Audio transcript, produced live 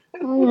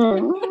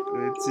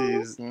It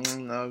is.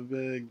 I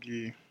beg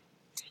you.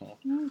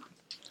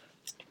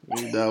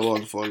 Read that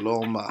one for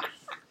Loma.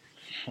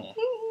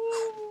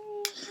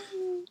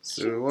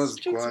 So what's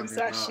going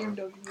so on? ashamed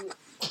of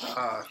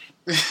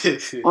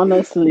you.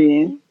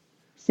 Honestly,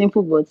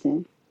 simple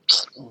button.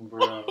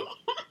 Bro.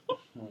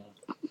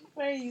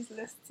 Very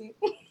useless thing.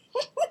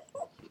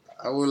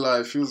 I will lie,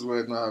 it feels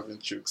weird not having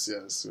chooks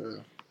here,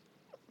 so.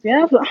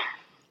 Yeah,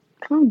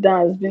 calm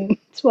down. It's been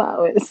 2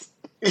 hours.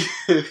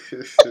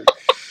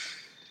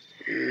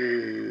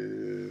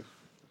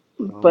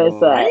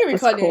 But Are you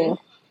it's recording?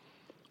 cool.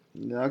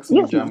 They asked me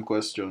Yes, jam ma'am.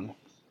 question.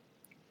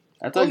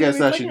 I Oh, thought you're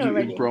guys I should do recording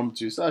already?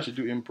 impromptu. So I should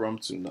do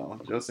impromptu now.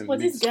 Just in For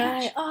mid this guy,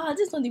 speech.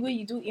 this is not the way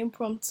you do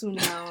impromptu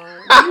now. You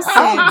How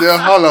said, the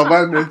hell am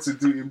I meant to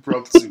do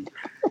impromptu?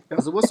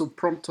 You're supposed to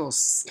prompt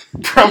us.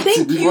 Prompt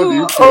Thank before the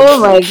you. impromptu. Oh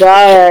my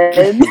god.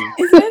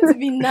 It's meant to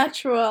be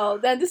natural.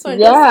 Then this one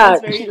just Yeah.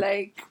 sounds very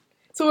like.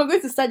 So we're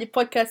going to start the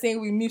podcast saying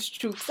we miss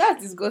Troops.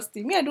 That's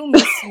disgusting. Me, I don't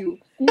miss you.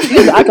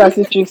 This act as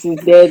if Trix is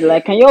dead.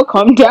 Like, can you all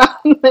calm down?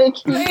 Like,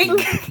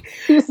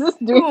 he's just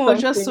doing Oh,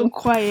 something. just so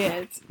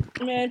quiet.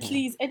 Man,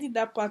 please edit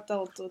that part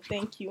out.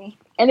 Thank you.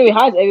 Anyway,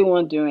 how's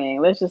everyone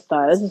doing? Let's just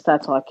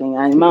start talking.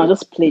 And man,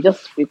 just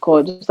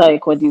record, just start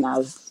recording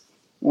as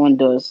one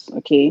does.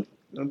 Okay.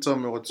 Don't tell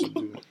me what to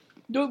do.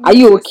 Don't Are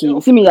you mute okay?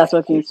 yourself. See me you're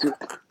talking to.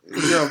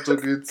 Yeah, I'm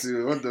talking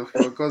to what the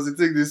fuck? Because the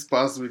thing this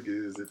past week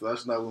is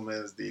International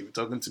Women's Day. We're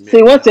talking to me. So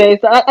you want to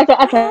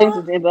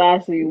to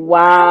embarrass you? How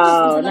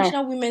Wow. does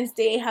International Women's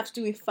Day have to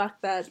do with the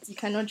fact that you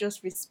cannot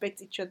just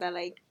respect each other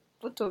like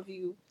both of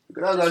you?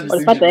 That's how she Or the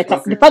thinks fact she's that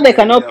talking the fact to that I me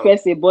cannot anyhow.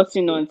 press a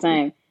button on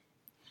time.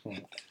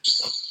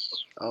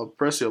 I'll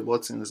press your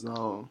buttons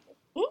now.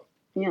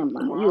 Yeah,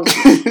 man. Wow. You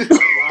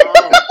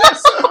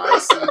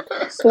Spicy.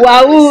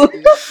 Wow.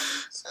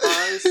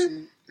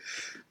 Spicy.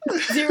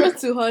 0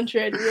 to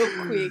 100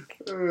 real quick.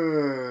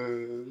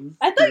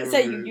 I thought you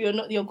said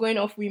you're going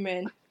off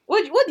women.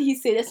 What did he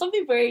say? There's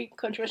something very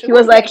controversial. He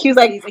was like,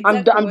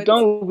 I'm I'm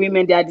done with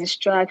women. They are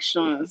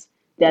distractions.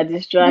 No, I'm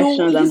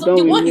done the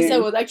with one he said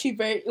women. was actually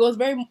it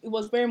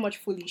was very much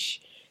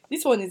foolish.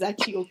 This one is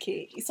actually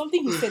okay. It's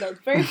something he said that was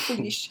very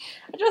foolish.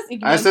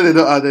 I said they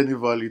don't add any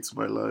value to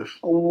my life.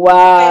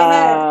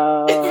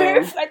 Wow. I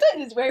thought it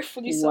was very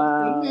foolish.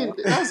 Wow. Something.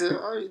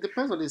 It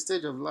depends on the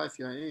stage of life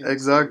you're in.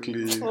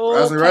 Exactly. Oh,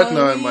 As in right can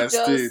now we in my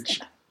just- stage,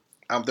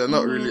 they're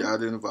not really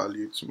adding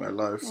value to my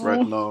life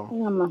right now.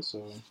 Yeah, man. So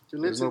The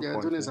there's little no they are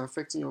point doing is here.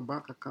 affecting your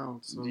bank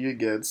account. So. Do you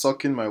get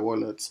sucking my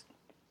wallet?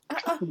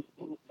 Why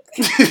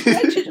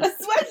did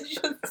you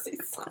just say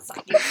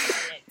something?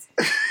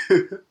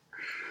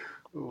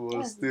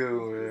 Well,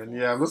 still, man.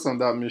 Yeah, I'm just on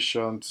that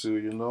mission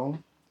to,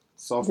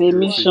 self The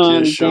mission,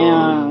 purification,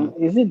 damn.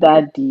 Is it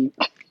that deep?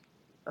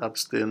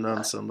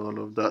 abstinence, and all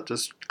of that.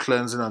 Just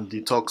cleansing and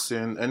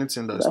detoxing.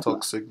 Anything that's That's not-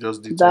 toxic,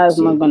 just detoxing. That's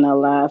not gonna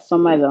last.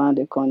 Summer is around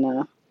the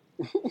corner.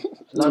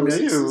 Lami, It's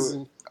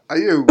season. are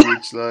you a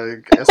witch?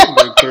 Like,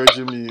 you're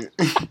encouraging me.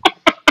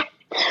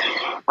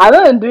 I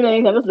don't do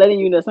anything. I'm just letting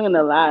you know it's not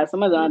gonna last.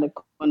 Summer's around the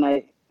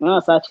corner. We're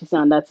not start chasing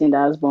on that thing that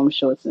has bomb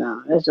shots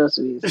now. Let's just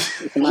wait.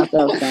 It's a matter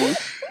of time.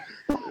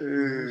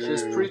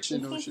 She's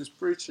preaching. She's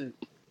preaching.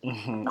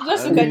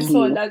 Just look at this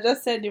one that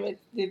just said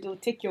they'll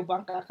take your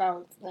bank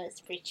account. That's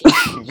preaching.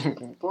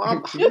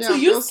 You to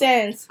use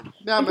sense.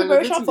 In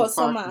preparation for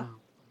summer.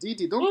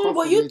 Didi, don't come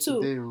but for you me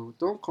too. today. Oh.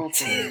 Don't come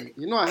for me.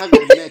 You know I have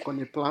your neck on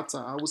a platter.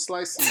 I will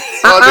slice it.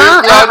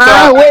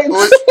 Wait.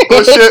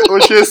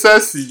 Oshe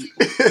Sassy.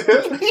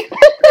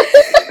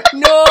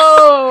 No,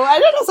 I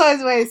don't know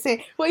sometimes what I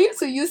say. For you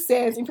to use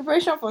sense in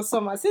preparation for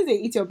summer, since they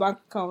eat your bank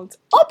account,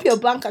 up your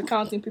bank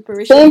account in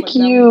preparation Thank for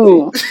them.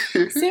 you.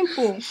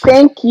 Simple.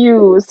 Thank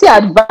you. See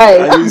advice.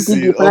 Are you Did see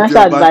the up financial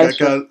your bank advice?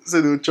 account?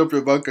 So they'll chop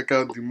your bank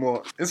account the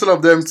more. Instead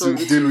of them to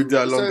deal with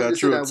their longer that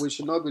throats. we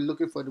should not be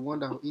looking for the one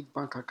that will eat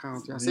bank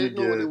account. I You said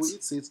no, they will get-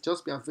 eat it.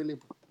 Just be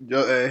available.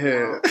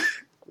 Here.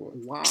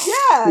 Wow.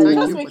 Yeah, Thank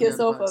just you make for the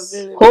yourself advice.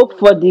 available. Hope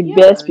for the Yeah.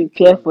 best,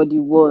 prepare for the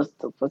worst.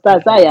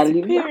 That's how you're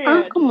living.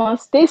 Period. Come on,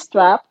 stay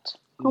strapped.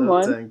 Come No,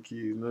 on. thank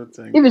you. No,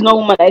 thank If you. it's not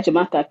woman that eats your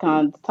bank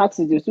account,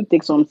 taxes they still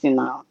take something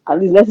now.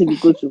 At least let's say we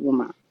go to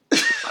woman.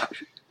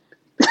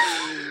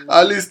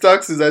 At least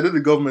taxes, I know the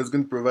government is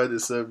going to provide a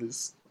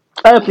service.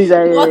 Oh please,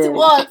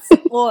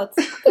 What?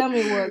 Tell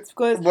me what?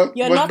 Because But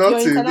you're nothing.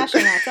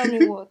 international. Tell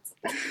me what?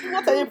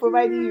 What are they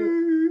providing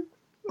you?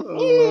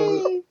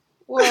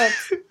 What?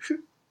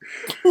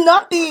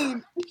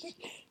 Nothing.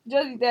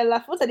 Just there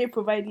laugh. What are they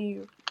providing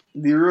you?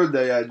 The road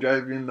that you're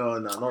driving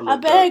on and all I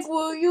of beg, that.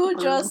 will you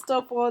just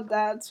stop all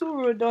that? Two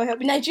road don't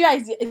help. In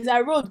Nigeria, is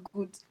our road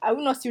good? Are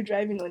we not still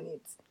driving on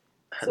it?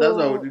 That's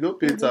why you don't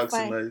pay it'll be tax in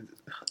fine.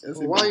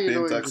 Nigeria. Why you Paying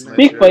don't tax in even-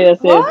 Speak for Nigeria.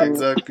 yourself. What?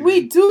 Exactly.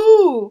 We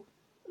do.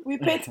 We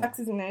pay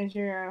taxes in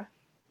Nigeria.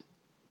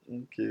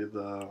 Okay,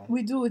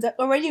 We do. That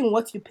already in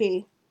what you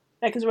pay.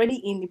 Like it's already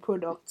in the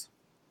product.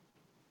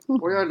 Oh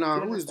yeah, now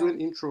You who is understand?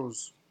 doing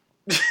intros?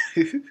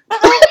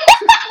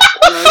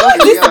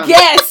 This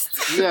guest.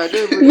 Yeah,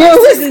 Yo,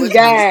 who's this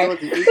guy?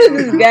 Who's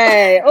this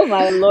guy? Oh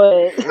my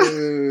lord.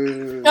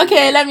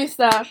 Okay, let me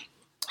start.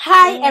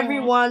 Hi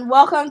everyone,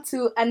 welcome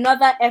to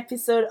another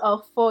episode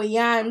of For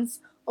Yans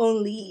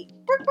Only.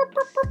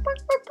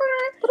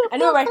 I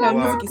know right now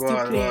music is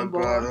still playing,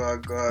 but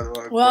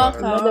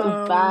welcome. Another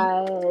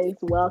vibes.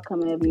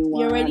 Welcome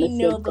everyone. You already It's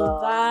know your the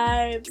girl.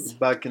 vibes.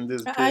 Back in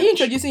this Are you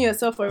introducing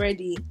yourself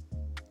already?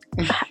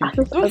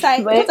 Don't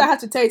I have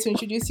to tell you to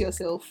introduce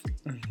yourself?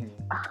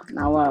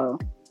 Now, wow.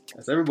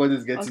 As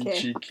everybody's getting Okay.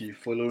 cheeky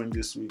following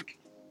this week.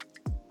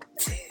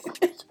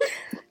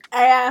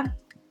 Aya,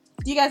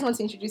 do you guys want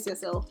to introduce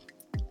yourself?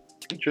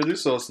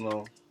 Introduce us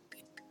now.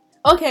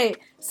 Okay,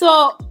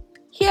 so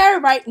here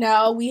right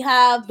now we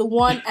have the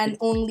one and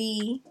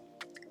only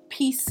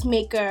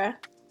peacemaker,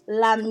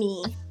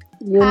 Lami.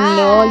 You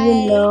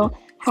Hi. know.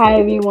 Hi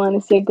everyone,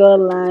 it's your girl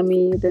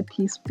Lami, the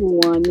peaceful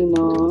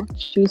one,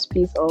 Choose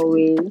peace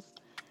always.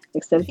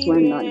 Except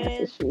when not Period.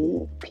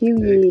 necessary.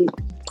 Period.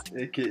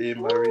 AKA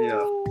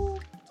Maria.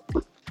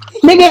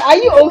 Nigga, are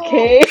you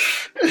okay?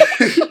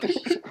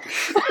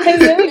 I'm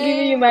never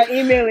giving you my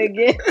email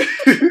again.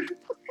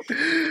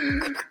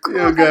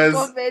 Yo guys,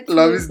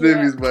 Lami's name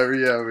is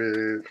Maria,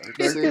 man.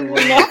 Say what?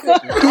 I like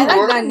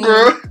that name.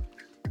 Bro.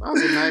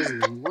 That's a nice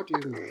name. What do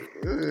you do?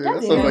 That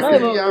That's sounds It's like not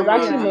even, a, it's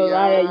actually Maria.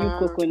 Mariah, you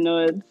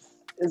coconuts.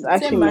 It's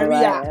actually Maria.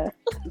 Mariah.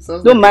 it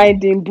sounds Don't like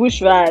mind him,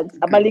 bush rat.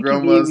 a Abaliki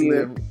grandma's gave you.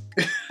 name.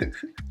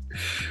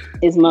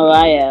 It's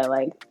Mariah,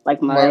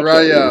 like Mariah.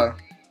 Mariah.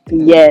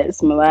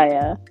 Yes,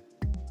 Mariah.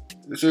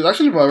 So it's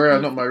actually Maria,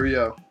 not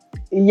Maria.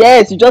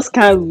 Yes, you just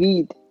can't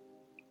read.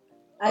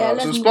 Aya,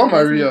 So let's spell move on,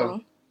 let's Maria. move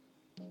on.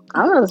 I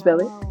don't know how to spell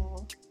it.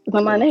 Wow. It's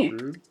not my name.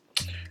 True.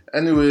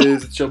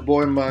 Anyways, it's your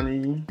boy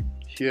Manny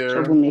here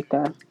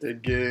Troublemaker.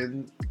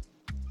 again.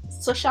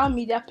 Social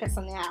media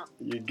personnel.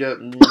 You get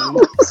me?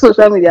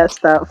 Social media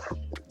stuff.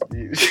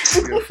 Yeah,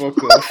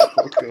 fuck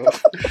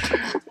off.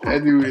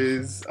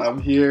 Anyways, I'm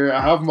here.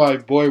 I have my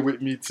boy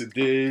with me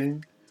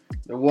today.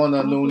 The one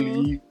and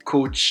only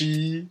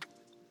Kochi.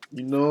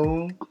 You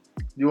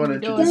want to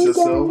introduce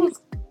yourself?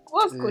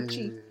 What's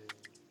Kochi?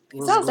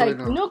 What's Sounds like,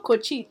 going on?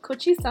 Kochi.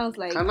 Kochi sounds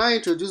like... Can I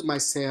introduce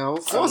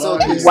myself? Come What's on.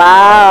 all this?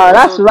 Wow, What's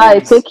that's all right.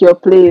 this? Take your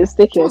place.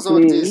 What's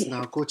all this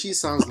now? Kochi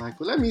sounds like.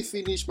 Well, let me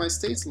finish my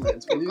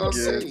statement. For God's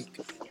Yes. sake.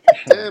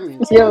 Damn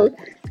it. Yo,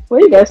 what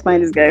do you guys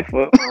find this guy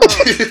for?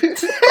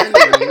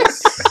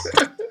 Anyways,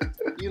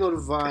 you know the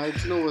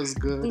vibes. You know what's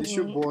good. It's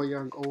your boy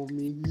Young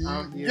Omi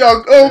out here.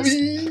 Young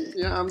Omi!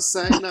 Yeah, I'm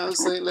saying.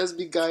 Let's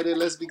be guided.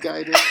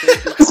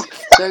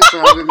 Thanks for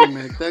having me,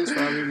 man. Thanks for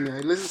having me.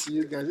 I listen to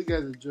you guys. You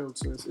guys are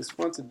jokes, so it's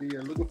fun to be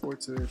here. Looking forward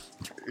to it.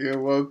 You're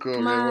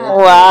welcome.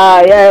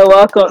 Wow, yeah,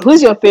 welcome.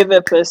 Who's your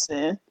favorite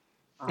person?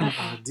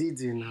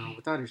 Didi now,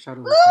 without a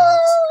shadow of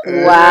a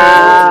doubt.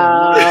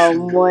 Wow,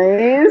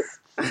 Moise.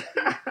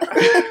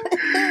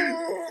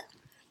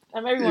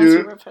 I'm everyone's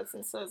favorite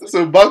person.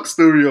 So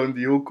backstory on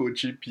the whole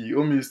Kochi P.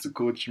 Omi used to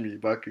coach me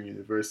back in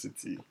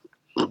university.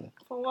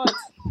 For what?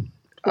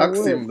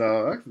 Ask him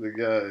now. Ask the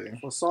guy.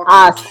 For soccer.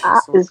 Ask.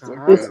 For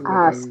soccer. It's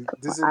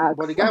Absolutely. ask.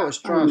 But the guy was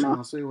trash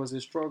now, so it was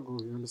a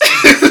struggle. You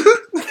understand?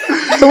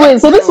 So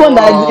wait, so this one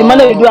that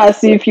Emmanuel do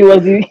as if he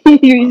was the best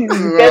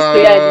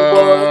player in the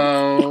world.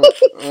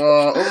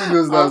 Wow. Omi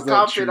knows that's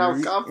not true.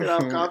 I'm capping.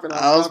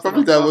 I was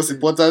probably the most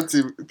important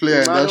player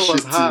in that Emmanuel was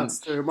shit hard.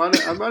 team.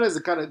 Emmanuel is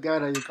the kind of guy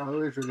that you can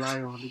always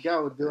rely on. The guy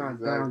will do and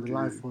die on the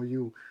line for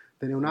you.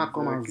 Then he will not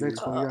come and vex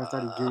for you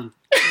after the game.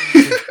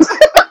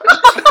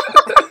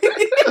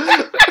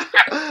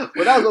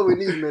 But that's what we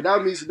need, man.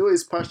 That means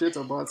he's passionate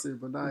about it.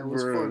 But nah, it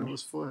was fun. It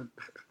was fun.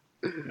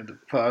 The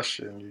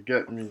passion, you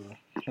get me.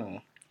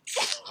 You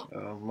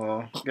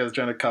guys are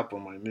trying to cap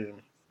on my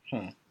name.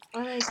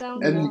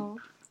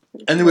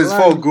 Anyways,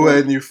 before we go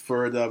any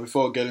further,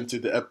 before we get into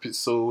the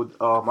episode,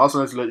 I also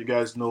wanted to let you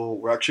guys know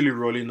we're actually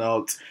rolling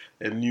out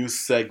a new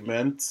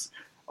segment.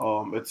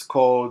 It's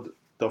called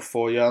the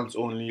For Yans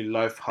Only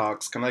Life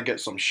Hacks. Can I get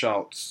some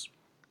shouts?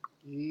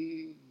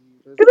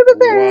 Wow.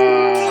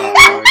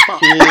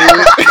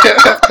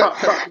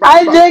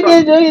 I'm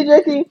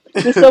joking.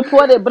 You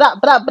support it. Bra.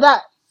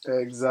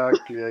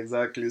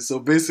 Exactly. So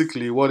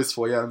basically, what is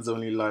For Yans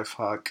Only Life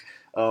Hack?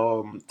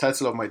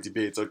 Title of my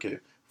debate, okay.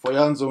 For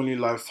Yans Only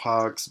Life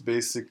Hacks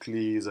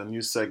basically is a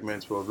new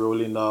segment we're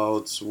rolling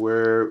out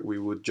where we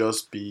would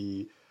just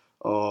be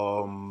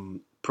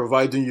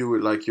providing you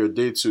with like your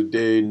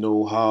day-to-day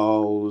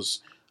know-hows,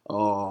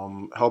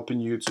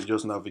 helping you to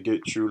just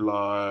navigate through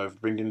life,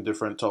 bringing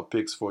different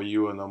topics for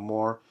you and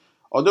more.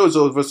 Although it's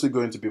obviously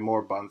going to be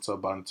more banter,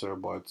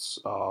 but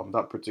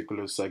that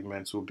particular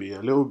segment will be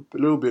a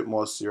little bit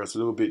more serious, a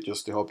little bit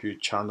just to help you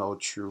channel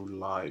through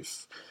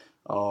life.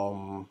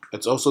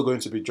 It's also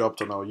going to be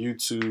dropped on our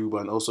YouTube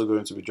and also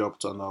going to be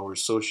dropped on our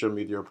social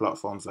media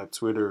platforms like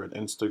Twitter and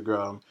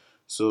Instagram.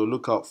 So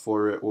look out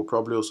for it. We'll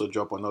probably also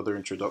drop another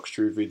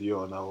introductory video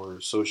on our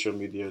social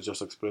media,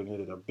 just explaining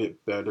it a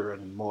bit better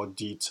and in more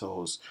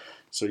details.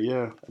 So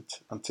yeah,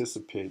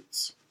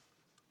 anticipate.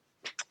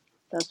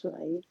 That's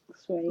right.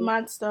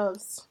 Mad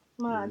stuffs.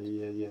 Mad.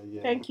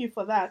 Yeah. Thank you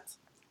for that.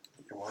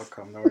 You're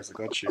welcome. No worries. I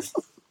got you.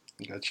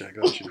 I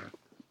got you.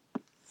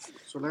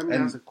 So let me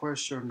ask a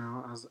question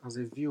now, as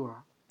a viewer.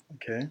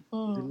 Okay.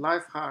 The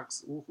life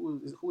hacks.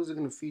 Who is it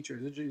going to feature?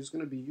 Is it just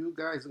going to be you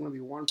guys? Is it going to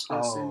be one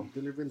Oh. person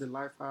delivering the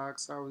life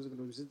hacks? How is it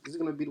going to? Is it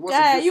going to be? What's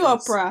the Guy, are you difference?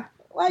 Oprah?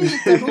 Why are you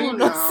Cool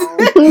interviewing us?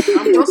 now.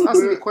 I'm just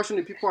asking the question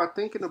that people are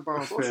thinking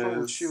about. What's wrong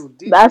with Affairs. you?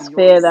 That's Didi,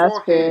 your fair. That's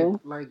forehead. fair.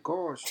 Like,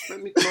 gosh,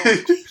 let me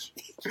talk.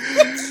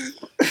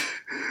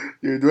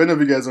 Yeah, do any of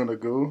you guys want to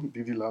go?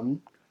 Didi Lami?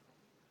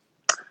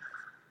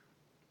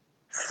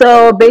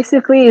 So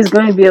basically, it's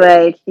going to be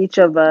like each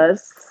of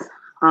us,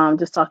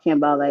 just talking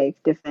about like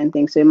different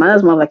things. So mine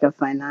is more like a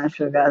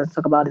financial guy. Let's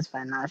talk about his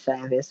financial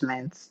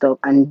investment stuff,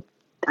 and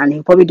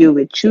he'll probably do it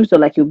with you. So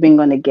like you bring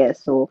on a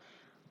guest. So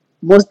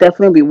most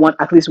definitely, we want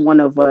at least one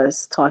of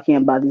us talking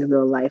about these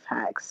little life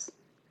hacks.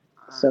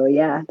 So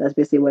yeah, that's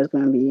basically what it's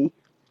going to be,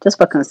 just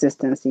for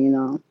consistency.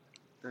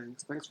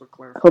 Thanks for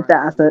I hope clarifying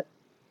that that. answered.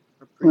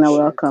 You're Appreciate.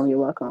 welcome. You're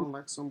welcome.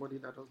 Unlike somebody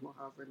that does not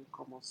have any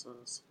common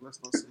sense.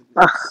 Let's not say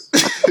Ah,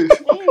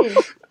 names.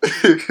 Hey,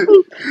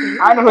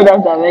 I don't know who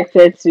that's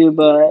directed to,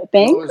 but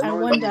No, thanks. it's I not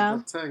you, wonder.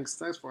 but thanks.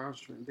 Thanks for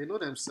answering. They know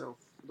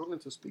themselves. You don't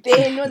need to speak for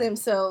They them. know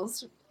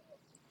themselves,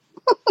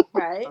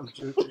 right? I'm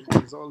joking.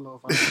 It's all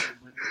love. I love you,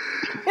 man.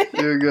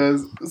 Yeah,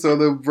 guys. So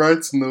the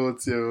bright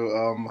note,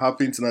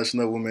 happy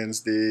International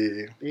Women's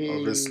Day. Hey,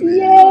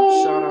 Obviously,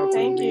 shout out to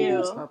the Thank Yay!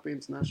 ladies. you. Happy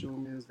International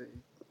Women's Day.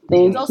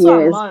 It's Thank also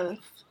a you. month.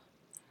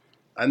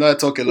 I know I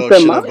talk a lot It's of a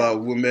shit month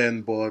about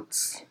women, but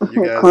you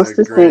guys are consistently.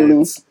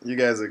 great. You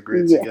guys are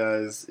great. You Yeah.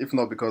 guys, if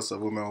not because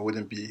of women, we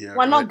wouldn't be here.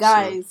 We're not Right?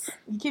 So, guys.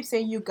 You keep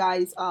saying you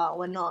guys are.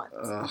 We're not.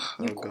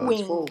 You oh God.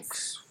 queens.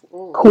 Folks.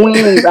 Oh,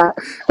 Queens,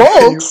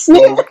 You folks,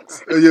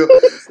 folks, I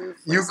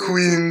you say to,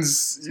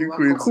 queens, to you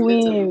queens.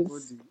 encapsulate queens.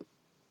 everybody.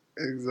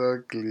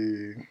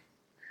 Exactly.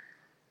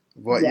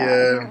 But Yeah,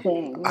 yeah,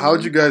 how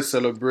do you same. guys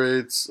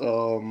celebrate?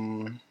 How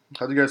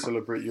do you guys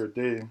celebrate your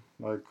day?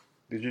 Like,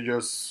 did you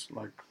just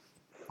like?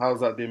 How's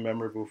that day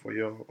memorable for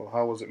you, or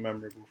how was it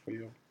memorable for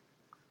you?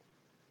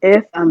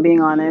 If I'm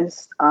being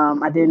honest,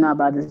 I didn't know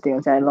about this day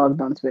until I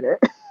logged on Twitter.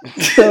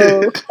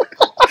 So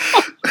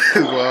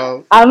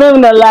Wow. I'm not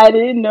gonna lie, I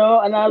didn't know,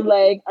 and I was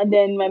like, and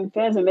then my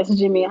parents were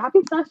messaging me, "Happy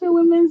International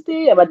Women's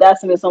Day," and my dad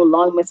sent me some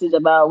long message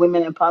about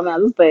women empowerment. I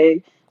was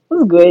like,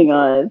 "What's going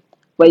on?"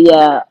 But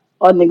yeah,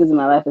 all niggas in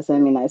my life are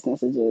sending me nice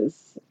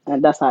messages,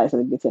 and that's how I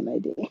celebrated my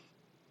day.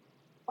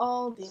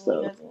 All the So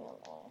niggas in your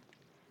life.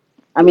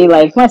 I mean,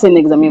 like when I say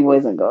niggas, I mean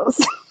boys and girls,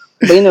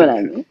 but you know what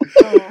I mean.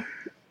 Oh,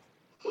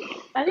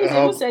 at least they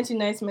even How, sent you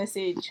nice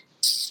message.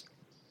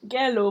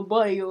 Girl or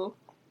boy, yo,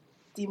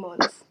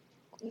 demons.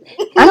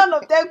 None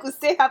of them could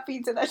say Happy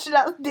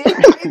International Day,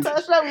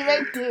 International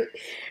Women's Day.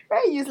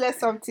 Very useless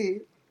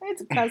something. I need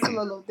to cancel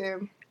all of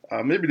them.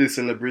 maybe they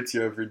celebrate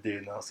you every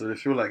day now, so they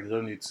feel like they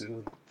don't need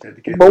to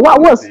dedicate But what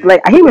another was day.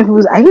 like? I hear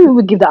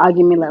people give the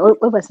argument like, "What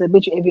if I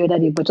celebrate you every other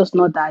day, but just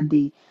not that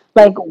day?"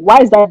 Like, why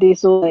is that day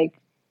so like?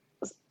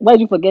 Why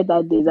do you forget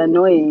that day? It's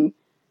annoying.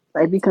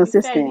 Like, be To be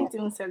fair, I consistent. didn't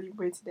even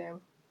celebrate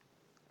them.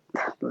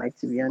 Like,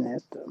 to be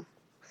honest, though.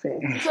 Fair.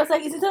 It was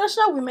like it's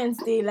International Women's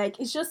Day. Like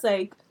it's just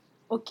like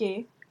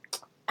okay.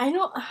 I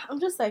know. I'm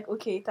just like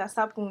okay, it has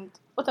happened.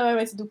 What am I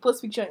meant to do?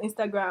 Post picture on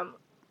Instagram.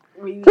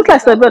 Really? Just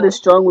like Is that celebrate the all?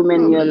 strong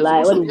women No, in your babes.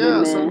 life. What Also, is yeah,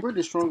 women? celebrate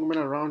the strong women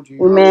around you.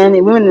 You have Women,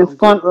 somebody women in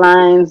around you. front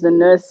lines, the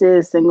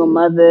nurses, single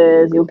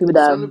mothers, young people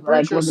that are Celebrate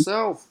like was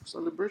yourself.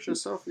 Celebrate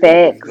yourself. You're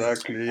facts, different.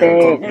 Exactly,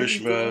 facts. Every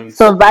day. accomplishments.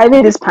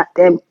 Surviving this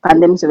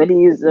pandemic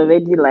is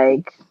already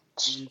like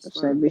It's a fine.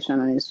 celebration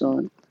on its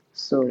own.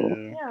 So,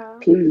 Yeah. Yeah.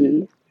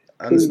 period,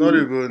 And it's not period.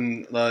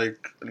 even like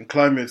in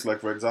climates, like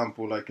for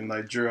example, like in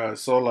Nigeria, I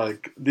saw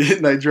like the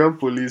Nigerian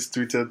police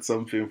tweeted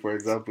something, for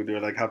example, they were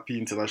like Happy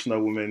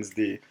International Women's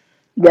Day.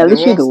 They And are then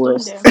literally one the Stone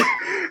worst. them.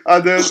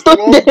 and then Stop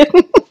one them.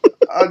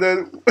 and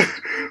then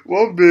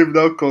one babe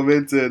now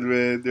commented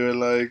where they were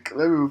like,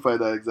 let me find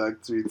that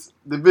exact tweet.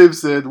 The babe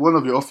said one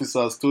of your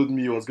officers told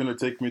me he was gonna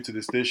take me to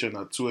the station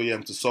at 2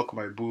 a.m. to suck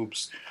my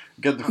boobs.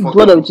 Get the fuck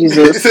Blood out of of he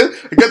Jesus. said,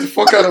 get the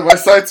fuck out of my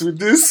sight with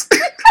this.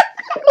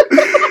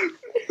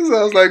 So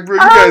I was like, bro,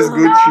 you guys Ah,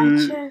 On go my through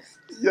chest.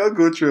 y'all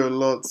go through a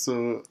lot,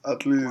 so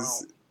at Wow.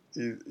 least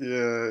yeah,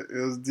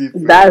 it was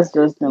different. that's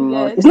just the You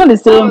most. get It's not the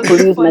that same wasn't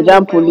police, funny,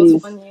 Nigerian but it was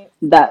police funny.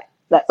 that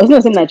it's not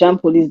the same Nigerian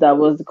police that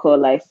was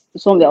called like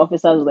some of the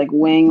officers was like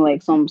wearing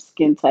like some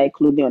skin tight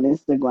clothing on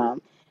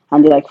Instagram,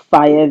 and they like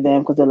fire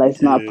them because they're like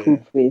it's not Yeah.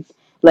 appropriate.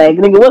 Like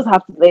nigga, what's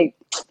have to like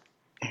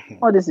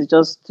all this is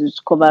just to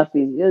cover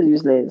face. It's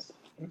useless.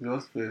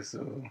 Just play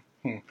so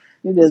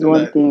If there's so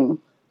one like thing,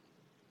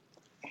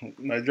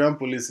 Nigerian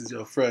police is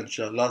your friend,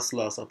 sha, last,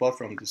 apart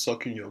from the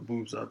sucking your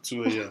boobs at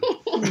 2 a.m.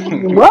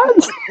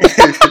 what?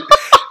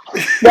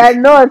 They're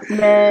not,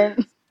 man.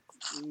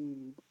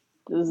 Mm.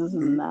 This is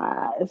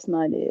not. It's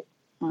not it.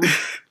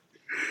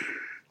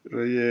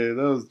 But yeah,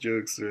 that was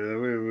jokes, man. I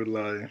won't even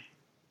lie.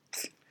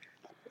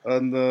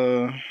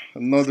 On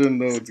another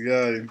note,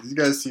 guy, did you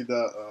guys see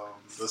that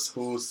this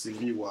whole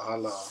Simi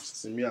Wahala,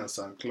 Simi and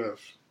Sanclef?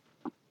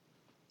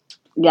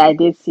 Yeah, I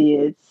did see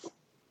it.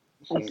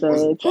 I Was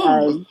saw it.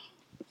 I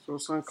So so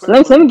Sinclair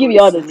let fully me give putting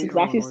you all the Simi tips.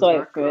 I on, actually or is saw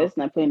it that cap? first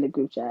and I put it in the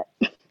group chat.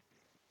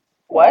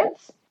 What?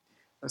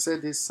 I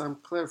said this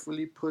Sinclair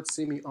fully put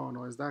Simi on,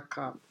 or is that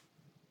cap?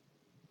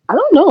 I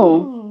don't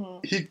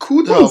know. He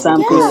could Who have is Sam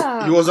because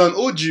Claflin? he was an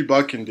OG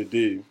back in the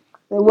day.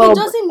 Well, It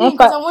doesn't mean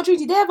because I'm wondering,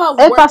 did they ever work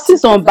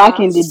emphasis on together? back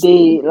in the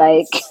day,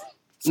 like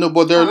No,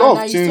 but there are a lot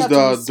Now of you still things have that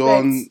to are respect.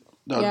 done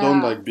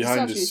like You still behind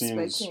have the to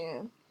respect scenes.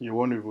 him. You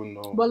won't even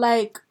know. But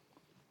like,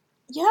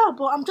 yeah,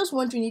 but I'm just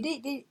wondering,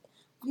 did they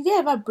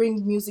ever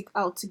bring music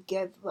out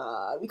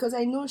together? Because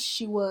I know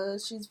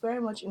she's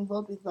very much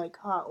involved with like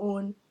her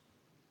own,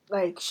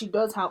 like she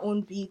does her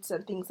own beats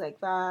and things like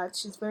that.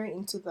 She's very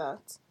into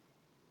that.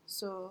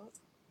 So,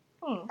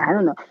 I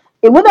don't know.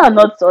 It would have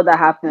not all that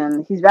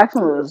happened. His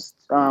reaction was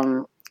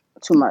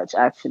too much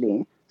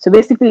actually. So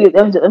basically,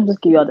 let me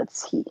just give you all the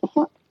tea.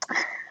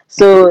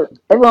 So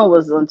everyone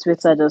was on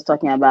Twitter just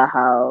talking about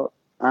how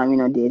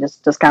they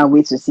just can't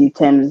wait to see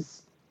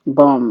Thames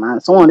bomb,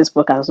 and someone on this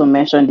podcast also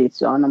mentioned it,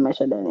 so I want to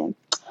mention their name.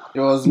 It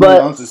was me. I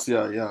But want to see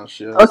her. Yeah,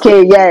 she has.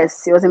 okay,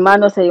 yes, it was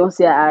Emmanuel said he wants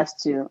to see her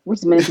ass too, which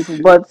is many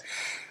people.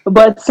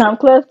 But Sam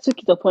Clare took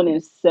it upon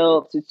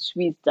himself to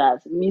tweet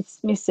that me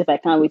if I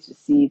can't wait to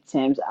see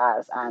Thames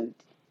ass, and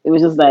it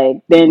was just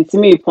like then to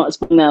me I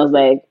was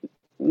like,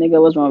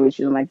 nigga, what's wrong with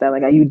you? Like that,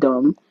 like are you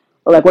dumb?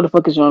 Or like what the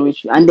fuck is wrong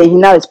with you? And then he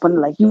now responded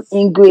like, you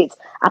ingrate,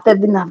 after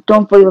everything I've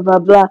done for you, blah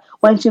blah blah.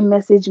 Why don't you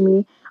message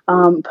me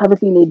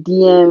privately in a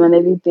DM and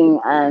everything?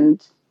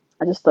 And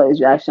I just thought his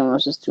reaction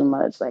was just too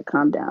much. Like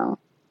calm down.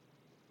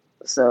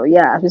 So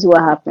yeah, this is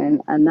what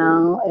happened, and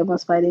now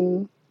everyone's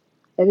fighting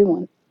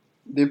everyone.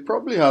 They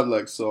probably had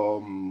like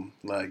some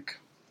like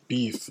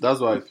beef. That's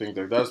why I think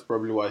like that's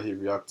probably why he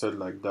reacted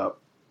like that.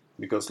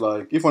 Because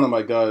like if one of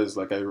my guys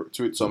like I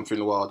tweet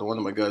something wild and one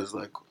of my guys is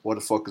like, what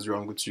the fuck is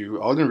wrong with you?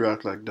 I wouldn't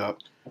react like that.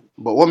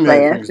 But what made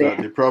me think is that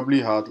they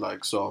probably had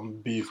like some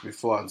beef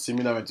before and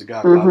Simina went to go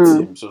and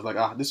at him. So it's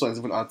like this one's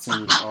even at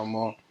him.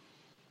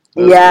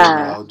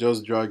 I'll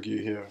just drag you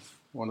here.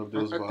 One of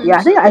those vibes.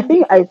 Yeah,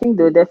 I think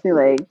they're definitely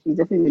like he's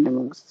definitely the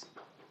most.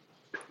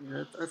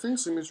 Yeah, I think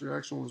Simi's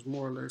reaction was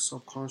more or less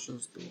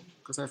subconscious though,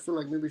 because I feel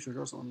like maybe she was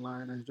just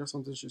online and it's just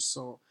something she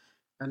saw,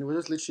 and it was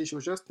just literally she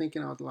was just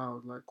thinking out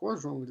loud, like,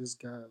 "What's wrong with this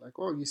guy? Like,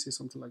 why would you say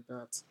something like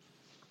that?"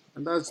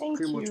 And that's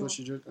pretty much what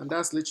she just, and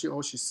that's literally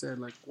all she said.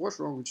 Like, "What's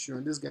wrong with you?"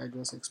 And this guy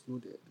just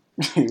exploded.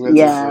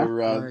 Yeah,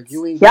 like,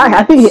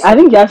 I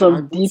think he has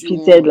some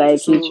deep-seated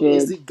like hatred.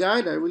 It's the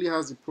guy that really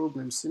has the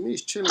problem. Simi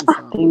is chilling,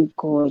 fam. Thank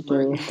God,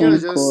 like, thank the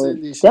just God.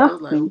 saying this, she's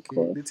just like, okay,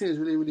 God. the thing is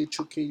really, really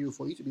choking you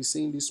for you to be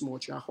saying this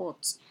much. You're hot.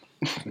 So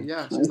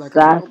yeah, she's like,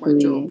 exactly. I got my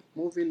job.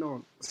 Moving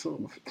on.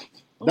 So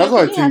that's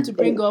what I think. You had to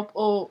bring up.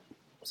 Oh,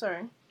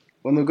 sorry.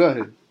 Oh no, go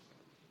ahead.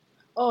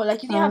 Oh,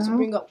 like you didn't have to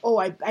bring up. Oh,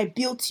 I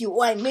built you.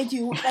 Oh, I made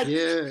you. Like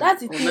yeah,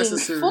 that's the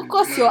thing.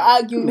 Focus your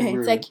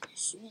arguments. Like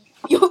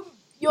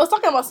you were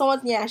talking about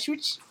someone's nyash,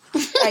 which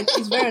like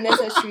is very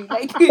unnecessary.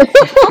 Like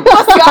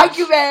focus your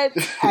argument.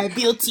 I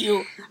built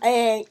you.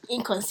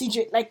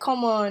 Inconsiderate. Like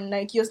come on.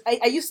 Like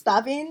are you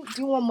starving?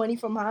 Do you want money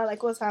from her?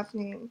 Like what's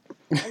happening?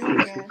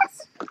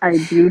 I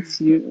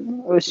built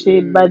you. Oh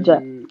shit, badger.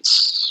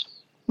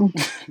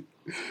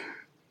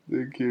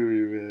 Thank you,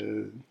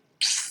 man.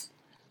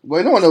 But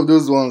you know one of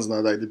those ones now,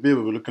 like the baby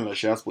will be looking like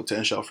she has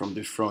potential from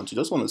the front. You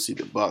just want to see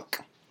the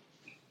back.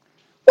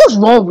 What's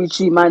wrong with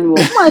you, Emmanuel?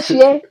 Come on,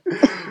 share.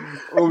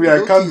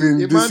 I can't be in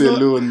this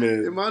alone,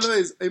 man.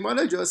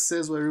 Emmanuel just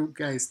says what every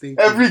guy is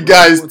thinking. Every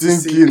guy is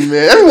thinking,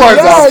 man. Everyone's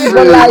afraid.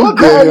 But like, not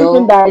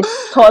everything that is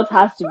thought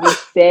has to be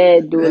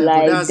said, though.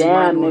 Like,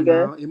 damn,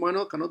 nigga.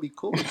 Emmanuel cannot be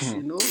coached,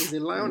 you know? He's a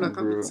lion that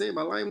can't be tamed.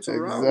 Allow him to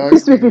round.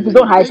 Exactly. People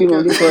don't hype him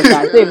on this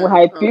podcast. Don't even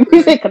hype him.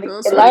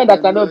 A lion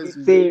that cannot be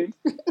tamed.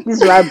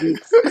 This rabbit.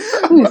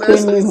 Who is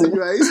taming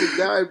who? I used to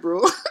die,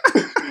 bro.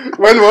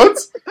 When what?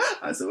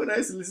 I said, when I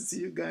used to listen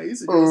to you guys, I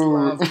used to just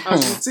laugh.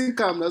 As you think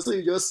that's what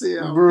you just say.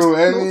 Bro,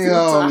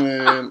 anyhow,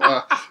 man.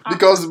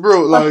 Because,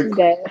 bro, like,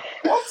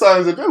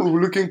 sometimes the people will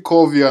looking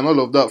curvy and all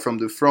of that from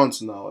the front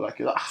now. Like,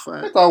 let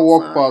that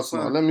walk past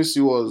now. Let me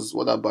see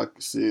what that back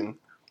is saying.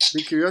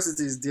 The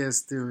curiosity is there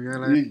still. You're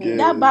like,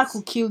 that back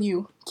will kill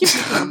you. Keep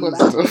looking at We're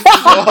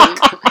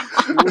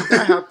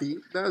that happy.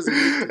 That's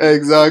it.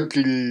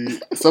 Exactly.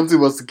 Something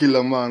was to kill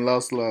a man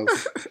last.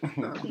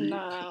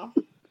 Nah.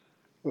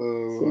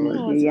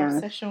 Yeah,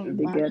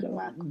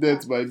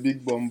 Death by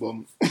Big Bum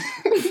Bum.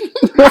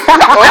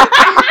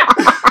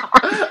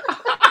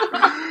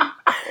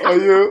 Are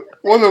you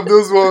one of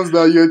those ones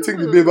that you think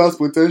the babe has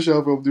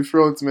potential from the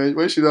front, man?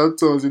 When she that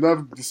turns, you're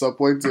not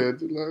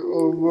disappointed. Like,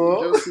 oh,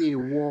 bro. Just see a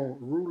wall,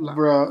 ruler.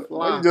 Bruh,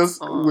 why you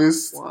just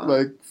waste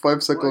like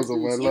 5 seconds of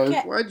my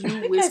life? Why do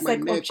you waste my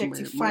neck,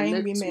 objectifying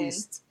women?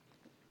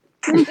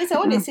 Listen,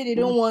 when they say they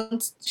don't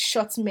want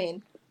short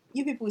men,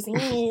 you people say,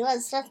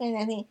 what's short men?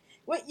 I think.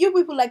 When you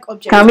people like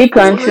objects. Can we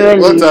control it?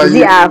 What are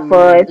you?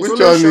 Which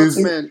one is?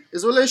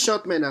 It's only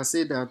short men that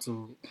say that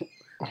too.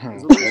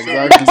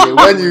 Exactly.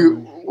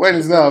 When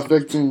it's not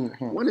affecting.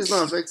 When it's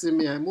not affecting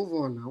me, I move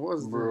on.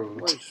 Bro,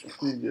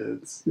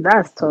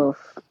 that's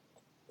tough.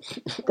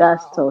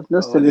 That's tough. No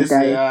They say,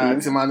 solidarity.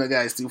 this man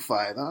guy is still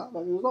fine. Huh? But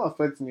it will not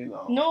affect me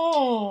now.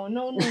 No.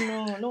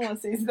 No one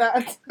says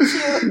that.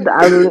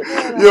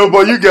 Chill. Yo,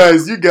 but you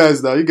guys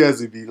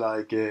will be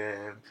like,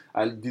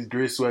 these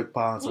grey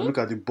sweatpants, and look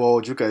at the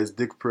bulge, look at his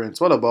dick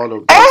prints. What about all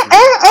of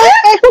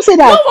that? Who said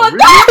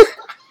that?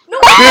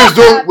 Babes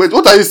don't wait.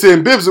 What are you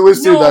saying? Babes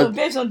always say that.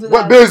 Babes don't do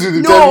What that. babes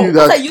will tell you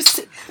that? What are you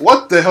saying?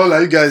 What the hell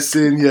are you guys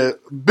saying here?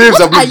 Babes,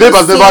 What are babe you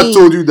has never saying?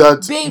 told you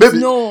that. Babes, Baby,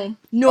 no.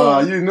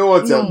 you know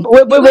what? No.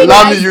 Wait.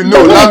 Lami, you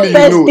know. Lami,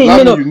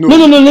 you know.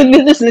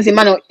 No. Listen,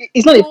 man.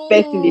 It's not the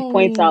first thing they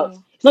point out.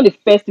 It's not the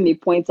first thing they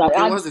point out.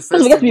 Okay, what's the First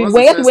first of all, thing?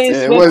 we have to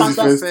wear What's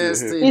the sweatpants.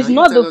 first thing? It's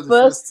not the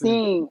first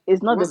thing.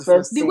 It's not the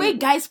first The thing. way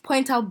guys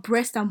point out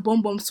breast and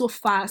bum bum so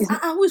fast.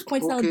 Who is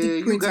pointing out dick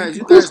you prints? guys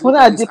Who's look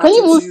pointing at at his can you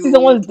even see attitude.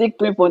 someone's dick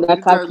print on their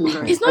You guys khaki? look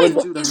at It's his not even.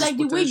 attitude and It's his like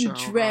the way you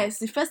potential. dress.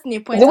 The first thing they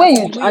point The out way is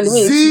you the and the way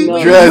you See,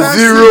 smell. Dress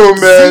zero,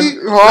 man.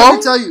 Huh? Let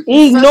me tell you,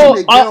 It's the no, first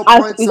thing the girl as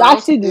points it's out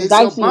actually the is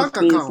your actually bank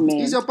his face, account. man.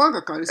 It's your bank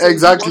account. It says,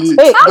 Exactly.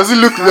 Hey, Does it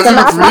look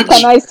how rich?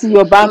 can I see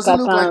your bank Does it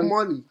look like account?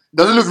 money?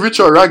 Does it look rich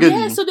or raggedy?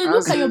 Yeah, so they look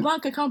As at your in-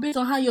 bank account based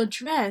on how you're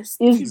dressed.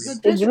 Is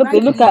If you're they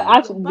look at dressed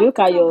actually they look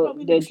at your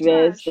the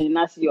dress, then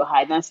not see your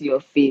height, not see your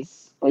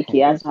face.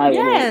 Okay, that's how it is.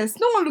 Yes,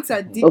 no one looks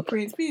at dick Okay.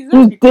 prints. Please,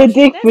 let's be They cautious.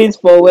 dick Let's- prints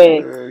for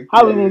where?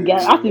 How we even Okay.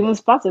 get? I have to even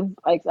start to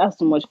like that's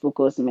too much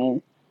focus,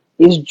 man.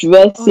 It's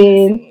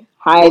dressing, Honestly.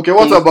 height. Okay,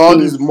 what and about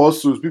face. these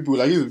muscles? People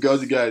like if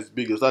the guy is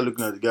big, you start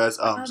looking at the guy's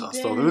arms and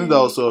stuff. Isn't that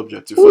also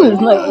objectifying? Ooh, the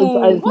it's not.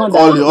 guy? It's not What's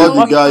that. All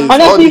the guys, all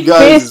Honestly, the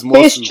guys is face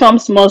muscle.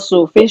 trumps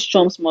muscle. Face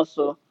trumps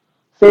muscle.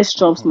 Face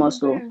trumps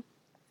muscle. Okay.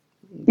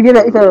 If you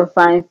have a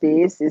fine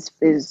face,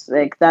 it's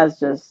like that's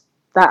that's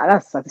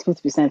like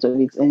 50% of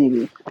it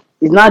anyway.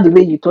 It's not the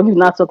way you talk. If you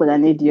not talk with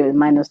an idiot,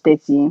 minus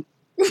 30.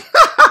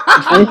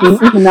 And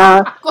if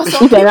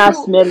you're not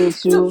smelling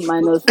too,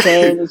 minus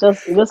 10. It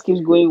just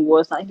keeps going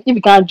worse. And if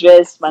you can't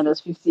dress,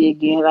 minus 50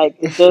 again. Like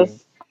it's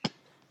just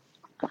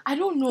I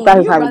don't know. That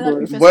Would is you how it rather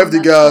goes. prefer What if the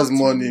someone guy that has talks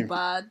money? really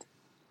bad?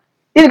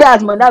 if you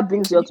guys money, that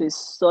brings you up to a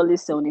solid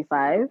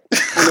 75, and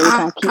then you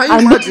can keep. Can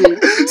you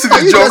imagine? See Can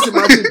the you joke? just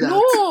imagine that?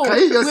 No. Can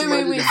you just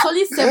imagine Wait. that?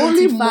 Solid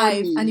Only 75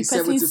 money and the is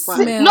person 75.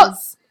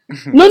 smells.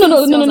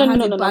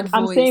 No. Bad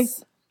I'm voice. saying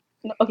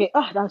okay.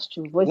 That's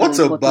true. Voice What's is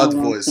a important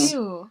bad one voice?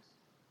 too.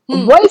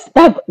 Ew. Voice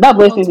that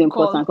voice What is to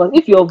important call? because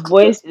if your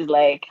voice is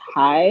like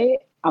high,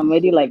 I'm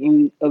already like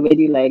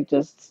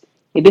just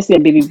you're basically a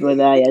baby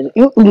brother.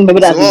 Yeah, maybe So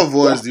that's what a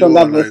voice do you stronger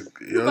want? voice.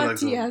 You want Puberty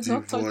some has deep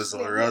not touched voice or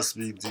them yet.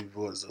 raspy deep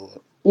voice or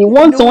what? You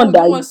want No, someone you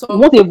that want you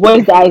want a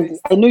voice that voice.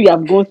 I know you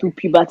have gone through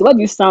puberty. Why do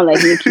you sound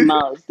like Mickey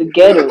Mouse, the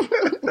ghetto?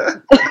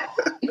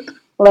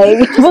 Like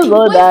Just what's a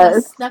all voice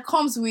that? that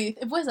comes with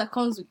a voice that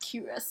comes with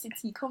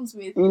curiosity, comes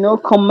with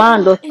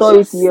Command it's authority.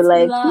 just You're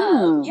like,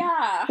 love.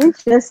 Yeah. You're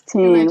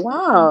interesting. like,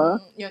 Wow.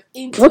 you're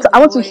into the I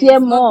want to voice. hear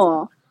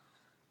more.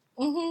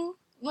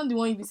 Not the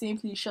one you be saying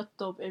please shut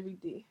up every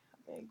day.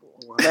 There you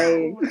go.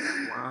 Like,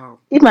 Wow.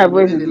 if my I'm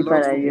voice learning is a lot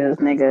deeper from than you yours, guys.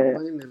 I'm nigga.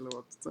 learning a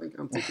lot.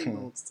 I'm taking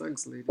notes.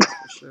 Thanks, ladies,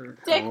 for sure.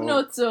 Take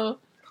notes, so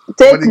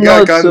Take But the guy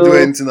notes, can't do so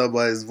anything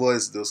about his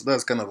voice though, so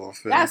that's kind of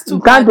unfair. that's too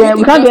we can't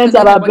bad. do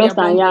anything about breast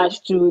and yash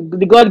too.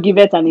 The God give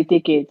it and he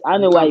take it. I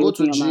don't know You why can you go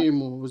open to your mouth.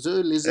 gym. Oh.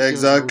 Very lazy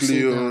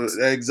Exactly, girls will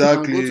say that.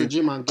 exactly. You can go to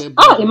gym and get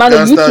Oh, body. Emmanuel,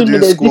 Can't you start should know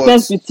doing there's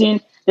difference squats.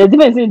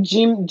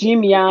 between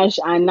gym yash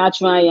and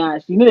natural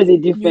yash. You know there's a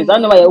difference. I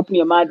don't know why you open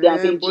your mouth there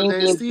and say But gym,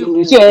 there's gym, still gym. You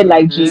hope. see your head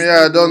like There's gym. Me, I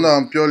still don't know. hope.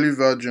 I'm purely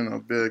virgin. I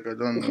beg. I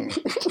don't know.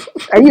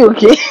 Are you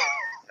okay?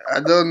 I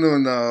don't know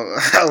now.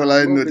 How will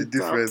I Not know the big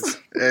top. difference?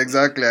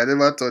 Exactly. I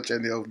never touch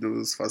any of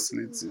those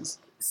facilities.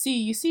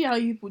 You see how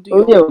people do Oh,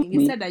 your yeah, thing. They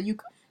okay. said that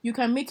you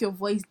can make your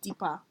voice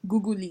deeper.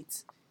 Google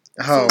it.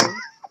 How? So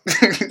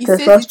it says it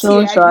Testosterone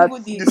here. I shots.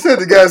 googled You it. said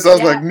the guy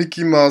sounds Yeah. like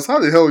Mickey Mouse. How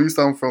the hell you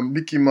sound from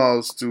Mickey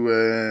Mouse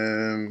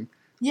to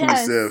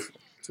Yes. yourself?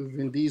 To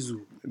Vin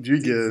Diesel. Do you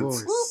Deep get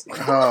voice.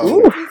 how?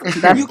 Ooh,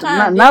 that's You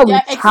can. now They we're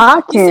are the same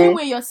talking.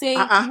 way you're saying.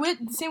 Uh-uh.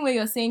 The same way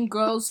you're saying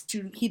girls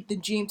should hit the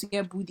gym to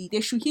get booty.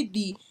 They should hit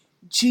the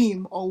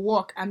gym or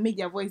walk and make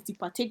their voice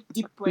deeper. Take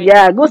deep breath.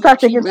 Yeah, go start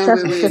taking Wait.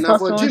 Now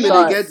for testosterone gym, they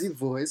shots. get deep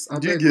voice. I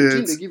Do you beg you, gym,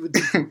 get? they give you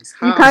deep voice.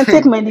 You How? can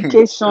take Can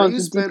medication you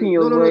to spend? deepen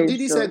your No. voice.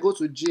 Didi so. said go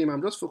to gym.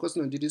 I'm just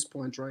focusing on Didi's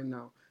point right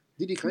now.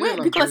 Didi, can you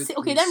Wait, because elaborate,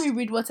 okay, please? let me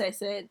read what I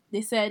said.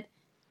 They said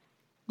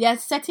there are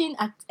certain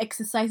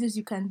exercises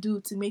you can do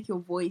to make your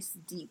voice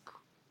deep.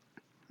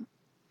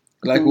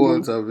 Like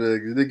what? I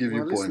beg. Did they give you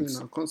We're listening points?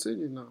 now.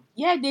 Continue now.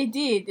 Yeah, they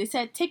did. They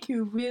said take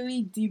a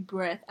really deep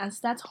breath and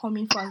start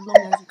humming for as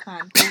long as you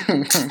can.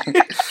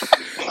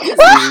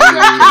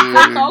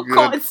 Vocal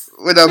cords.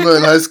 When I'm not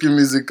in High School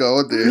Musical,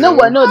 what the hell? No,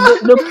 but no.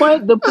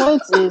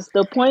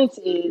 The point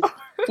is,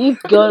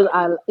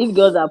 if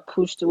girls are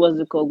pushed towards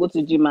the call, go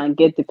to gym and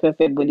get the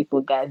perfect body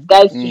for guys.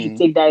 Guys too should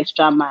take that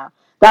extra mile.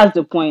 That's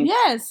the point.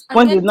 Yes. and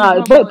Point get is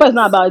not. deeper It's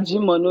not voice. about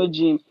gym or no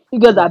gym. You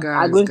girls are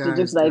going to the gym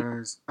Guys. like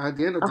At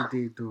the end of the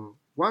day, though,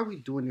 Why are we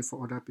doing it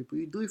for other people?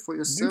 You do it for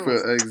yourself.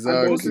 Different, I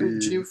go to the exactly.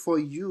 gym for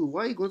you.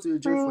 Why are you going to the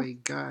gym for a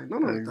guy?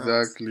 None of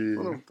Exactly.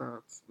 that. None of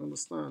that.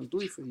 Understand?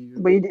 Do it for you.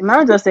 But you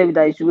man just said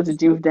that you should go to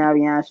gym with them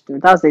having ash too.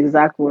 That's the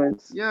exact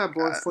words. Yeah,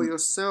 but for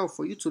yourself,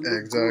 for you to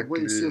look good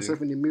when you see Exactly.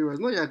 yourself in the mirror. It's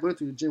not you're going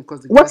to the gym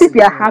because the guy What if said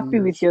you're you have happy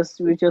with mirrors.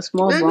 your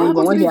small Then bum go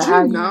bum to when the you're gym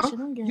happy? now. I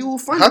don't get You will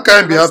find How a can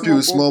girl you be that has happy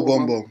with small bum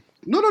bum bum. bum?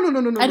 No.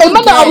 I Hey, don't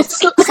man, I was get.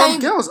 so, Some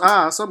girls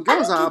are. Some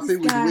girls don't are get happy this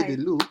with the way guy. they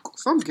look.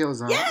 Some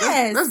girls are.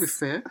 Yes. Let's be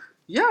fair.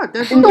 Yeah,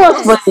 then you know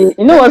what's Yes. funny?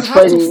 You know then what's you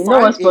have to funny? You know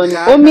find what's a funny?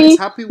 guy that is Omi,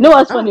 happy you know with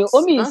what's that. funny?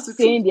 Omi That's is the truth.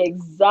 saying the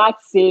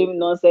exact same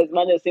nonsense.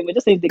 Man, the same. We're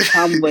just saying the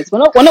calm voice. We're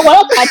not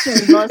catching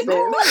his nonsense.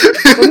 No.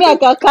 For me, I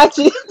can catch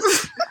it.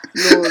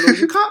 No,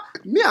 you can't.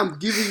 Me, I'm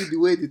giving you the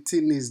way the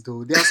thing is,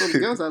 though. There are some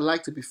girls that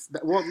like to be.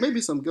 Well, maybe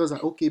some girls are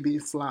okay being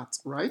flat,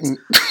 right? All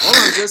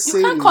I'm just You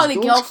saying can't is call a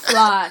don't. girl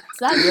flat.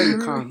 That's Yeah, you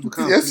rude. can. You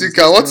can. Yes, Please, you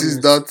can. let's What be is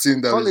honest. that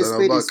thing that Call is a on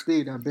spade our a back?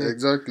 spade, I beg.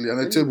 Exactly. And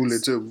a table, a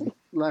Anyways, table.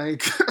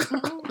 like,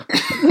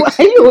 Why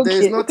are you if there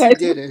is okay? nothing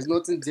there, there is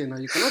nothing there. Now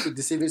you cannot be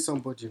deceiving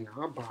somebody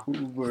now. Abba.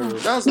 Bro.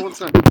 That's one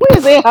thing When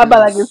you say about haba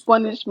like it's girls.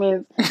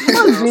 punishment, Yeah,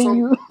 what's now doing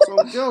you?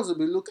 some girls will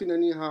be looking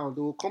anyhow.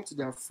 They will come to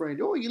their friend.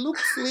 Oh, you look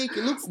flake.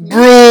 You look fit.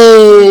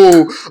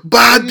 Bro, But you don't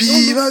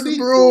Barbie, look that's fit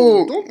though.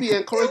 bro. Don't be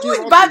encouraging Who's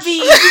rubbish. Barbie?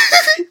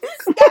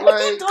 This guy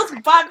Like, those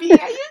Barbie.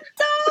 Are you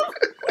dumb?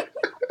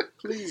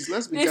 please,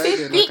 let's be They say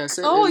guided. Like I thick.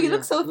 said Oh, you earlier,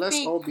 look so let's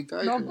thick. all be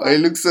guided. Not Oh, you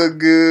look so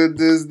good.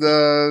 This,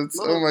 that.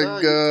 None Oh of my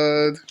that.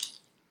 god.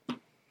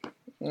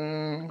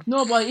 Mm.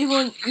 No, but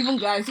even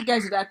guys, you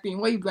guys do that thing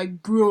where you be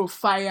like, bro,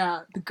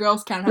 fire. The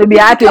girls can't They'll be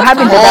the happy. girls Happy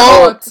can't that have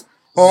Oh. what.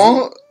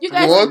 Huh? You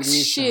guys What? are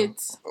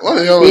shit. What the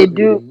they hell?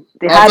 do.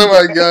 They After had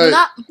my Do guy.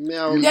 not, Me,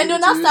 I will You- then give do it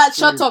not to you start.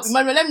 Shut straight. up,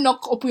 Emmanuel. Let me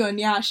not open your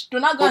nyash. Do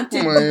not go and Open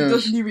take my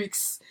those nyash.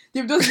 lyrics.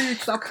 Those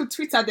lyrics are put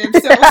Twitter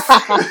themselves.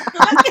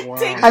 Wow.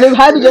 and they've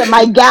had it.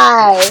 My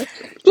guy,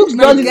 Chooks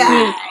My does it too.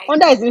 guy.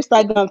 Under his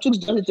Instagram, Chooks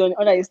does it on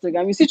under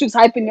Instagram. You see Chooks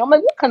hyping it. I'm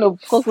like, what kind of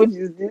cockroach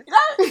is this?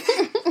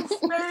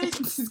 That's very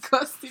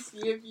disgusting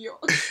behavior.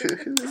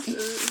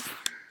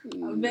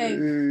 I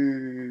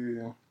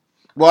beg.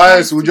 But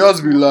else we'll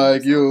just be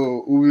like,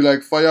 yo, we'll be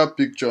like fire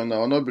picture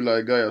now, not be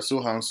like, guy, you're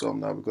so handsome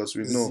now because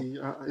we know. See,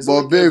 it's But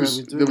only girls babes,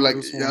 that be they'll be doing like,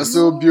 those you're ones.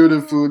 so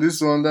beautiful. This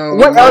one, that one.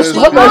 What else? nice,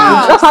 What else?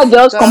 babe. That's how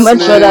girls That's comment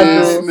my- that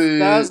Slay, though. slay.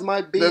 That's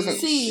my baby.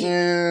 See.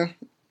 Yeah,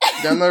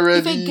 they're not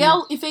ready.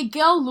 If a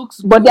girl looks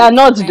But good, they are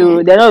not man,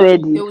 though. They're not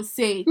ready. they will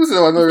say it. Who said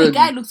we're not If a ready?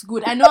 guy looks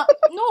good, I know.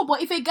 No,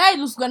 but if a guy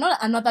looks good, I know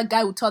another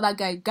guy will tell that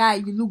guy,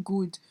 you look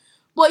good.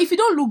 But if you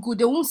don't look good,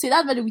 they won't say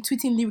that. Why they be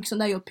tweeting lyrics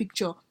under your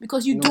picture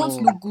because you No.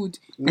 don't look good.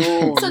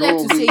 No, So they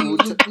have to say you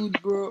we look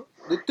good, bro.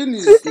 The thing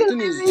is,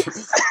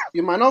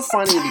 you might not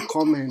find it in the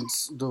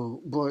comments though,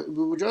 but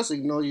we will just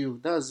ignore you.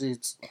 That's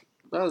it.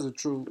 That's the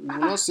truth. We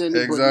will not see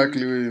anybody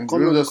Exactly. We coming on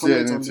don't the just say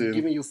comments and be anything.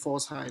 giving you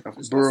false hype.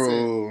 It's not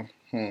fair.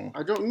 Bro.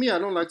 I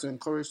don't like to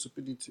encourage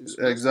stupidity. So let's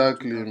not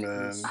Exactly, do that,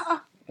 man. please.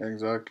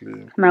 Exactly.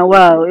 Now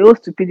wow, it was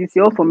stupidity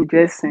all from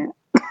dressing.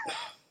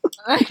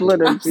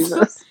 Blood of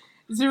Jesus.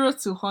 0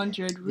 to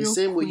 100, The real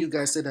same way quick. you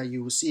guys said that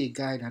you will see a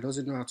guy that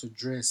doesn't know how to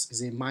dress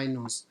is a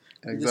minus.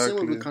 In the same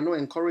way Exactly. we cannot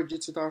encourage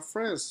it with our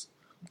friends.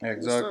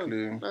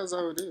 Exactly. Understand? That's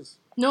how it is.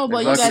 No, but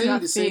Exactly. you guys are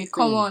The same fake.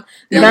 Come thing. on.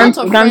 There are You lots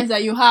of can't- friends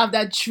that you have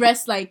that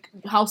dress like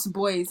house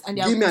boys and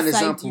they are Give me an beside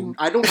example. you.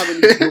 I don't have any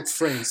broke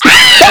friends.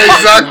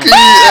 Exactly.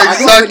 I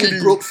don't have any Exactly.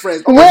 broke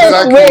friends. All my Wait, friends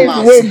are Exactly.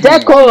 ballers. wait,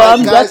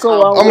 decorum, guys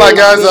are All my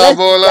guys are let's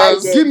be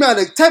ballers. guided. Give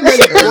me tell me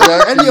any,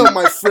 Exactly. any of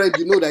my friend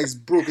you know that is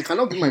broke. It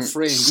cannot be my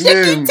friend.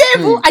 Name.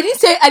 Table. I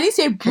didn't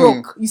say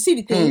broke. You see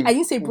the thing? Hmm. I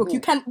didn't say broke. You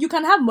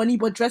can have money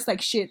but dress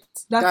like shit.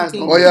 That's the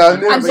thing. Oh, yeah, I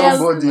don't name have any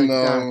somebody friend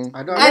now. that.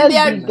 I don't And have they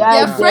are, any Let's be they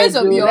are guided, friends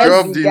of though. yours Let's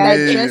Drop be the that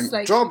guided. name. dress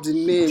like Drop the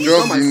name. It's Drop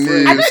not my the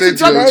friend. name. I Say know to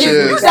drop your the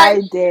name. chest.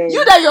 Guided.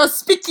 You that you're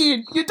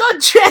speaking, you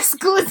don't dress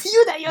good.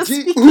 You that you're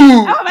speaking.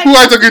 Who? How am I Who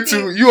are you talking talking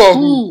to? You or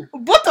who?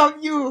 Both of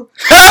you.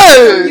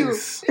 Hey! You.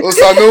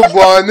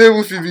 Osanobo,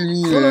 name fi be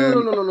me, No.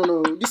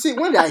 man. You see,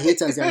 when they are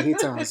haters, they are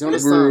haters. You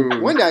understand?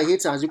 Bro. When they are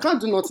haters, you can't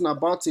do nothing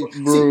about it.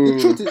 Bro. See, the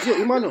truth is,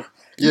 Emmanuel,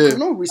 you Yeah.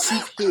 cannot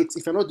receive hate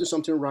if you're not doing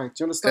something right.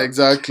 You understand?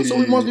 Exactly. So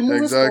we must be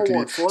moving exactly.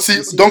 forward for us See,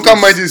 to see Duncan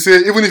this. Mighty say,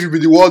 even if you be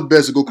the world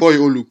best, you go call you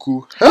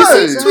Oluku. Hey! You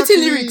see, Exactly. tweeting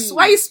lyrics.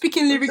 Why are you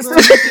speaking lyrics to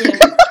Exactly. me?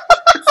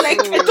 Like,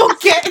 I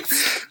don't get.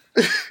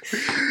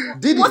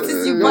 Did What it.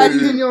 is your Your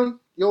value?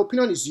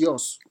 opinion is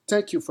yours.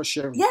 Thank you for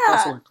sharing. Yeah.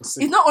 That's all I can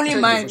say. It's not only Thank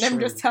you mine. for Let me sharing.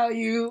 just tell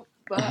you.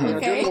 But Yeah, the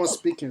okay. only one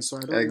speaking, so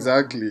I don't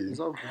Exactly. know. It's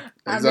all good.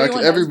 I'm the Exactly.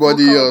 one that's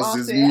Everybody vocal else about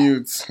is it.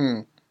 mute.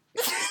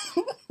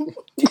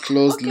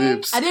 Closed Okay.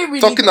 lips. I didn't really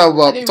Talking know. I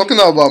about didn't talking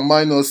really about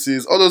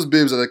minuses, all those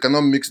babes that they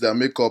cannot mix their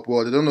makeup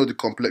well, they don't know their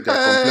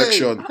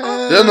complexion.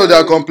 Hey. They don't know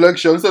their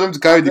complexion. Instead of them to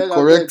carry the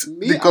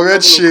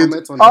correct shade.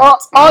 All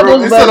Bro,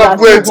 those instead boys of are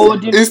still wait,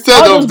 holding. instead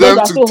All of those boys them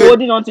are to still take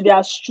holding on to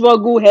their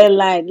struggle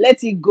hairline.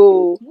 Let it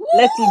go.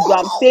 Let it go.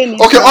 I'm saying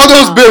it. okay, right all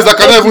those now. babes that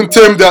Let cannot it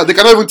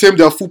even go. tame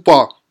their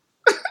fupa.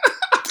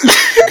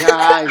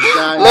 Guys,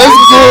 Let's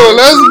go.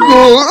 Let's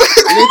go.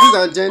 ladies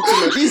and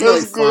gentlemen, this is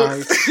not a Let's go.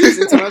 fight. This is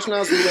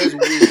International Women's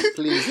Week,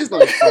 please. This is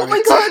not a Oh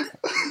my fight. god.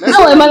 Let's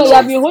No, show Emmanuel, you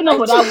have love. been holding on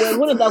for that word,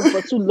 holding on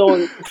for too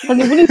long. He has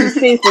been willing to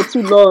say it for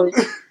too long.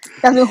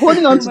 He has been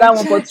holding on to My that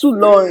one for chest. too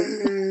long.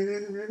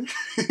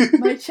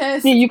 My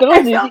chest. See, you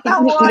I cannot do, felt you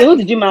that can go to one.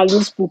 the gym and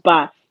lose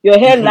pooper. Your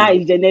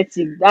hairline is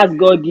genetic. That's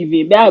God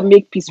given. Better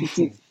make peace with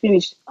it.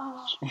 Finish.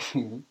 Oh,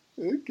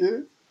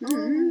 Okay.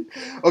 oh my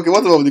god. Okay,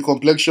 what about the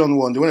complexion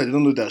one? The one that they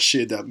don't know that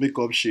shade, that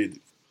makeup shade.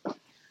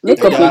 The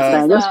thing Makeup is about it That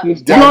is fine. Just that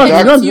fix. they You let are know, them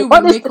you dark. fix know, you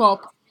all with this,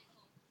 makeup.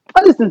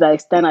 all these things are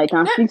external. You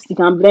can Let, fix. You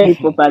can blend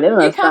it properly. I don't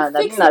you can understand.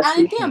 I fix mean, it, I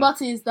and the see. thing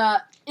about it is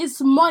that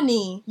it's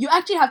money. You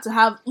actually have to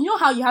have, you know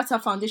how you have to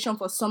have foundation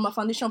for summer,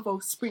 foundation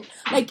for spring,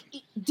 like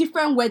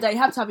different weather. You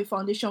have to have a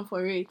foundation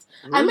for it.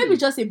 And maybe Really?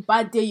 just a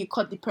bad day you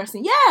cut the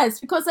person. Yes,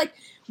 because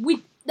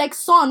like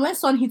sun, when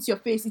sun hits your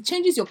face, it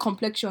changes your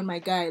complexion, my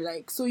guy.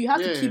 Like, so you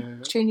have to keep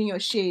Yeah. changing your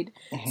shade.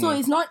 So Mhm.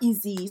 it's not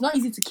easy. It's not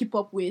easy to keep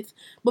up with.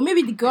 But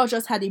maybe the girl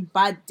just had a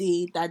bad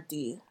day that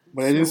day.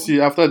 But I didn't So see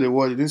after the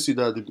war. You didn't see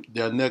that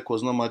their neck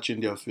was not matching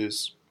their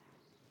face.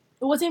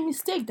 it was a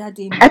mistake that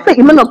day I now. think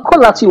you might not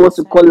call out you want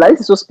to Sorry. call out.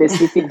 This is so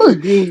specific. What's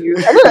doing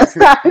you? I don't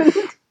understand.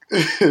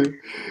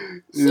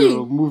 Yeah,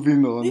 See,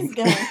 moving this on.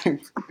 guy.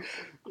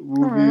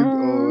 Moving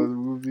on.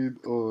 Moving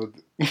on.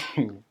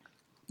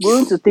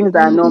 Going to things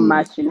that are not Mm-mm.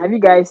 matching. Have you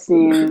guys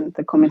seen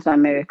the Coming to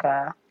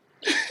America?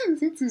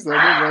 Things are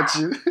not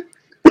matching.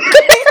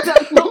 Things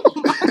are not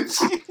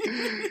matching.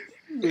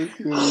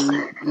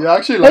 Okay. You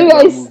actually Have like you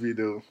that guys movie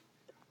though.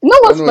 know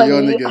I don't what's know what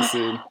your funny? nigga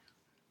saying.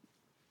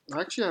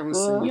 I actually haven't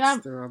seen Uh, You it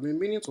have still. I've been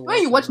meaning to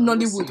when watch you it, watch but I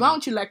haven't Nollywood, seen why it.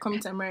 don't you like coming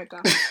to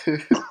America?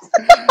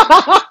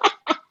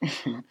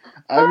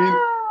 I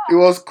mean, it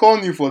was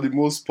corny for the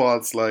most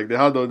parts. Like they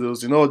had all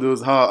those, all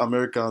those how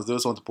Americans they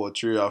just want to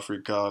portray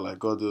Africa,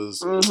 like all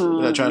those.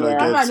 They're trying to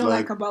That's yeah. what I get don't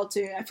like like, about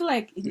it. I feel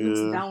like it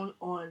looks yeah, down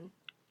on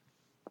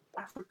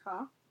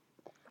Africa,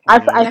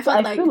 yeah, and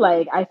I felt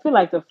like I feel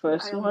like the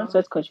I first don't one. know. So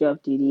let's cut you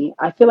off, Didi.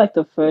 I feel like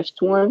the first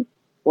one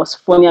was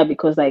funnier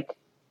because like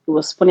it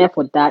was funnier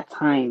for that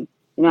time.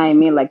 You know what I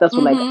mean? Like that's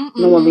what like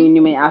no one really Mm-hmm.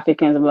 knew many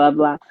Africans, blah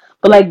blah.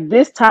 But like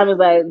this time is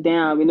like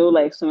damn, we know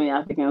like so many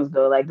Africans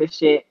though. Like this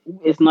shit,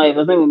 it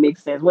doesn't even make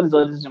sense. What is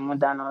all this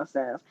Jamaican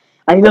nonsense?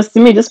 Like just to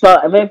me, just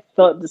felt I very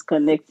felt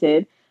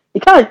disconnected.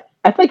 It kind of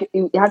I think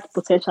it had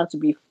potential to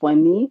be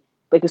funny,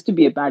 but it could still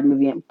be a bad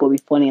movie but be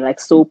funny. Like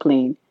Soul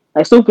Plane,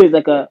 like Soul Plane is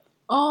like a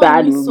Oh, I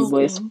bad miss movie, so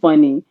but it's clean.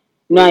 funny.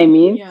 You know what I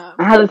mean? Yeah,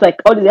 I had this like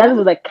all these, I had that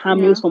this like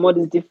cameos yeah. from all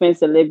these different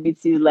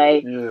celebrities,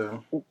 yeah.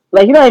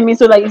 like you know what I mean.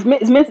 So like it's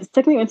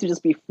technically meant to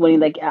just be funny.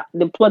 Like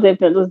the plot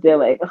everything just there,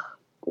 like ugh,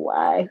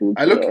 why? Who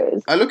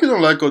cares? I look,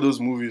 don't like all those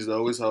movies that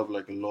always have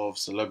like a lot of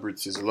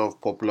celebrities, a lot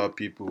of popular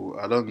people.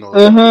 I don't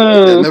know.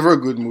 They're Mm-hmm. never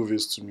good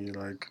movies to me.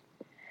 Like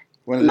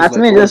when it's just Not to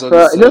like, me, oh, it's all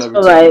these it just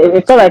felt celebrities like together.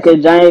 it It's felt like like, a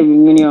giant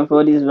reunion for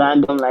all these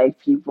random like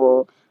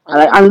people. I And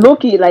like think and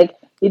Loki, like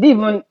it didn't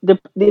even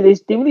they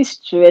really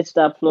stretched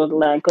that plot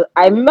line. Cause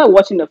I remember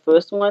watching the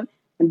first one,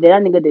 and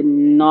that nigga did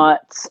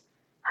not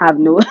have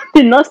no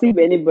did not sleep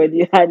with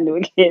anybody, had no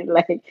kid.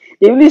 Like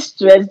they really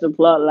stretched the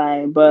plot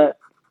line, but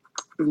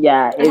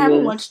yeah, I it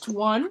haven't was. watched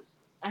one.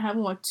 I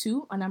haven't watched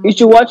two, and I'm You not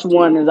should going to watch watch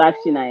one. three. It's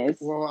actually nice.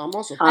 well, I'm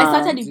not I surprised Uh,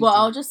 started that it, but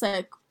I was Didi just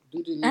like,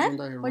 Didi lives eh?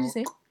 under a What'd you rock.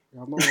 say? I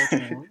have not watched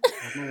one.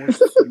 I have not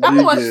watched I two.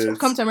 haven't watched biggest.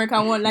 Come to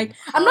America one. Like,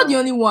 I'm not the Ah,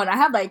 only one. I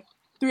have like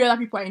three other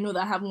people I know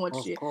that haven't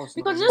watched of it course,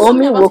 now because it there's just makes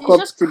something Omi sense. about it. woke It's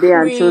up just today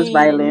and chose cringe.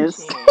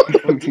 violence.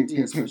 For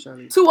Didi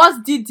especially.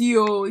 Towards Didi,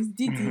 oh, it's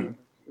Didi,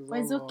 It's but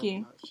all it's love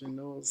okay. now. She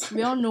knows.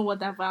 We all know what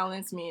that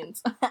violence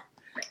means.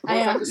 I But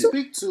if I could am.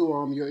 speak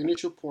to your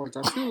initial point,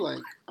 I feel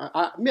like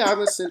I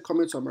haven't seen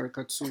Coming to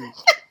America too,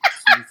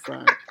 to be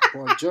frank.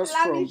 But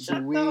Lami,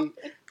 shut up.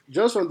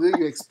 just from the way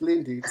you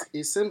explained it,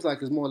 it seems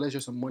like it's more or less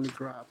just a money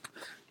grab.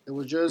 It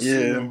was just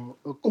Yeah,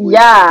 a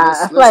quick Yeah,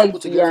 I feel let's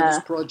put like together this yeah.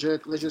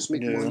 project. Let's just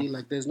make yeah. money.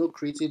 Like there's no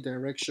creative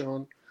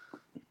direction.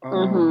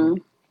 Mm-hmm.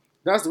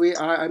 That's the way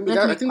I mean. Let's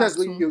I make think that's part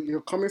the way two.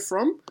 you're coming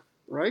from,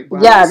 right? But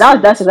I haven't Yeah,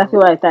 seen it, that's exactly so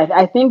what I thought.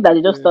 I think that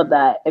they just thought yeah,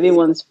 that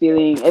everyone's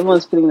feeling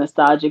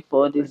nostalgic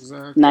for this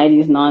exactly.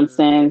 90s Yeah.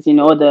 nonsense,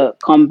 all the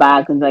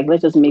comebacks and like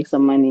let's just make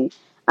some money.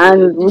 But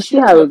And They we'll see shouldn't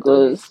how it have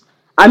done it. goes.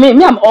 I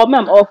mean, I'm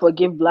all for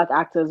give black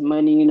actors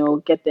money,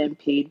 get them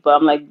paid, but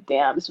I'm like,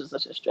 damn, this was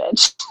such a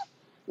stretch.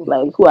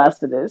 Like, who asked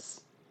for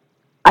this?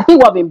 I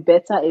think what would be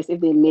better is if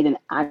they made an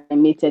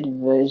animated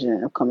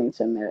version of Coming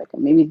to America.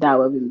 Maybe that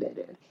would have been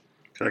better.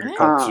 It's like a Eh?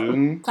 Um,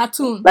 cartoon.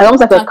 Cartoon. like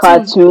almost like a Cartoon.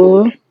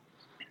 cartoon.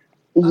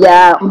 I like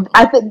Yeah,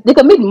 I think they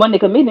can make money. They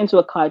can make it into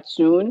a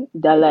cartoon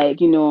that,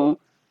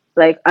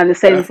 like, and the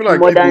I same feel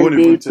like people modern won't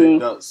even day take thing.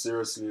 that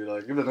seriously.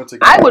 Like if they're not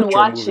taking I the would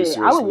actual watch movie it.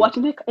 I would seriously. watch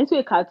it into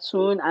a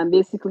cartoon and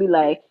basically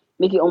like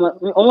make it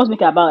almost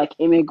make it about like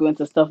immigrants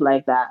and stuff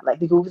like that. Like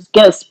they could just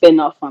get a spin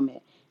off from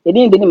it. They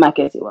didn't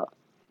market it well.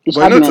 They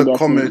should But I have know been it's on a their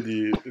team.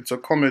 comedy. It's a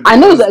comedy. I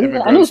All know this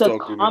I know immigrant it's a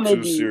stuff will be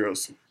too comedy.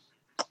 serious.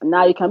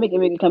 Now you can make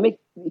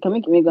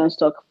immigrants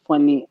talk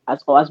funny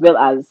as well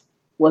as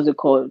what's it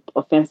called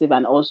offensive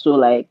and also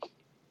like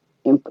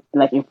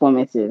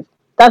informative.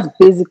 that's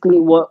basically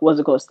what was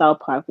it called Style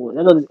Park was.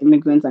 A lot of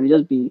immigrants and they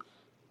just be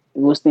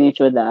roasting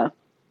each other,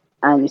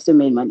 and they still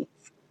made money.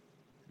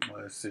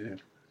 I see.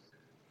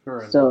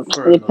 Fair So enough.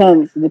 Fair it enough.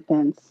 depends. It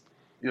depends.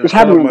 Yeah, They should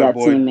have shout him out in my their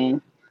boy. team,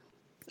 man.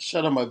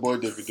 Shout out my boy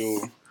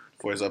Davido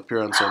for his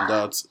appearance on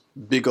that.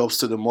 Big ups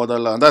to the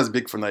motherland. That's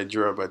big for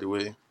Nigeria, by the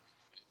way.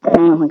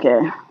 Okay,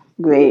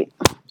 great.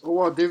 Oh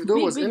wow,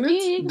 Davido was in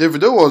it.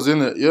 Davido was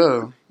in it,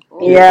 yeah. Oh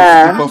He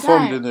Yeah. My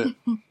performed guy. in it.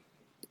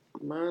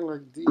 man,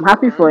 like D. I'm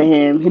happy for Alright.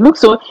 him. He looks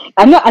so.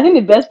 I know. I think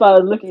the best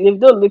part was looking.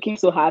 Davido looking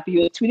so happy. He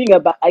was tweeting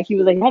about. Like he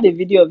was like he had a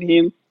video of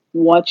him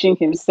watching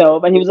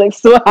himself, and he was like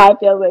so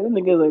happy. I was like, this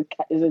nigga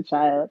is a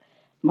child.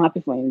 I'm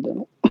happy for him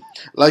though.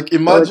 Like, So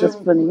that's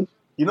imagine, funny.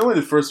 you know when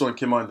the first one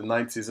came out in the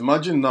 90s?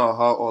 Imagine now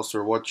how us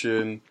are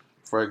watching,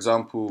 for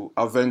example,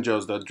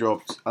 Avengers that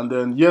dropped. And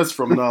then years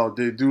from now,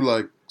 they do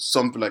like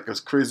something like a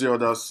crazy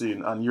other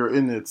scene and you're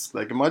in it.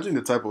 Like, imagine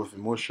the type of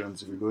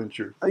emotions you're going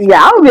through.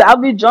 Yeah, I'll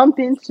be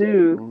jumping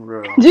too.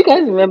 Bro. Do you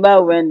guys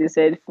remember when they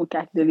said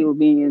Funke Akindele will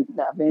be in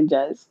the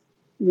Avengers?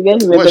 Do you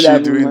guys What remember is she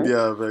that doing rumor?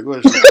 there, Meg?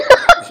 What is she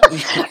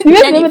doing? Do you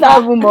guys remember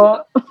that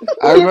rumor?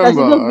 I That remember. she's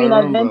going to be in I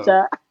remember.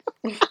 Adventure.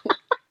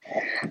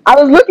 I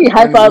was looking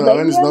hype. I was like,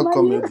 When it's yeah, not man.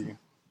 comedy.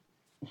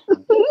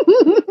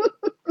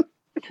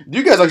 Do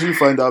you guys actually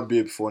find that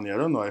babe funny? I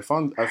don't know. I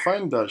find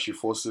that she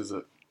forces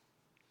it.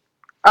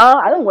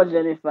 I don't watch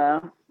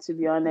Jennifer, to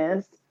be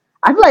honest.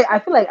 I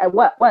feel like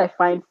what I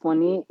find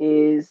funny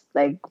is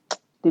like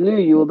the little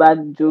Yoruba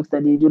jokes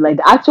that they do, like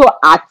the actual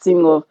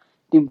acting of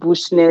the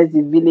bushness,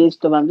 the village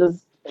stuff.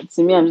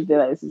 To me, I'm just there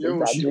like this is Yo,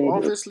 she exaggerated.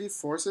 obviously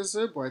forces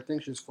it, but I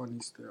think she's funny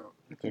still.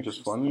 I think it's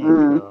funny.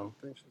 Mm.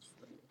 I think she's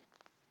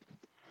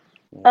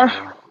funny.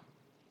 Yeah.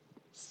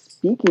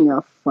 Speaking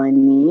of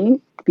funny,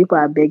 people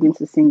are begging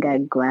to sing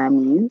at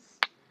Grammys.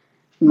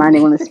 Man, they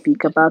want to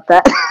speak about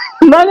that.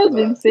 Man has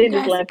been saying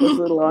this Guys, line for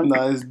so long.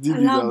 Nah, it's DB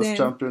Allow that's them.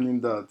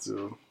 championing that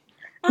too.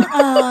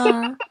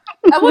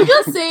 I would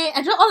just say,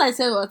 all I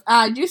said was,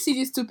 do you see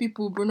these two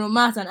people, Bruno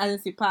Mars and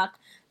Alice Park?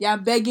 They are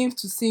begging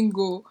to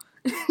single.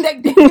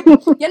 Like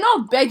they're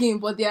not begging,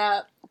 but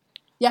they're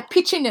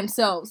pitching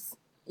themselves.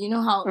 You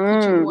know how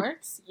pitching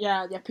works?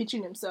 Yeah, they're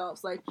pitching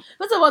themselves. Like,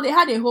 first of all, they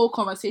had a whole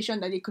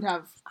conversation that they could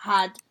have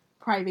had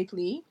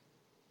privately,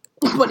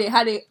 but they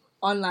had it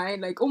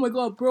online. Like, oh my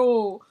god,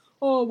 bro.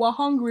 Oh, we're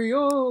hungry.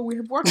 Oh, we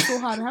have worked so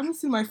hard. I haven't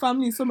seen my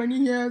family in so many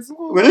years.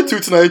 Oh, Were they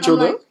tweeting at each I'm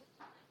other? like,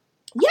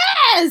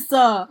 yes!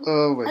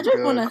 Oh my I just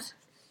god. wanna.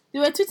 They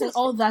were tweeting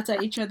all that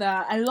at each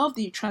other. I love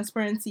the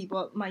transparency,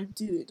 but my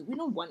dude, we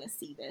don't want to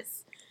see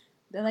this.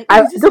 They're like,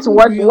 I is this just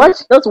even real?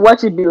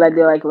 watch it be like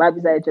they're like right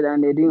beside each other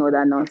and they're doing all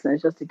that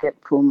nonsense just to get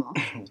promo.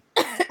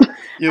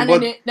 Yeah, And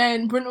but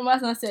then Bruno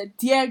Mars now said,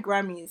 "Dear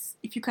Grammys,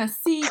 if you can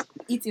see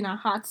it in our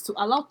hearts to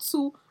allow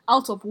two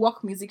out of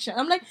work musicians."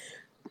 I'm like,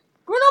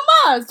 Bruno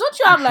Mars, don't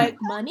you have like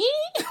money?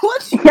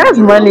 What? He has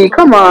money,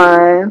 come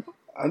on.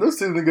 I don't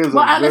think the guys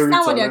But I are very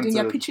understand what they're doing.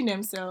 They're talented. pitching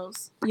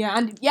themselves. Yeah,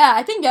 and yeah,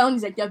 I think their own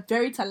is like they're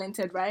very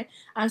talented, right?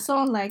 And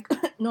someone like,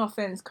 no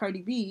offense,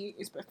 Cardi B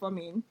is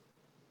performing.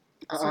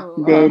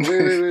 So, Dead.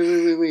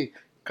 Wait.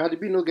 Cardi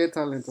B no get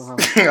talent to her.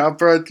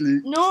 Apparently.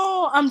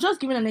 no, I'm just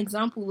giving an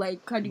example.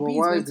 Like Cardi But B is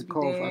why going is the to be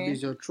cough? there.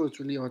 Is your throat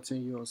really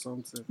hurting you or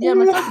something? Yeah,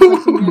 my throat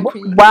is hurting me,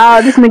 actually.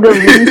 Wow, this nigga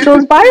really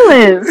shows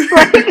violence.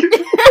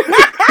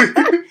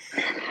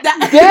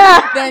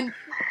 Yeah. Then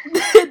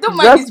don't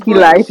mind his Just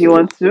kill her voice. if you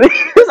want to.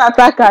 Just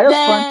attack her, just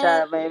Then- punch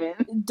her, baby.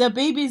 The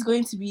baby is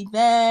going to be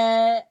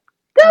there.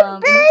 The It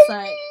looks baby!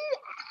 like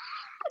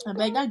I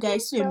beg that guy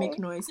still make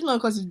noise. It's not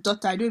because his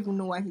daughter. I don't even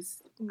know why he's.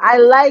 I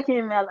like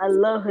him, man. I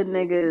love her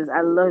niggas.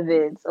 I love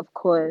it, of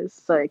course.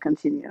 Sorry,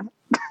 continue.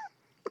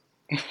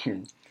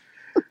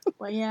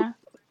 But yeah,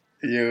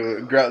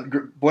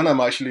 Bonham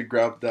actually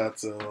grabbed that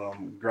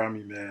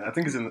Grammy, man. I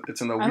think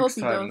it's in a I hope week's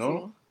he time, does.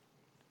 no?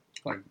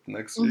 Like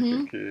next Mhm.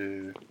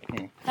 week,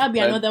 okay. that'll be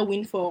Like- another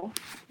win for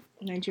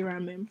Nigeria,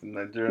 man. The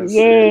Nigerians.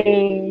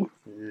 Yay.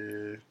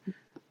 Yeah.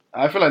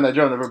 I feel like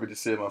Nigeria will never be the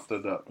same after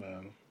that,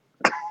 man.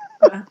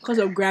 Because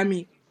of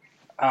Grammy.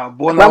 Bonham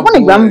But I won a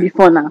boy. Grammy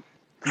before now.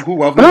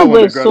 Who have But never that won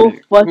boy a is so Grammy?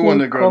 Who won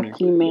fucking a Grammy?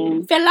 cocky,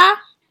 man. Fela,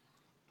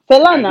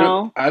 Fella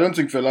now. I don't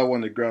think Fela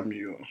won a Grammy.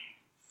 Yo.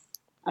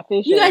 I feel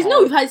you sure guys he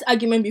know has. we've had this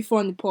argument before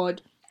on the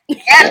pod.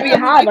 Yes, we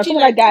have. But some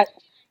of that guy.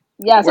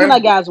 Yeah, some of When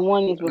that guy has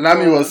won it before.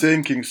 Lamy was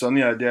saying King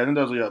Sunny Ade. I think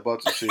that's what you're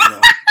about to say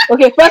now.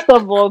 Okay, first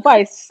of all, if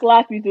I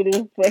slap you to this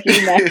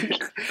fucking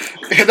mic,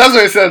 That's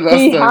what he said last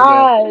he time.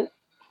 Now. has.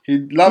 He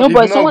No, did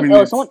but not someone win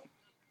else. it.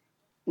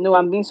 No,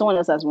 I'm being someone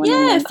else has won it.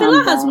 Yeah, man. Calm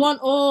Fela has down. won.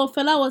 Oh,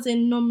 Fela was a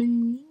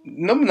nominee.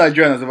 No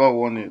Nigerian has ever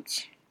won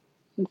it.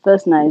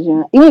 First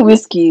Nigerian. Even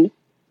Whiskey.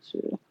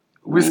 Sure.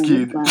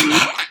 Whiskey.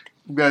 Grammy.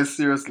 Guys,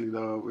 seriously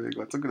though, we're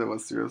talking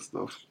about serious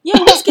stuff. Yeah,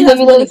 Whiskey has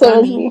Maybe won a don't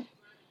seriously. Grammy.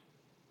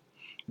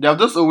 They have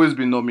just always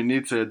been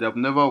nominated. They have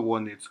never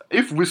won it.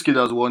 If Whiskey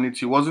has won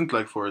it, it wasn't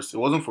for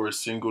a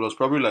single. It was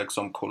probably like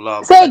some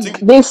collab.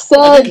 They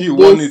said he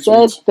won it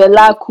with-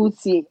 Fela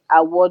Kuti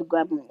award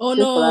Grammy. Oh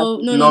Say Fela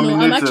Kuti. no! I'm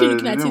Nominated, actually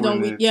looking at he it didn't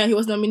on win it. Yeah, he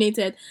was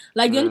nominated.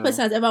 Like the only Yeah.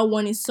 person that's ever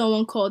won is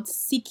someone called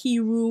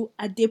Sikiru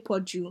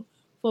Adepoju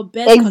for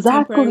best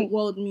contemporary Exactly.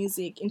 world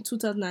music in You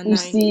 2009.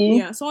 see,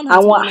 Yeah, someone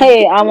had to win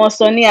it. I want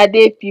Sunny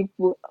Ade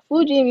people.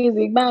 Fuji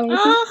music, bang,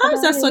 How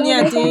is that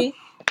Sonia Day?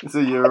 It's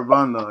a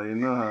Yoruba now, you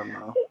know her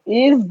now.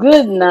 It's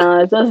good now.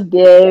 It's just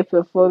there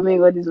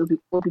performing all these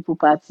old people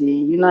party.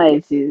 You know how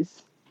it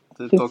is. It's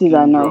a 50s are talking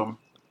not. drum.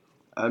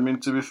 I mean,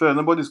 to be fair,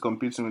 nobody's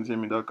competing with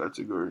him in that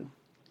category.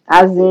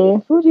 As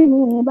in, Fuji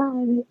music,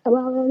 bang,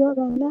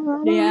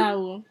 They are.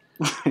 Oh.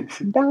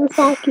 dance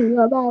like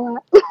you, bang.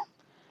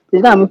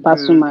 This guy me Dude,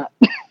 Pasuma.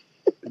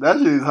 that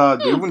shit is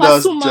hard. Even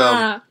that's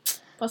jam.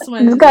 Pasuma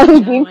This is guy a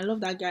me jam. I love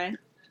that guy.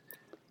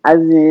 as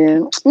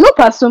in, no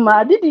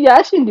Pasuma. Did you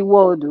actually in the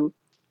world though?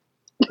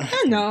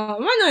 I know.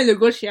 Why not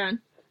Lagosian?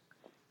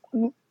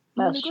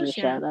 That's true,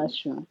 Sha. Lagosian. That's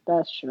true.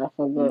 That's true. I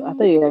forgot. I Mm-hmm.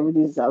 thought you were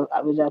these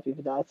Abuja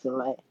people that had to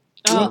lie.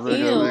 Oh, I beg,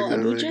 ew. I beg, I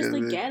beg, Abuja's I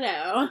the beg.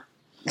 ghetto.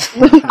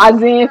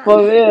 As in, for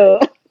real.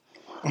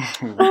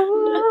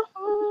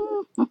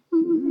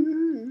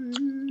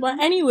 But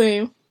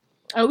anyway,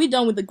 are we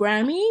done with the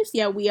Grammys?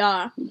 Yeah, we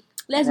are.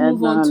 Let's Yeah,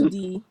 move on to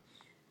done.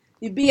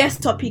 the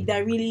biggest topic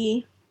that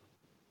really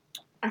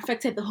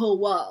affected the whole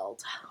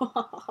world.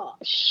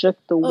 Shook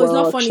the Oh, it's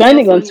not world. funny. It's not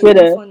Trending on funny. It's not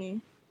Twitter.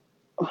 funny.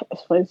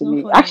 It's funny to Not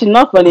me. funny. Actually,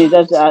 not funny.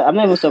 I'm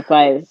not even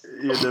surprised.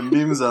 Yeah, the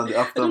memes and the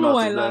I don't know aftermath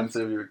why I of that laughed.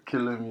 interview are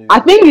killing me. I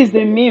think it's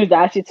the memes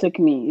that actually took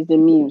me. It's the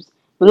memes.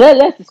 But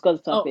let's discuss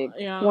the Oh, topic.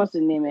 Who yeah. wants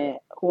to name it?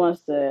 Who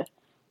wants to?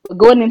 We're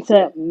going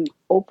into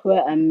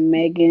Oprah and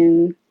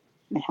Meghan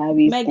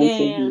Harry's Megan.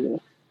 interview.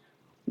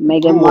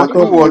 Meghan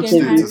Markle's Who watched Meghan it to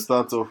interview.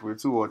 start off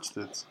with? Who watched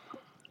it?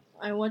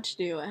 I watched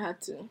it. I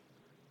had to.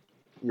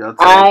 You had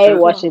to I watch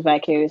watched it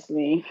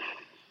vicariously.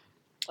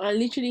 I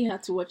literally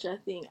had to watch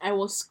that thing. I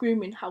was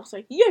screaming. I was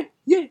like, yeah,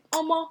 yeah,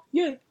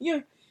 yeah, yeah.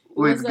 It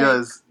Wait, was like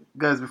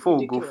guys, before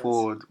we ridiculous.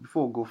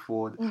 go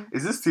forward, Mm.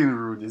 is this thing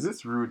rude? Is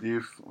this rude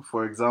if,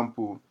 for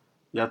example,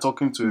 you're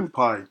talking to a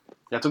pie?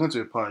 You're talking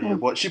to a pie, yeah,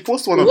 but she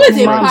posts one of Who her is a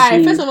Human friends. pie?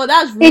 being. First of all,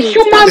 that's A rude.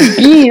 human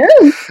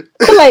being.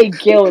 Call her a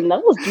girl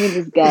now. What's doing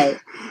this guy?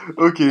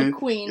 Okay, A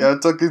queen. you're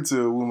talking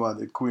to a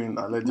woman, a queen,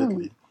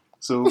 allegedly.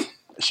 So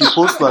she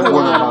posts like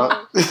one of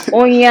her.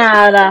 Oh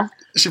yeah.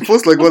 She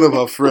posts like one of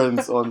her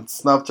friends on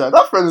Snapchat.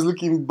 That friend is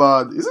looking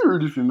bad. Is it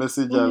rude if you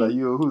message her like,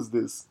 yo, who's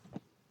this?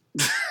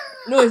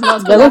 No, it's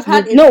not. Yeah, I've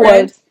had a no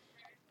friend. words.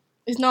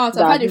 It's not.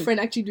 I've had a friend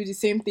actually do the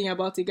same thing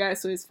about a guy,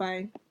 so it's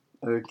fine.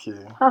 Okay,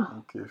 Huh.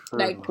 okay, fair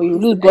Like, enough. But you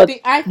lose, I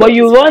think I but thought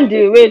you it's run fine.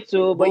 the rate,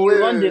 so But but you wait,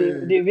 run wait,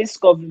 wait. the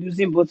risk of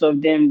losing both of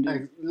them.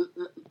 Though.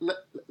 Like,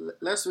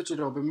 let's switch it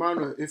up.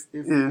 Emmanuel, if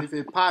Yeah. if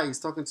a pie is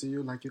talking to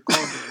you, like you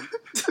call them,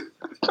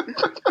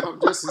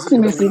 I'm just See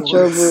me using see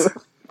your trouble.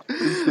 words.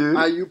 Okay.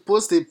 And you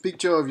post a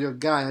picture of your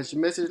guy, and she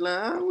message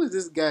like, who is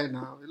this guy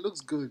now? It looks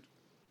good.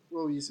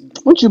 What will you say?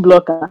 Won't you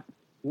block her?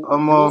 You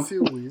don't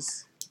feel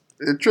ways.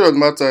 The truth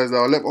matter is that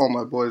I'll let all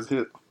my boys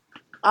hit.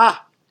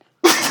 Ah,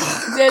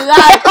 They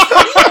lie.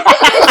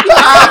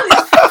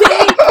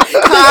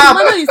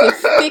 Emmanuel is a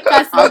fake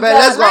ass I bet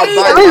let's go and nigga.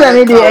 buy He's an my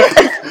idiot.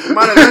 car.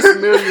 Man, let's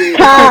marry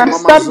Car,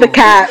 stop the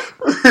cat.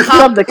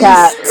 Stop the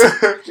cat.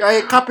 You're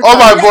a capitalist. All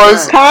my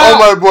boys, Car. all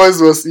my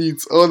boys must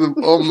eat. All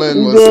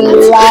men must They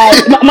eat.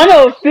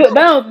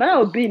 lie. Man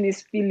will be in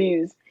his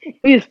feelings.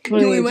 His Yo,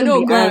 feelings. Emmanuel,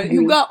 Be God, angry.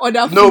 you got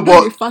other food. No, No,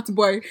 but- but fat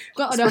boy. You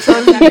got other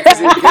Especially food. if it's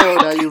a girl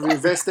that you've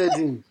invested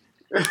in.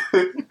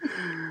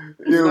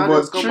 Yeah, Not but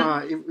just come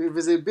out. If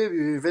it's a babe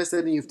you've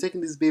invested in, you've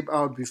taken this babe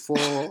out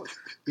before.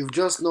 You've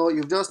just not,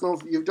 you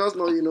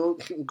know,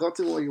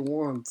 gotten what you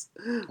want.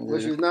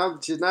 But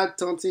she's not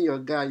taunting your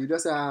guy. You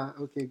just say,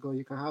 okay, go,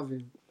 you can have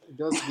him.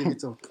 Just give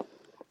it up.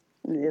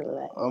 They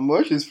lie.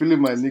 when she's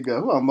feeling my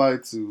nigga, who am I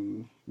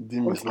to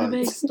dim his I beg,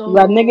 light? stop.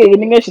 That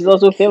nigga, she's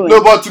also feeling.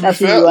 No, but to be That's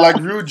who fair, you are. like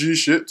real G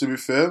shit. To be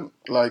fair,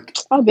 like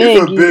I if beg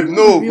a you. babe,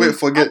 no, Real- wait,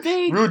 forget I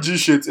beg. real G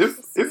shit.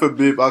 If a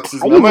babe asks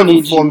Are me, you I'm not even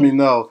even a for G? me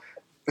now.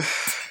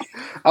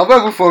 I'm not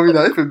even for me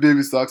now. If a babe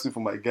is to ask me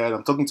for my guy,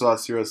 I'm talking to her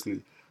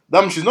seriously.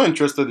 That means she's not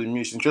interested in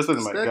me. She's interested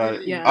in my guy.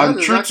 Yeah. And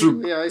That's true exactly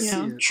to the way I see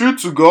Yeah. it. true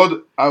to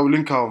God, I will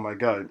link her with my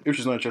guy if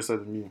she's not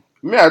interested in me.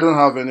 Me, I don't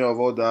have any of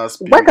all that.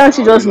 Why can't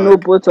she I'll be just know like,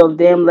 both of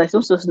them? Like,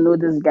 don't just know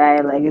this guy.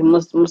 Like, it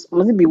must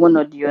it be one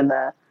or the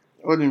other?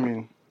 What do you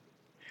mean?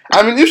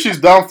 I mean, if she's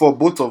down for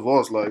both of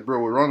us, like, bro,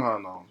 we'll run her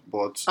now.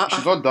 But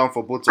she's not down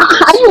for both of us.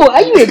 Why are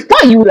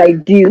you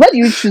like this? Why do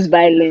you choose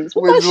violence?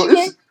 Wait, What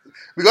bro,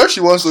 because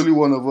she wants only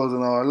one of us,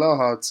 and I'll allow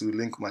her to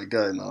link my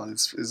guy now.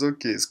 It's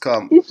okay. It's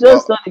calm. If she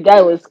just thought the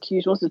guy was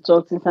cute, she wants to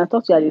talk to him, can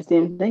talk to you at the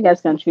same. Then you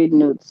guys can trade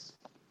notes.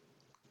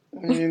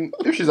 I mean,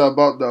 if she's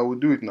about that, we'll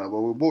do it now. But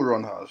we'll both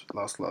run her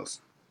last.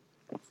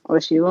 Or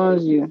she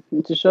wants you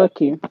to shock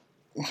you.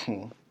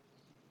 Okay,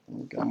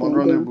 I'm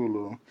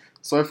unrunnable. Oh.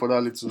 Sorry for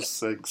that little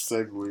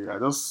segue. I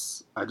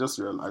was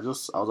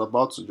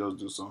about to just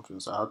do something,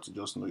 so I had to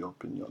just know your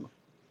opinion.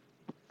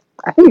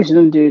 I think you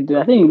shouldn't do it though.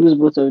 I think you lose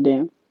both of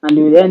them. And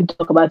they will then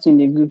talk about you in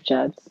the group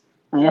chat.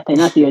 And you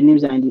have to your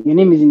names and your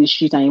name is in the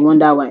street and you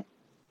wonder why.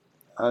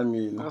 I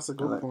mean, That's a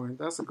good point.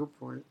 That's a good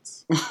point.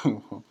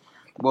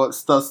 But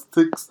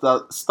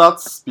stats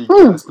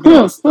speaking, speaking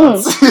about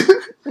stats,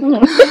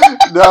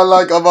 there are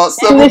like about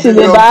English is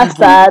a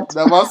bastard.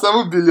 There are about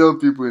 7 billion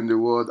people in the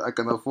world. I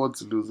can afford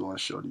to lose one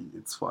shorty.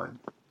 It's fine.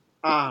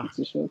 Ah,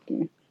 It's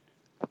shocking.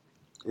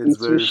 It's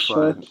It will very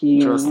fine. shock you.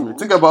 Trust me.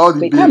 Think about all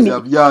the But you can't babes you meet,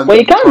 have yawned but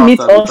you in the can't past meet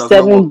and all it has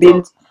not 7 worked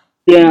out.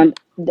 billion.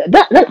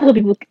 That's what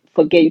people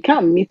forget. You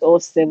can't meet all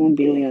 7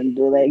 billion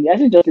though. Like you're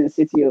actually just in the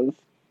city of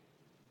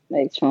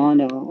like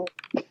Toronto.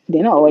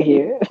 They're not all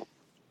here.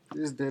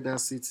 this dead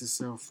ass seat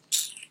itself.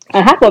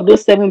 And half of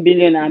those 7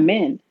 billion are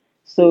men.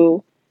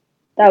 So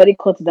that already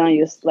cuts down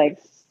your like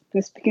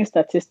speaking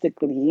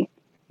statistically,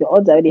 your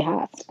odds are already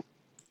half.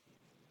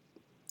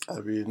 I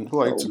mean, who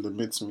are you to So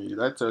limit me? Did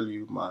I tell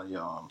you my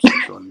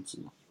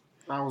sexuality?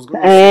 I was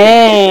gonna say,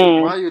 eh.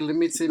 why are you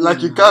limiting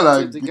Like me you now? can't What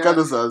if like the you can't guy?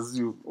 just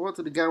assume. What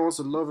if the guy wants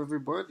to love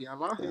everybody?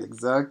 Allow him.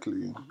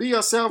 Exactly. Be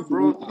yourself,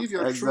 bro. Live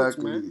your truth,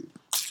 man. Exactly.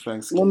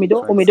 Thanks, Mommy King.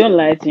 don't Thanks, mommy don't King.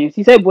 lie to him.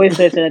 He said boys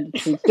first said the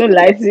truth. Don't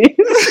lie to him.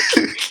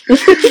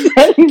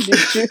 Tell him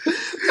the truth.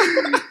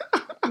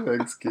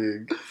 Thanks,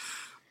 King.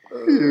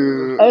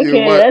 Uh, You Okay,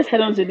 might. let's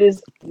head on to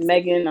this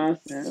Megan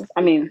nonsense.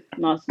 I mean,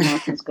 not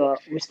nonsense,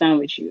 girl. We stand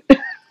with you.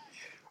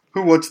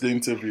 Who watched the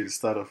interview to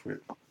start off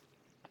with?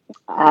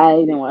 I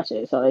didn't watch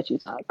it, so I'll let you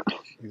talk.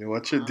 You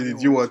watch it? I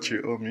Did didn't you watch watch it.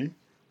 it, Omi?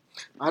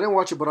 I didn't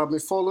watch it, but I've been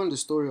following the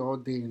story all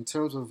day in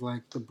terms of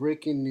like the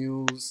breaking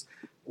news,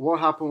 what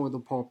happened with the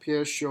Paul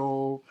Pierce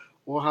show,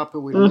 what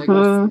happened with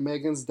Mm-hmm.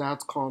 Megan's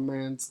dad's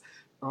comments,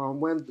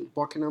 when the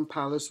Buckingham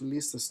Palace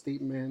released the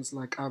statements.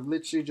 Like I've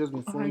literally just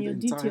been And following the you're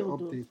entire detailed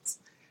though. update.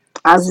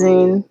 As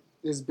in,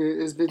 So it's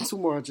been too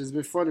much. It's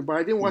been funny, but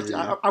I didn't watch it.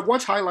 Yeah. I've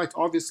watched highlights,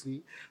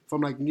 obviously,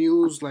 from like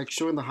news, like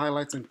showing the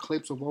highlights and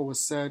clips of what was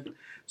said.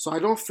 So I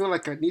don't feel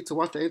like I need to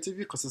watch the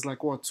interview because it's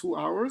like what 2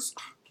 hours.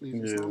 Please,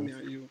 it's not Yeah. me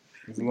at you,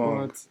 It's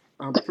long. but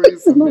I'm pretty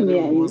it's not familiar me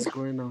with and what's you.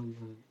 going on.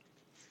 Man.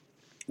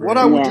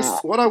 Really. Yeah,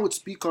 What I would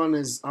speak on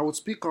is I would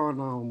speak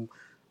on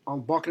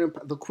Buckingham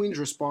the Queen's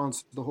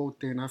response to the whole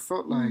thing. I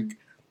felt Mm. like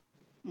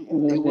it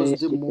was it was very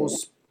the stupid.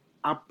 most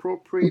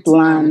appropriate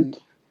and Bland.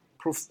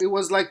 it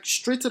was like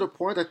straight to the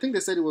point. I think they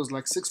said it was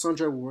like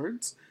 600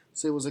 words,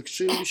 so it was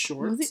extremely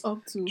Was it short.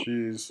 up to?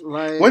 Jeez.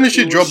 When Like did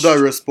she drop that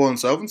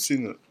response? I haven't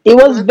seen it. It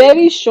was I think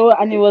very short,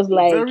 and it was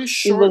like very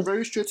it short, was.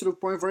 very straight to the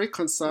point, very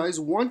concise.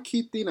 One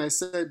key thing I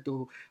said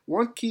though,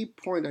 one key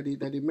point that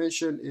they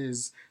mentioned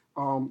is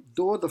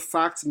though the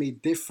facts may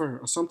differ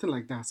or something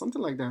like that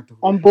though.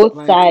 On both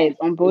Like sides,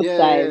 on both yeah,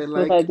 sides.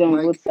 Both sides on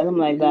both sides, something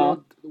like you that.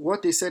 know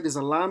what they said is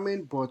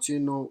alarming, but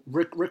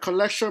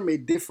recollection may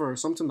differ,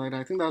 something like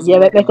that. I think that's the Yeah,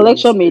 word they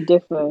recollection used. may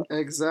differ.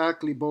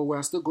 Exactly, but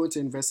we're still going to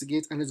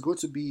investigate, and it's going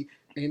to be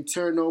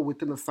internal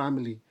within the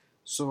family.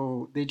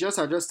 So they just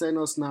are just telling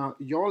us now,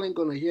 y'all ain't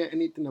gonna hear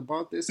anything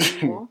about this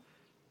anymore.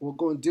 We're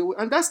going to deal with,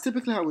 and that's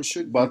typically how it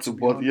should be, But to to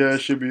be but yeah, it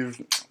honest. should be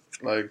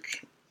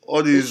like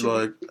all It these should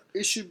be, like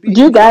it should be.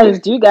 Do you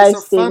It's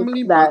a guys think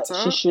family that matter.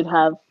 she should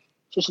have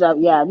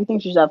yeah, do you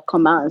think she should have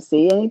come out and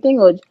say anything,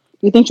 or do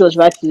you think she was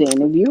right to the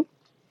interview?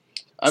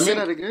 I Say mean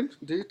that again.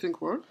 Do you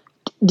think what?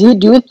 Do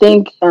you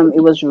think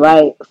it was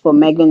right for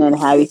Meghan and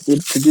Harry to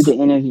do the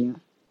interview?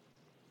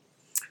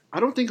 I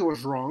don't think it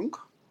was wrong.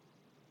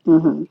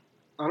 Mm-hmm.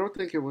 I don't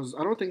think it was.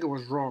 I don't think it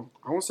was wrong.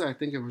 I won't say I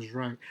think it was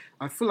right.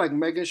 I feel like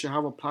Megan should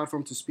have a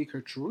platform to speak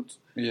her truth,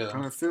 yeah.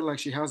 and I feel like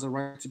she has a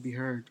right to be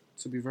heard.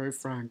 To be very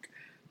frank,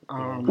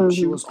 Yeah.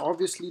 she Mm-hmm. was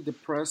obviously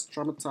depressed,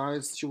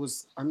 traumatized. She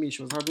was. I mean,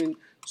 she was having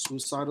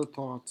suicidal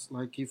thoughts.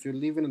 Like if you're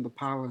living in the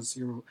palace,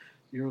 you're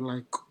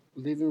like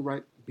living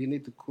right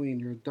beneath the queen.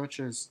 You're a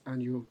duchess,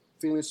 and you're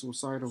feeling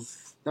suicidal.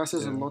 That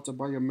says a Yeah. lot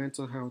about your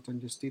mental health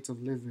and your state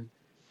of living.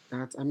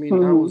 That I mean,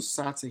 that Mm-hmm. was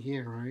sad to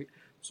hear, right?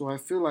 So I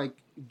feel like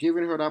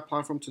giving her that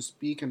platform to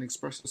speak and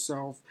express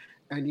herself,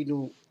 and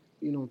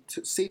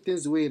to say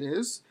things the way it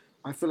is.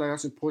 I feel like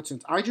that's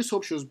important. I just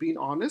hope she was being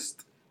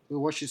honest with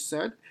what she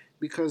said,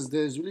 because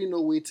there's really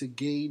no way to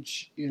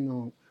gauge,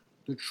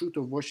 the truth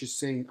of what she's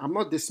saying. I'm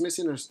not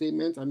dismissing her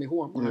statement. I mean,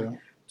 who am I Yeah.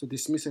 to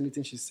dismiss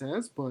anything she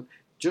says? But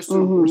just to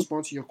Mm-hmm.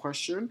 respond to your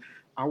question,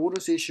 I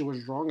wouldn't say she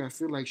was wrong. I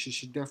feel like she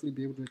should definitely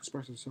be able to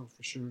express herself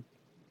for sure.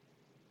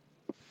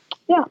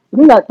 Yeah, I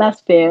think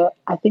that's fair.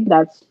 I think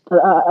that's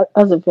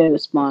a fair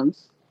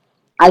response.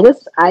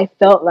 I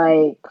felt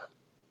like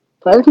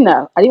for everything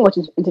that I didn't watch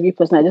the interview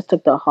person, I just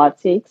took the hot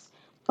takes.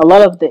 A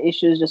lot of the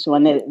issues just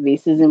wanted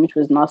racism, which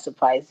was not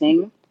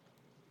surprising.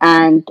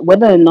 And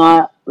whether or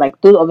not, like,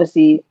 those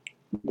obviously,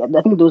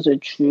 I think those are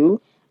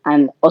true.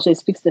 And also, it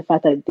speaks to the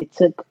fact that they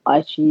took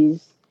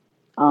Archie's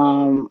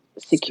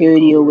Skin security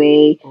color.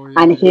 away, Oh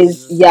and yeah, yeah,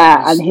 his, yeah.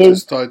 yeah, and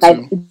His his, like,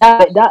 title.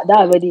 that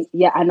already,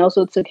 yeah, and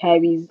also took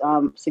Harry's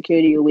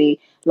security away.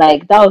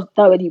 Like, that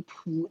already,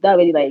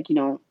 like,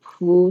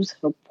 proves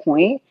her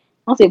point.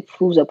 I'll say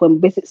proves her point,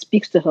 but it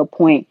speaks to her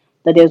point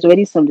that there's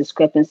already some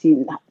discrepancy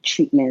in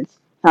treatment,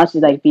 how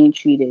she's like being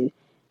treated.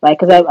 Like,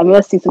 because I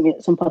remember seeing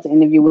some parts of the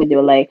interview where they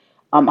were like,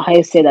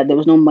 Harry said that there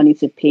was no money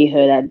to pay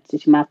her, that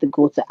she might have to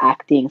go to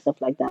acting and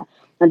stuff like that.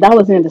 And that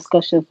was in a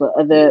discussion for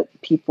other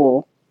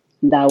people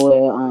that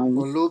were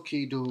But low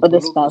key though, other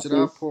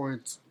spouses.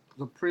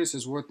 the prince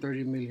is worth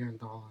 $30 million,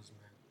 man.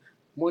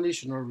 Money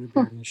should not really be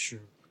an issue.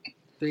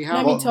 They have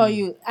Let me What? tell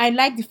you, I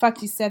like the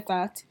fact you said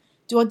that.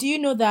 Do you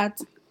know that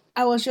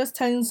I was just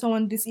telling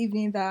someone this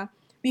evening that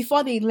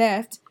before they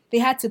left, they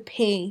had to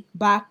pay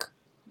back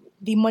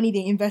the money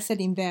they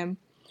invested in them.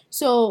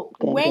 So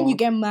Damn, when you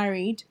damn. get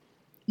married,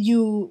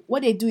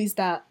 what they do is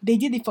that they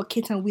did it for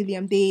Kate and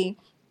William. They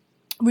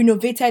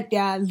renovated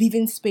their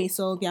living space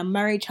or their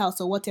marriage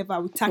house or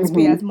whatever with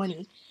taxpayers'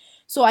 money.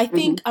 So I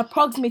think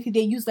approximately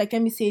they used like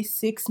let me say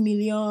 6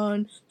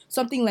 million,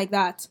 something like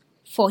that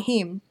for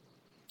him,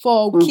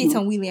 for Kate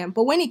and William.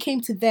 But when it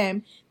came to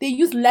them, they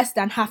used less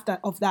than half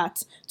of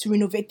that to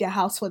renovate their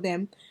house for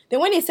them. Then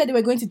when they said they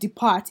were going to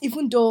depart,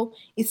 even though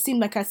it seemed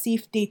like as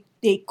if they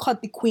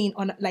caught the queen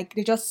on like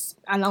they just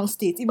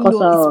announced it, even Cut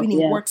though it's off, been in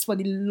yeah. works for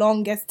the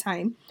longest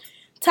time.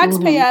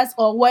 Taxpayers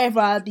or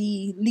whatever,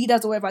 the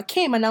leaders or whatever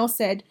came and now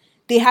said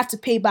they had to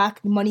pay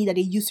back the money that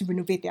they used to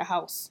renovate their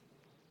house.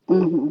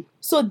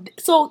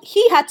 So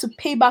he had to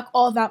pay back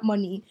all that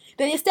money.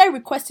 Then he started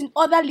requesting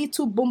other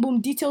little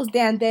boom details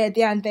there and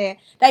there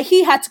that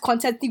he had to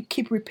constantly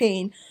keep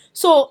repaying.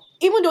 So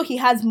even though he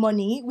has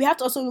money, we have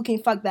to also look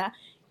in fact that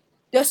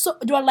there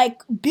are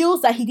like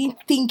bills that he didn't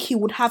think he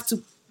would have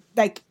to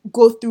like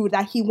go through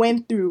that he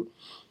went through,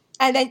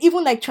 and then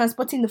even like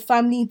transporting the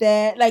family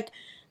there. Like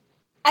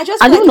I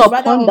just And feel like even it's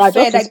rather upon that,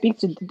 unfair. just to Like speak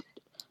to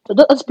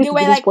just speak they to were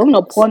this like point,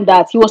 even upon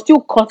that, he was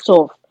still cut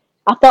off.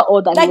 After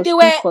all that, he was they still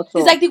were cut it's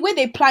off. like the way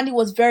they planned it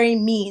was very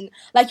mean.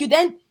 Like you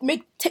then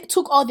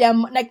took all their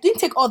like didn't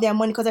take all their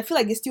money because I feel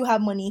like they still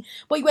have money,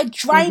 but you were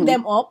drying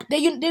them up.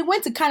 They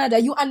went to Canada.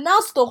 You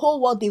announced to the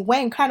whole world they were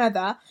in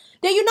Canada.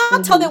 Then you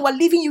now tell them we're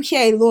leaving you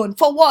here alone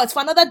for what?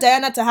 For another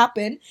Diana to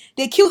happen?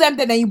 They kill them,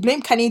 then you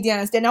blame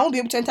Canadians. Then I won't be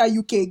able to enter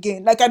UK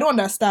again. Like I don't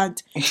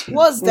understand.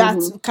 What's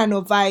that kind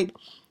of vibe?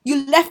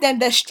 You left them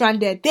there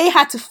stranded. They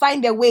had to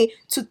find their way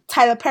to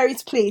Tyler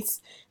Perry's place.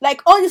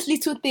 Like all these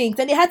little things,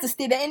 and they had to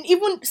stay there. And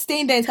even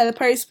staying there in Tyler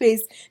Perry's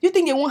place, do you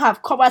think they won't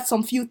have covered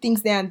some few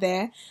things there and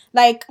there?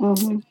 Like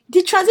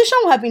the transition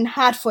would have been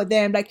hard for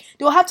them. Like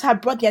they will have to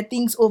have brought their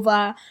things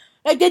over.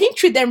 Like they didn't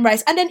treat them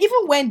right. And then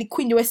even when the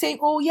queen, they were saying,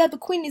 "Oh yeah, the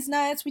queen is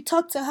nice. We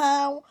talked to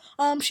her.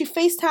 She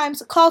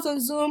FaceTimes, calls on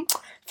Zoom.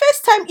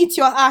 FaceTime, eat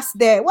your ass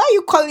there. Why are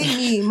you calling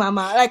me,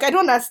 Mama? Like I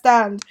don't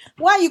understand.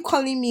 Why are you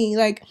calling me?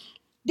 Like."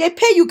 They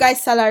pay you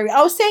guys salary.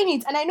 I was saying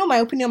it, and I know my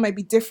opinion might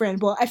be different,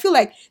 but I feel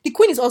like the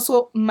queen is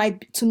also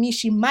to me,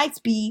 she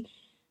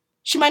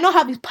might not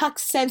have the pack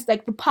sense,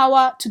 like the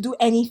power to do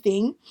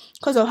anything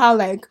because of how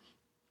like,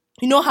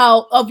 you know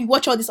how we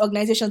watch all these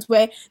organizations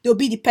where there'll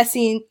be the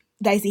person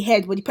that is the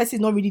head, but the person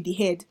is not really the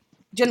head.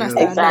 Do you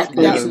understand?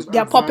 Exactly. Like Yeah.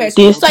 they're puppets.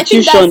 The So I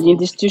think that's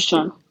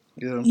institution.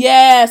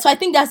 Yeah. so I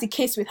think that's the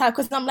case with her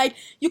because I'm like,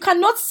 you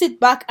cannot sit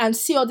back and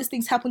see all these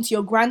things happen to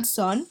your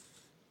grandson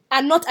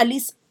and not at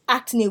least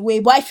act in a way.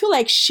 But I feel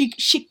like she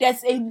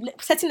there's a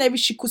certain level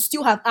she could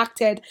still have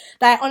acted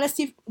that I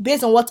honestly,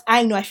 based on what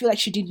I know, I feel like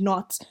she did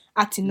not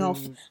act enough.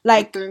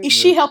 Like, is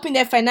she helping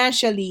them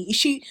financially? Is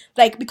she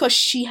like, because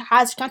she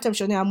can't tell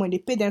them money,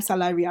 they pay them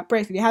salary,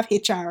 apparently they have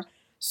HR,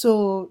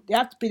 so they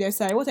have to pay their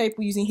salary. What are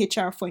people using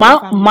HR for in the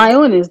family? My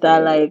own is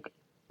that like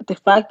the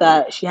fact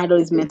that she had all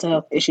these mental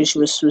health issues, she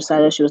was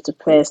suicidal, she was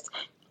depressed,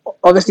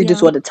 obviously due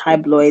to all the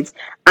tabloids,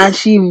 and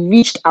she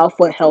reached out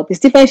for help. It's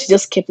different. She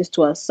just kept it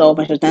to herself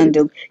and she was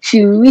handled.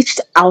 She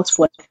reached out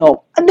for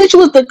help, and then she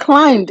was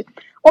declined,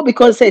 all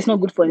because say it's not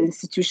good for an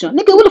institution.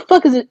 Nigga, what the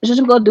fuck is it? She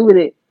got to do with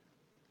it?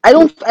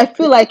 I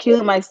feel like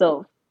killing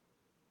myself.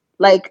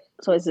 Like,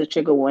 so it's a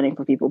trigger warning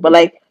for people, but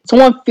like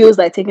someone feels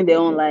like taking their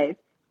own life,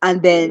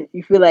 and then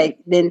you feel like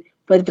then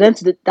for them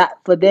to do that,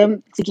 for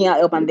them seeking out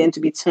help and then to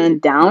be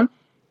turned down,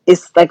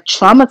 it's like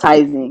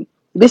traumatizing.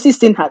 Basically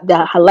saying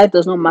that her life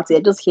does not matter,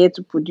 you're just here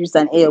to produce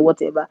an air or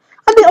whatever.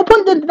 And then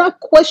upon them, not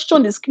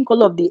question the skin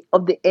color of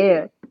the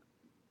air.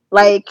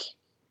 Like,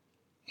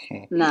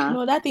 nah.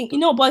 No, that thing,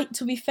 but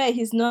to be fair,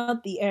 he's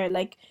not the heir.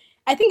 Like,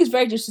 I think it's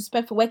very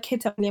disrespectful where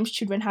Kate and William's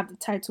children have the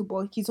title,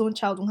 but his own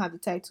child don't have the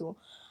title.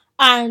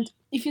 And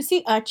if you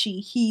see Archie,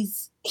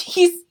 he's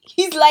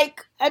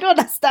like, I don't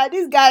understand.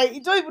 This guy,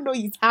 you don't even know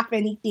he's half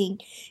anything.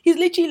 He's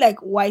literally like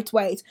white.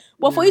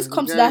 But for you to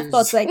come to that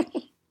thought, like,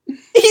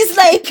 he's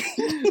like...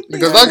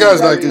 Because that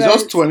guy's like, he's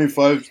just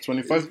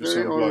 25%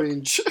 very black.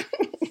 orange.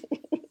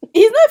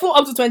 He's not even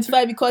up to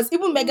 25 because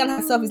even Meghan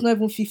herself is not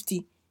even 50.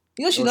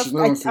 You know, she's not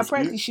even 50?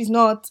 apparently she's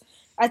not.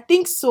 I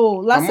think so.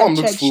 Her Last mom I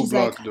looks checked, full she's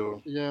black like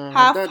though. Yeah,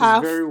 half.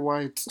 that is very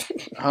white.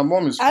 Her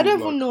mom is full I don't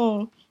black. even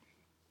know.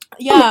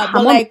 Yeah, Her but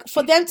mom- like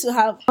for them to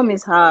have, Her mom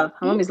is half.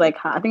 Her mom is like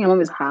half. I think her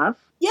mom is half.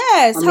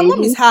 yes, Or her mom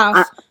maybe. is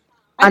half.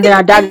 And then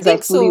her dad I is like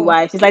think fully so.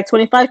 white. She's like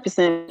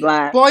 25%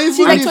 black. But even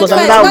She's like if 25, guys,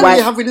 it's when not-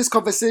 we're having this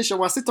conversation,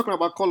 we're still talking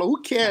about color.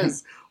 Who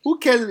cares? Who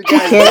cares if the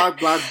guy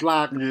is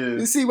black? Yeah.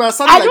 You see, we're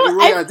sounding like the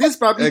royal. This is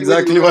probably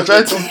Exactly. the way we're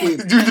trying talking.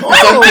 to do the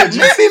Oh,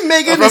 percentages. maybe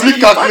Megan I'm is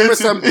probably 25%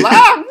 calculating.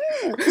 black.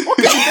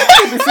 Okay, it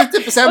could be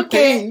 50% Okay.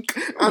 pink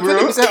and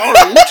 20%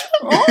 orange.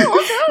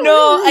 Oh, okay.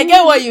 No, I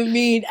get what you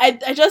mean.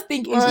 I just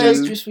think it's Right.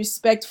 just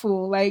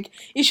disrespectful. Like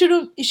it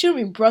shouldn't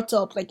be brought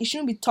up. Like it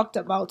shouldn't be talked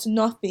about.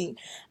 Nothing.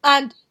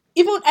 And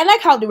even I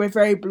like how they were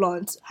very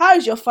blunt. How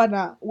is your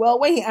father? Well,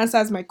 when he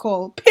answers my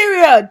call,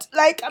 period.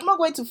 Like I'm not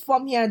going to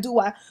form here and do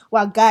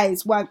what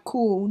guys, what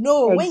cool.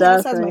 No, when he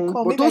answers my Exactly.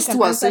 call, But maybe I those can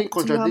two are answer saying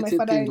to you how my contradicting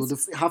father things.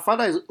 is. Her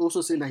father is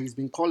also saying that he's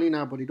been calling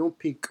her, but they don't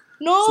pick.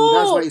 No, So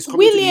that's why he's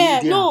coming to the William.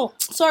 media. No,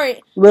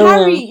 sorry, William.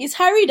 Harry. It's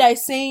Harry that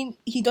is saying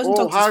he doesn't Oh,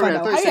 talk to his Harry, I father.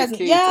 thought you Harry said has,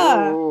 Kate. yeah.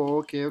 Oh,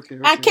 okay.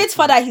 And Kate's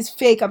father, he's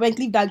fake. I beg,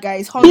 leave that guy.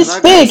 He's Yeah, Hollywood. He's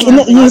that guy fake. is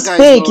not. He's That guy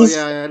is fake. not.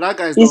 Yeah, that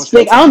guy is He's not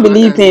fake. I don't authentic. That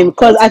believe guy is him not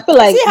because I authentic. feel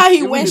like See how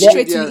he Even went the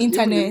straight to the media,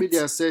 even the internet.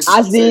 media said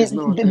as it's in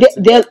not authentic.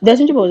 their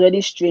relationship was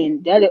already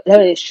strained. They had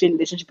a strained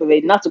relationship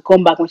already. Not to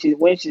come back when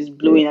she's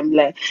blowing. I'm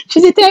like,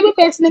 she's a terrible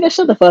person. Nigga,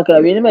 shut the fuck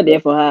up. You're never there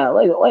for her.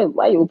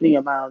 Why are you opening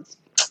your mouth?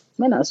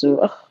 Men are so.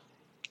 Ugh.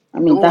 I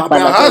mean, Oh, that I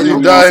part. bet Like, How there's the no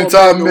no. more guy for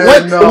enter men.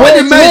 What men now? what Wait,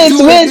 the men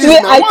do with this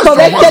now? I What's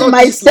wrong with corrected all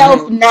this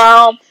myself now?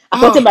 now. I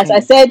corrected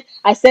myself.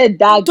 I said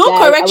that Don't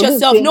guy. I correct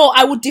wasn't yourself. saying. No,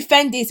 I would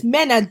defend this.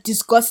 Men are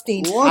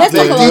disgusting. What Let's the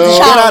talk about Diddy, hell?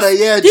 get out Charles. of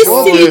here, This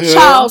What Joe. silly the hell?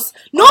 Charles.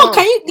 No,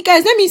 can you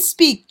guys let me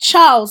speak?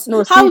 Charles,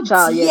 No, how see,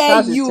 child. Yeah, dare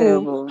Charles is you?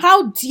 terrible.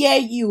 How dare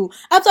you?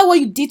 After what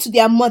you did to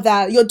their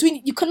mother,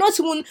 you cannot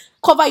even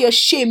cover your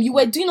shame. You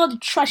were doing all the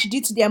trash you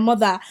did to their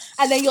mother.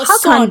 And then your How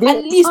can son, they?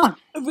 at least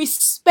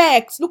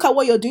respect. Look at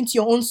what you're doing to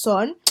your own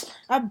son.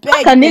 I beg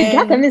How can they leave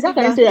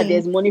say that thing.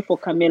 there's money for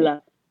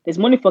Camilla? There's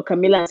money for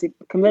Camilla and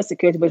Camilla's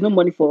security, but there's no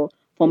money for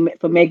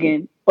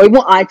Megan or even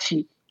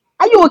Archie.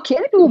 Are you okay?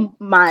 Are you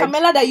mad?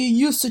 Camilla that you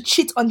used to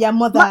cheat on their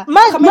mother.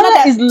 Mala Camilla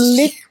that is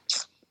lit.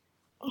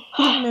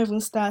 don't even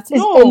start. Is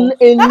No,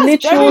 a that's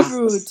literal very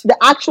rude. the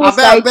actual I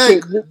side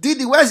beg. chick.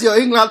 Diddy, where's your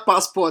England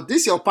passport?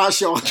 This your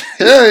passion.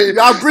 Hey, You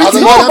are British, as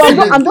a No, matter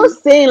but of I'm fact,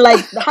 just saying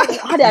like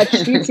how they are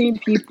treating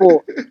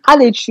people. How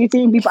they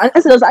treating people. And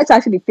those are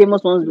actually the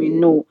famous ones we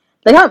know.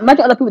 Like how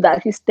imagine other people that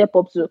actually step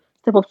up to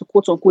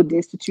quote unquote the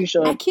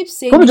I institution. keep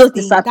saying People this just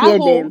thing. disappear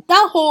them.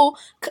 That whole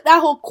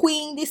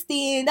queen, this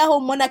thing, that whole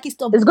monarchy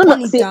stuff. It's Burn gonna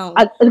it see down.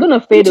 it's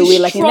gonna fade away.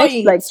 Like in the Destroy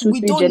next like it. two,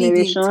 We three don't need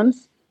it.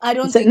 generations. I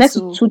don't It's think next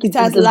so. two, three It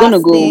has it's gonna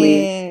go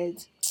away.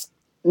 lasted.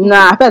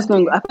 Nah, I feel it's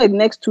going. Okay. I feel like the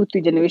next two,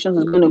 three generations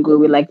is going to go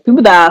with like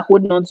people that are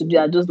holding on to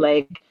are just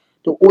like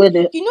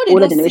the You know they older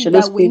don't see generation. it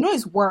Those that way. You people. know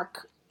it's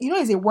work. You know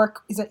it's a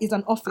work. It's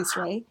an office,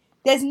 right?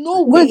 There's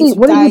no way it will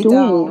What are they die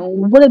doing?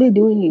 down. What are they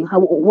doing?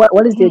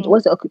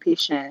 What's the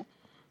occupation?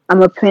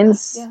 I'm a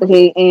prince. Yeah,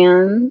 Okay,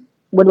 and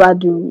what do I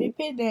they do?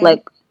 pay them.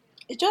 Like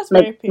It's just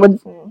like very what?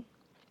 painful.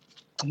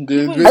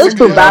 they Even I just even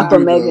basically feel bad for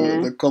better. handle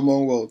the Megan.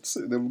 Commonwealth.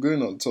 They were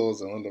going on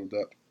tours and all of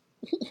that.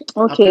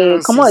 Okay,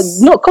 come on.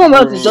 Appearances. No,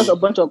 Commonwealth is just Bro, a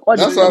bunch of all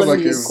the that people are sounds going like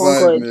to a be in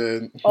vibe, Concord.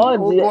 man. All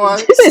Oh the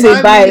boy, this is a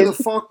sign me the vibe.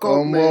 fuck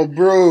up, man.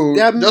 Bro,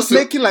 They are just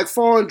making like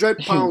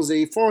 400 pounds,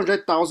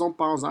 400,000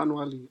 pounds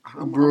annually.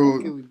 I'm okay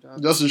bro, with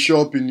that. just to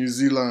show up in New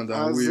Zealand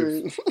and As wave.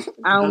 in,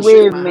 And and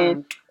shake wave, my man.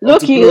 hand. Or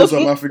to blow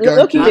some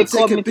African Loki, they And cakes.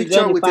 called take a me to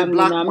join picture the with a family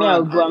black now. Me, man.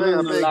 I'll go. I'm not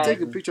I gonna beg, lie. take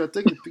the picture,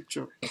 take the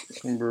picture.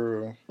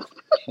 Bro.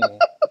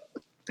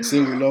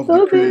 Say we love the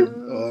Okay.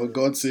 queen. Oh,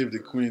 God save the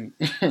queen.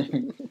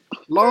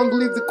 Long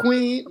live the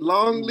queen,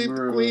 long live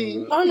the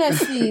queen. Bro.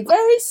 Honestly,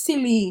 very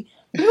silly.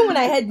 Even when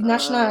I heard the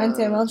national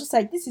anthem, I Uh, was just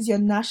like, "This is your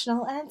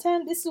national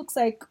anthem. This looks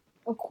like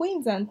a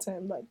queen's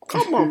anthem." Like, what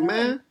come the on, hell?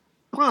 man.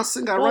 Go and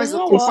sing and But rise you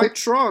up know off my what?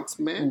 trucks,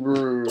 man.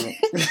 Bro.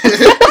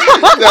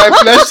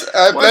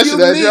 I What do pledge to you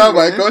Nigeria, mean,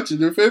 my man? country,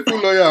 the faithful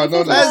loyal and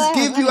Let's honest.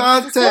 give you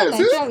To serve anthem.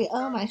 Nigeria with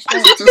all my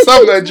strength. To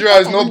serve Nigeria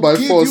is not We by give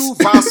force. you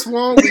verse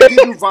 1, we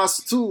give you verse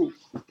 2.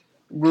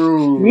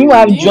 We will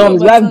have Do you know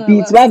drums, Bro. we verse have one and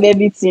beats, we verse have two?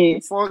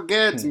 everything.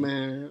 Forget,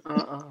 man.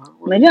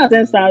 What are you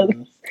Nigerian doing?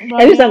 sound But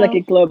every sounds like yeah,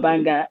 a club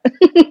banger.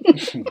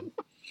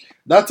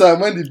 That time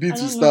when the beat I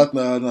will don't know. start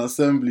now an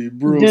assembly,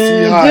 bro,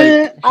 see Dun, hype.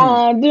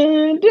 dun,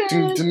 dun,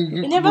 dun.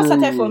 It never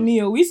started for Bro.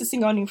 me. We used to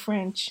sing on in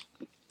French.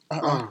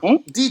 Eh?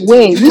 Didi,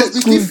 Wait, you which must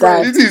be school's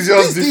that? different. It is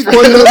just This Didi,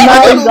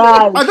 different.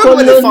 I don't know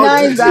where they found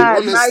Didi,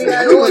 Colonizers. Now honestly. you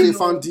I don't know where they alone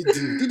found know.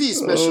 Didi. Didi is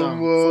special.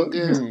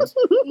 Forget.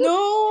 No,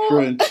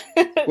 French.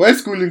 Why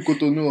school in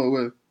Cotonou or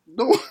where?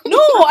 No. no,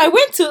 I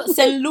went to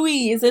St.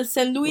 Louis. It's a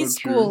St. Louis Oh, true.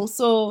 school,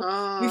 so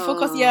we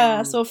focus.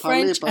 Yeah, so Parlez,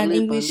 French and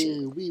parlez, English.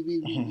 parlez. Oui, oui,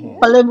 oui, oui.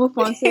 Parlez-vous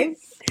français?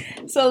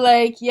 So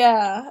like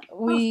yeah,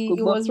 Good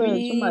it was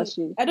French, so really. much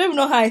shit. I don't even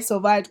know how I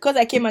survived because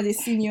I came as a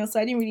senior, so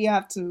I didn't really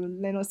have to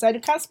learn. So I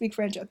can't speak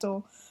French at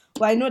all.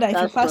 But I know that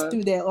if you That's pass right.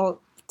 through there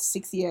all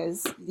 6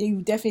 years,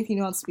 you definitely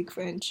know how to speak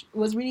French. It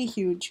was really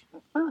huge.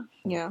 Ah.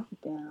 Yeah.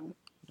 Damn.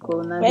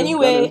 Colonizers But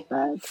anyway, got us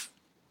bad.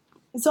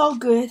 it's all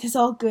good. It's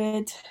all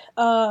good.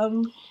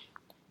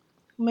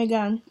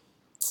 Megan,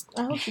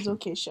 I hope she's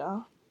okay,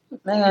 Sha.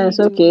 Yeah, it's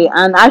okay.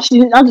 And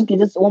actually, I'll just give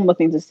just one more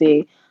thing to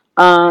say.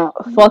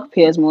 Fuck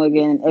Piers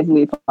Morgan in every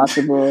way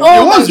possible.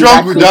 Yo, Oh what's my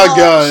wrong with that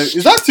guy? gosh.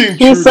 Is that thing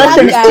He's true such that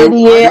an That they, guy. they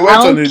idiot. went I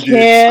on don't a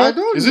date? care. I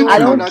don't Is it know I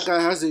how true? don't. that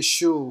guy has a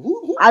show.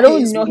 Who I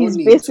don't pays know. He's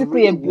money to basically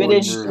really a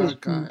watch British, that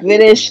guy?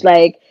 British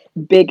like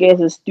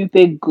biggest, his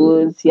stupid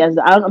goods. He has.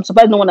 I'm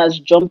surprised no one has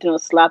jumped him or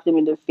slapped him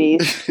in the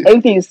face.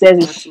 Everything he says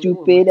is Actually, who am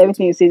I stupid.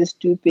 Everything he kidding? says is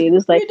stupid. We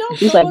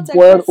don't It's like promote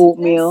boiled aggressiveness.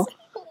 oatmeal,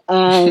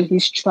 and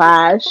he's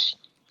trash.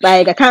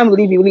 Like I can't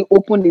believe he really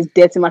opened his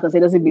dirty mouth and said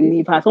he doesn't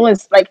believe her.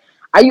 Someone's like,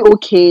 "Are you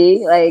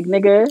okay?" Like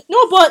nigga.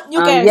 No, but you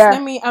guys, Yeah.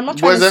 I'm not But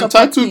trying to he's support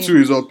entitled to him.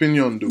 his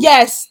opinion, though.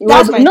 Yes, Well,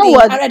 that's my you know thing.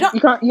 what? And I don't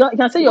You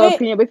can say your wait.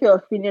 opinion, but if your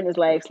opinion is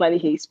like slightly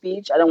hate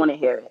speech, I don't want to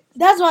hear it.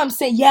 That's what I'm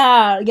saying.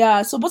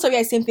 Yeah. So both of you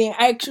are the same thing.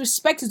 I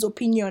respect his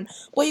opinion,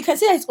 but you can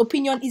say that his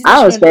opinion isn't I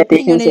don't actually an respect it.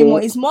 You can opinion say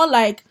anymore. it.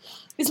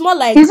 It's more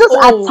like He's just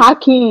oh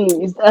attacking.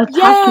 He's attacking.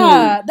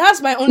 yeah.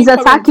 That's my only He's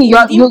problem with attacking.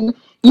 him. He didn't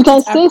You put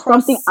it can say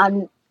something across.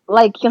 and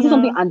like you can say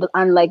something Yeah.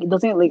 and like it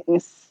doesn't like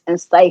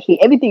incite hate.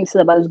 Everything he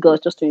said about this girl is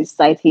just to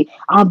incite hate.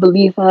 I don't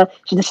believe her.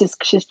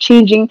 She's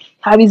changing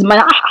Harry's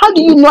mind. How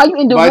do you know? Are you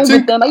in the But room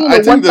with them? Are you in the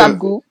WhatsApp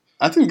group?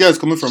 I think guys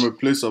coming from a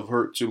place of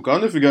hurt too. 'Cause I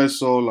don't know if you guys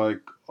saw like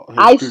his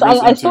previous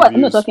I saw like,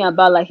 interviews. talking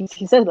about like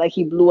he said like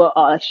he blew her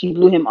like she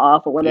blew him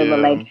off or whatever.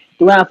 Yeah, Like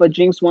they went out for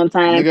drinks one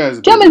time. nigga is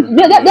Do you know how bitter.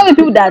 many, there Yeah. are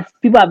people that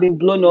people have been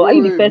blown off? Are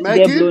you the Wait, first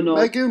to get blown off?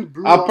 Megan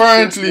blew off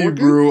Piers Apparently, Morgan?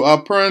 bro.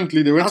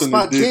 Apparently, they went As on per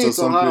a date or dates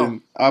or how? something.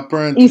 It's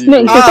Apparently, no,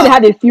 he bro. said they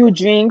had a few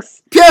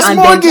drinks Piers and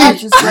Morgan! then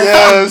That's his girlfriend.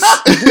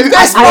 Yes.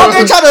 Piers I-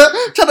 Morgan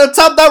trying to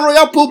tap that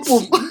royal pum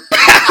pum.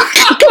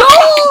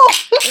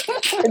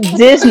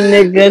 this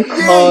nigga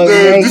called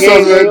Dude,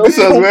 Megan. this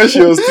was when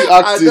she was still I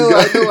active. know.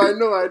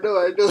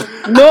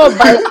 No,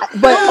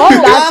 but all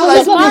that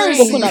he's he hasn't married.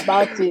 spoken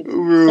about it. He hasn't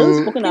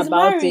Bro. spoken He's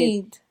about it.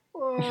 married.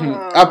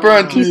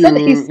 Apparently, He said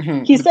he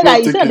the said plot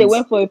that they thickens.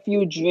 went for a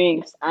few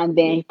drinks and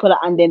then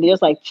and then they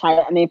just like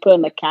chatted and then put her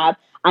in the cab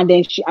and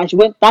then she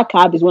went that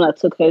cab is one that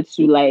took her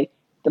to like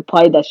the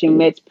party that she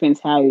met Prince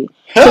Harry.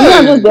 So me,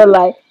 I'm just there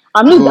like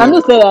I'm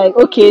just there like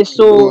okay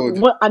so God.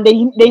 what and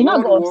they now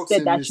God got works upset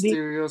in that she didn't.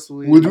 mysterious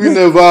ways. Would we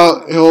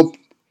never help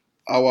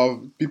our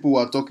people who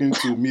are talking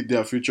to meet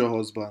their future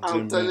husbands? I'm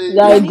Amen. telling You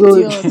You're are an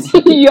good.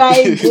 idiot. You are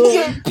You're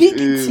good. a big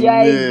You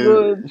are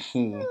Amen.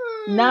 good.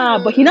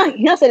 Nah, but he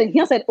now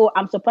said, "Oh,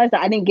 I'm surprised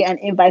that I didn't get an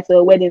invite to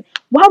her wedding.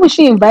 Why would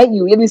she invite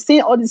you? You've been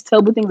saying all these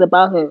terrible things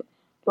about her.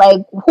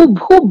 Like, who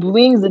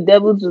brings the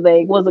devil to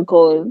like what's it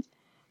called?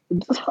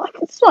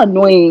 It's so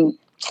annoying.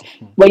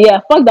 But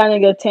yeah, fuck that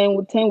nigga.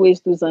 10 ways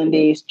to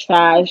Sunday is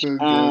trash, Oh,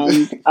 God.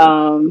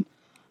 and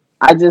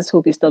I just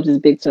hope he stops his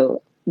big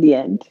toe. The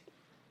end.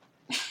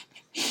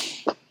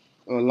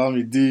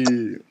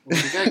 Olamide.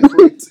 Well, the guy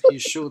quit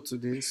his show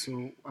today,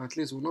 so at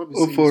least we'll not be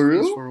Oh, seeing for his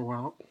face real? for a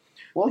while.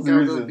 What's The the guy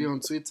will just be reason? on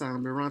Twitter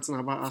and be ranting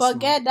about Arsenal.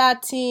 Forget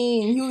that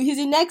thing. He's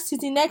the next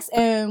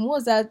what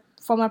was that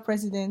former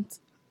president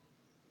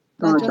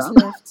that Donald just Trump.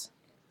 left?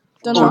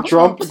 Oh, Donald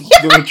Trump? Trump.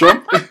 Donald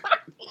Trump?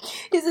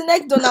 He's the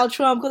next Donald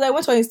Trump because I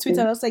went on his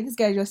Twitter and I was like, this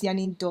guy is just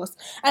yanning dust.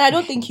 And I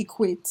don't think he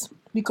quit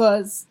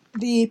because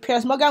the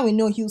Piers Morgan we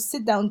know he'll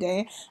sit down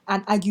there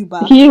and argue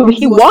back. He was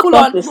walked full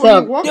off on. the No,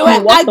 set. walked They off.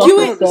 were walked off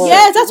arguing. the set.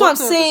 Yes, that's He what I'm walked off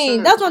the saying.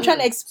 set, That's what I'm trying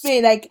to yes.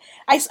 explain. Like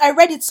I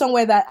read it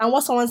somewhere that and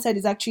what someone said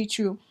is actually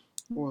true.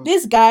 What?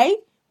 This guy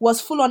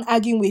was full on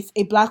arguing with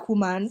a black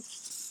woman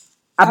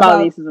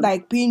About racism.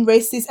 like being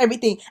racist,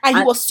 everything, and he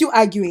And- was still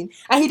arguing,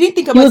 and he didn't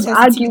think He about the was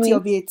sensitivity arguing.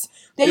 of it.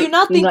 Then you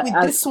now He's think like,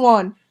 with this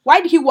one, why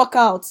did he walk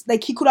out?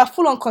 Like he could have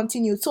full on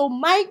continued. So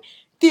my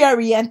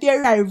theory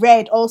I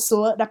read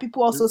also that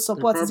people also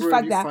support is the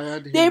fact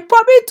that they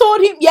probably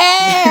told him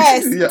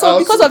yes. Yeah, So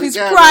because also- of his The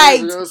guy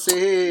pride, will just say,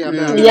 hey, I Yeah.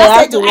 bet he Yeah, just I said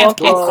have to to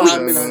walk I off. quit.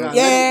 Yeah, man.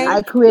 Yeah.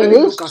 I quit. Let it He's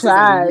look as if I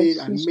trash.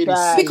 made He's a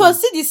trash.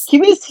 Because see this,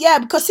 Kimmy's yeah.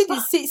 Because see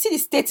the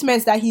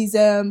statements that he's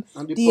and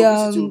the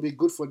publicity will be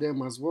good for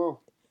them as well.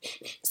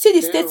 see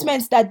the Damn.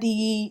 statements that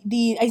the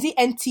is it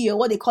NT or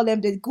what they call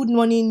them, the Good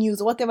Morning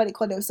News or whatever they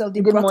call themselves, they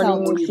good brought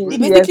morning. out. Britain. They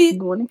Yes, basically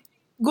good morning.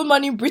 Good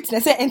Morning Britain. I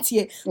said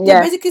NTA. They Yeah.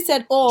 basically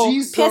said, "Oh,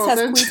 Jesus, Pierce has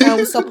and- quit and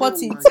will support Oh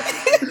it." my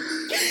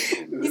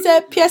God. He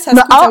said Pierce has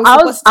No, quit and will I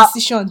support was- his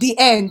decision. The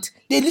end.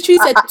 They literally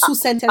said two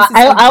sentences.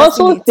 I addressing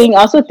also it. think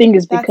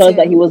it's That's because it.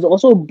 that he was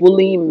also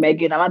bullying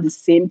Megan around the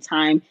same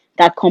time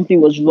that company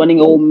was running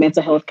a whole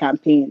mental health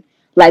campaign.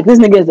 Like this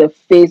nigga is the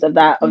face of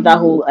that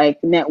whole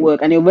like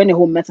network, and they ran a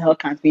whole mental health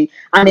campaign,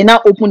 and they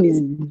now opened his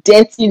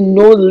dirty,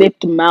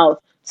 no-lipped mouth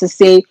to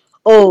say,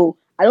 "Oh,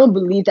 I don't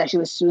believe that she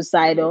was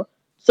suicidal."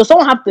 So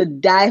someone have to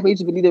die for you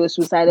to believe they were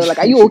suicidal. Like,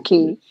 are you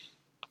okay?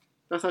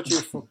 That's actually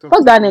a fucked up.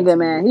 Fuck that thing nigga, to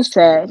man. do. He's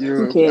trash. Yeah,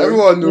 Who cares?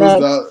 everyone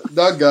knows Next.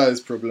 that guy is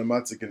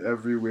problematic in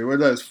every way,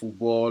 whether it's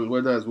football,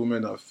 whether it's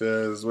women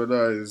affairs,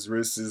 whether it's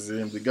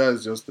racism. The guy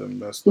is just a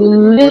messed He up. Like,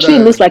 literally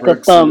whether looks it's like a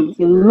Brexit, thumb.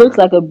 He bro. looks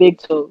like a big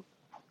toe.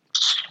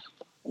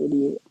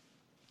 Idiot.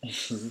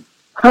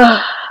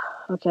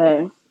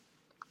 Okay,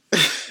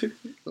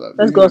 Like,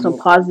 let's go really some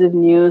not- positive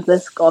news.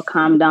 Let's all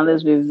calm down.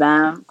 Let's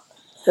revamp.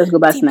 Let's go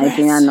back Deep to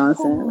Nigerian breaths.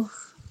 nonsense.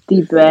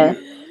 Deep breath.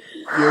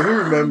 Yeah, who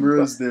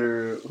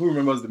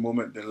remembers the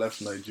moment they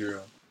left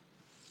Nigeria?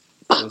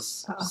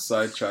 Just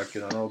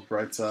sidetracking and all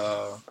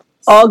brighter.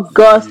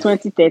 August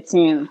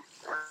 2013.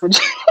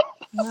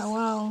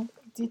 Wow.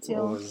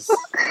 Details.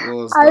 What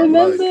was I that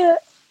remember. like?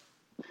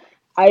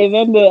 I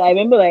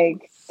remember.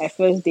 Like my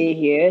first day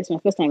here. It's my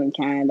first time in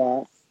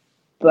Canada,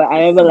 But I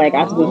remember like I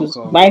had to go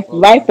to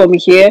right from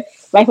here,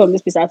 right from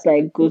this place. I had to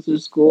like go to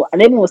school,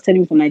 and everyone was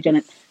telling me from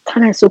Nigeria,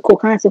 "Canada is so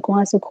cold, Canada is so cold,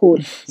 Canada is so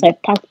cold." So I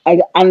packed,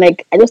 and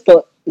like I just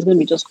thought it's gonna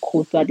be just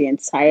cold throughout the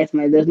entire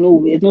time. There's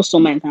no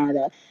summer in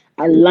Canada.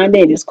 I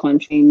landed in this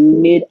country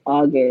mid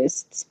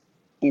August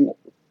in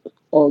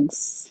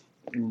Uggs.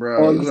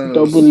 Bro,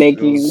 Double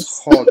leggings.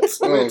 Hot.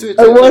 It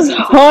was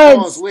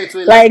hot. Wait,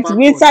 like let's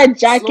winter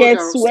jacket,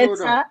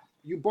 sweater.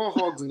 You bought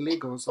hogs in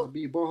Lagos, or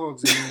you bought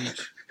hogs in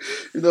Orange?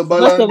 You know,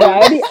 First of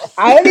all,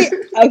 I already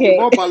okay. You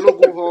bought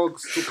Balogo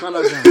hogs to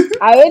Canada.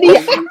 I already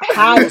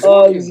had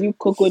Uggs, you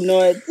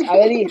coconuts. I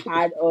already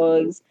had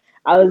Uggs.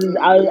 I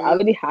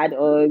already had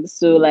Uggs.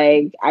 So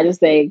like I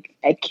just like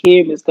I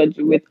came this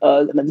country with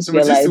Uggs, and I just So we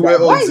realized used to wear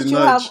that, Why Uggs did in you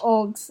have Nige.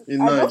 Uggs?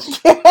 In I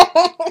Nige. don't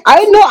care.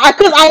 I know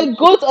because I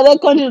go to other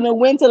countries in the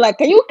winter. Like,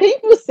 can you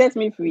set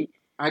me free?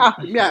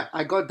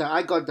 I got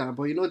that,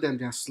 but you know them,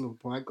 they're slow.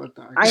 But I got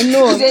that. I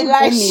know. They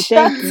like Thank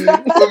shut you.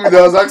 up.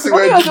 I was asking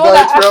where Only you the one buy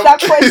that asked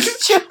that it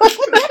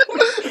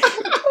question.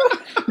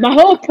 My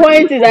whole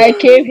point is I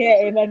came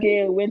here in like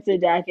a winter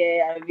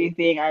jacket and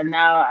everything, and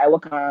now I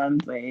walk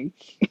around like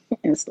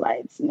in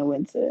slides in the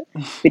winter.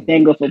 We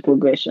thank God for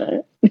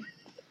progression.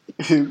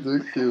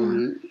 Don't kill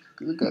me.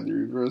 Look at the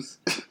reverse.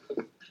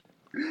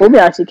 Obi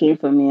actually came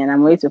for me, and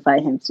I'm ready to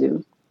fight him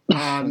too.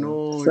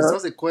 No, So- it's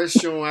just a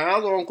question. I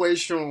have one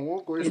question.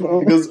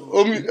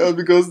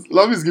 Because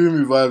Love is giving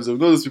me vibes of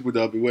those people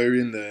that will be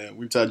wearing the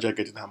winter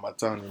jacket in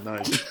Hamatan in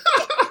Nige.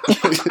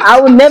 I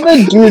would never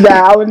do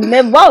that. I would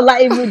never. Why would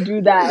I even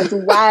do that?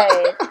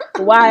 Why?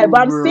 Why?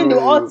 But I'm saying they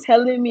were all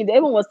telling me.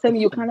 Everyone was telling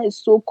me Canada is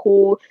so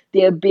cold.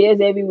 There are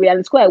bears everywhere. And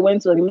the school I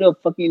went to was in the middle of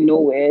fucking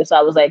nowhere. So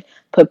I was like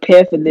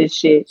prepared for this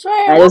shit.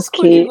 Sorry, I what just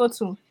school did you came. go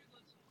to?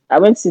 I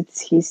went to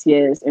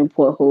TCS in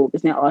Port Hope.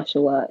 It's near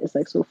Oshawa. It's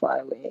like so far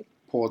away.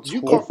 Did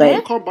you Port like-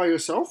 you come by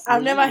yourself?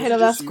 I've never heard of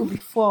that just school you?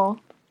 before.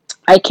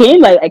 I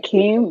came.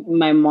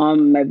 My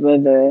mom, my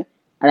brother.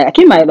 And I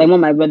came. My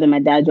mom, my brother, my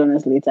dad joined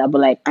us later.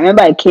 But like I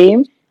remember I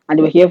came and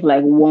they were here for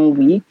like 1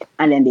 week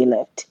and then they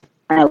left.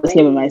 And I was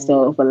here by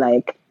myself for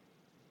like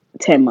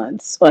 10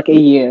 months, or like a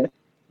year.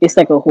 It's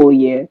like a whole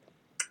year.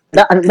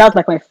 That was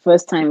like my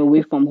first time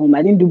away from home.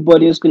 I didn't do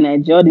boarding school in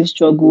Nigeria. This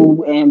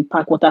struggle and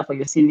pack water for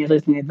your seniors.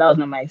 That was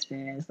not my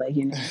experience. Like,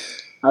 you know,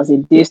 I was a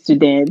day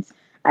student.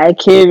 I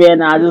came here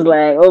and I was just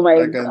like, oh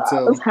my God,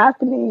 tell. what's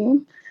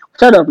happening?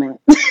 Shut up, man.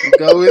 You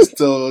can always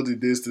tell all the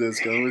day students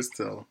can always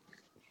tell.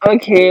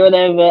 Okay,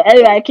 whatever.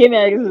 Anyway, I came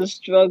here, it was a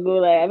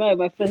struggle. Like, I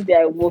remember my first day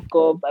I woke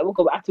up, I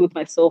had to wake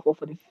myself up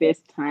for the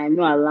first time.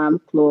 No alarm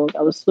clock.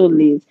 I was so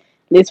late.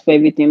 Late for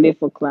everything, late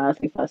for class,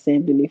 late for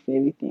assembly, late for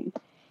everything.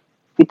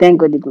 We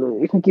thank God the glory.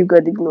 We can give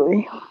God the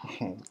glory.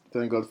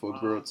 Thank God for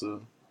growth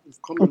too.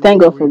 We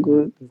thank God for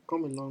good. We've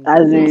come a long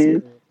As way.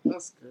 in-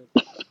 That's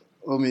good.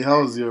 Omi,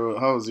 how's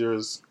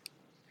yours?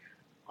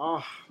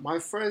 My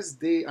first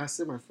day, I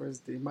say my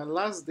first day. My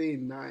last day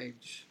in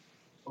Nige,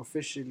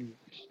 officially,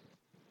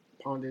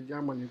 pounded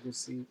yam and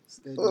negotiate.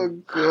 Oh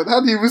God,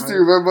 how do you even still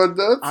remember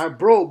that?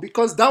 Bro,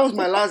 because that was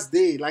my last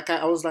day. Like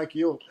I was like,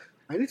 yo,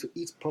 I need to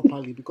eat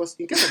properly because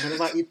in case I can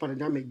never eat pounded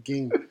yam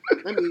again,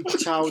 let me eat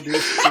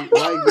childish shit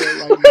right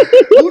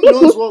here.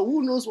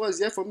 Who knows what is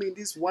here for me in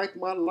this white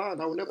man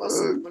land? I will never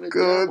say pounded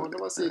yam. I will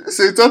never say.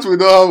 So you thought we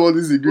don't have all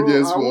these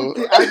ingredients Bro,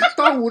 for? I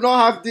thought we don't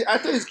have I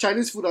thought it's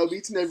Chinese food I'll be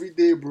eating every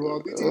day, bro.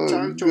 I'll be eating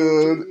chang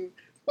chong.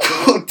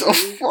 What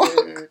the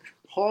fuck?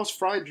 Horse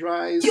fried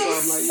rice. So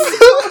I'm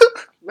like, yo,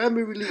 let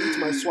me really eat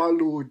my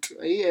swallowed.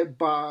 Yeah,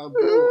 bro.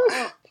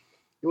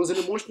 It was an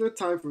emotional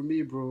time for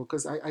me, bro,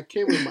 because I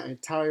came with my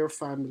entire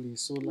family.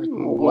 So like,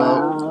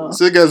 Wow.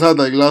 So you guys had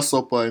like last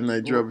supper in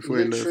Nigeria before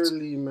you left.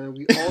 Literally, man,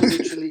 we all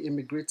literally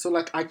immigrate. So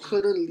like, I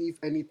couldn't leave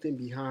anything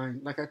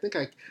behind. Like, I think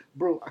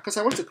because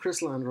I went to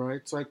Chrisland,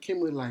 right? So I came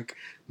with like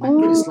my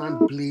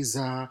Chrisland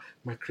blazer,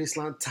 my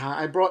Chrisland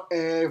tie. I brought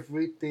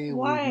everything.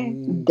 Why? with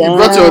me. You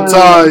brought your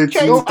tie to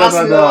Don't ask me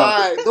Canada.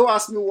 why. Don't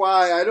ask me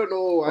why. I don't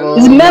know.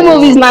 His Oh.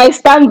 memories now. I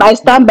stand by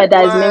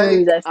that. His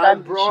memories. I I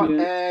stand brought with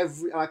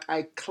you.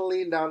 I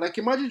cleaned out. Like,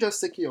 imagine just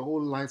taking your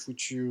whole life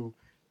with you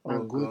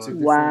and go to God. different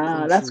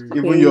Wow, that's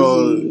countries. Even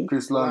your Crazy.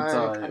 Chrisland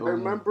Like, tie. I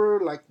remember,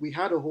 like, we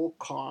had a whole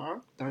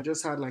car that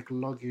just had like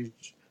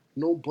luggage.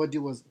 Nobody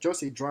was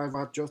just a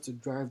driver just to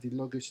drive the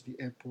luggage to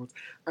the airport.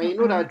 And you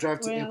know that drive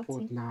to Royalty.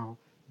 airport now.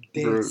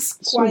 Bro. There's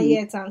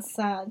Quiet and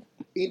sad.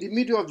 in the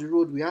middle of the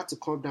road, we had to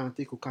come down and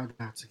take Okada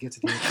to get to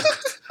the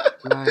airport.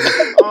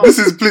 Like, This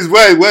is please.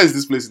 Where is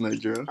this place in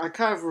Nigeria? I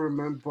can't even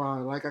remember.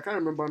 Like, I can't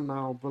remember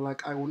now, but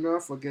like, I will never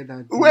forget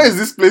that day. Where is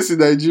this place in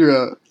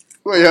Nigeria?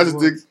 Where you have to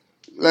What? take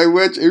like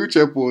which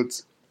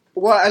airport?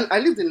 Well, I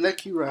lived in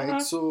Lekki,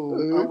 right? So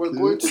I was Okay.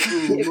 going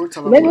to North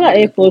Regular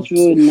airport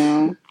road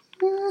now.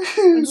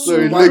 Sorry, So,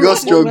 Lagos what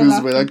struggles,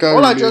 happened? but I can't.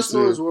 All I relate just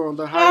know to is it. we're on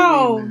the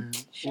How? highway, man.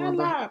 We're on Shut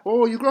the- up.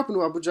 Oh, you grew up in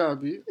Abuja,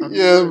 Abi?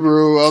 Yeah,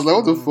 bro. I was like,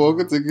 what the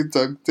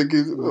fuck?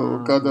 Taking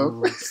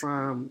Okada.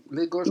 Fam,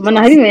 Lagos. Man,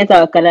 have you even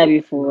entered Okada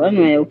before? I don't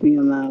know. Open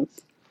your mouth.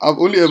 I've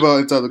only ever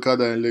entered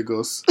Okada in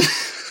Lagos.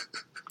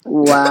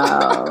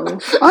 Wow.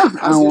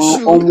 As you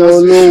should,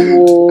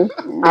 Omolowo,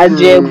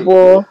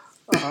 Ajebo.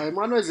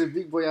 Emmanuel is a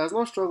big boy. He has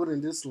not struggled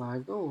in this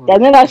life. Don't They worry.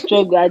 never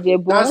struggle. Are they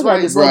born? That's What are why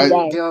they he's born Right.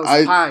 calling die? girls I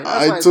pie.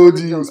 That's why I he's told calling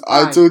you girls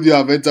pie.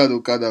 I've entered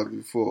Okada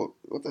before.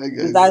 What are you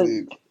Is guys that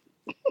saying?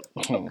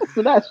 so?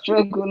 That's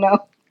struggle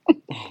now.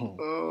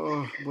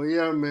 Oh, but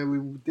yeah, man, we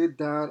did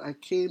that. I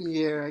came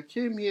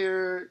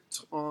here.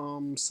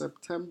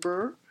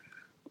 September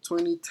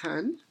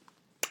 2010.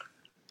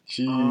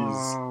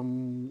 Jeez.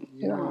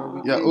 Yeah,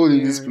 we You're Wow. came old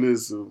in this here.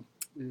 place, so.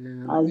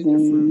 Yeah, I've As been here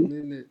for a in,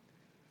 minute.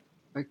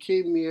 I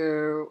came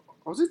here.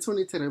 Was it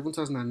 2010 or even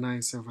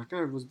 2009? Self, I can't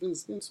remember.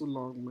 It's been so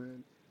long,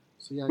 man.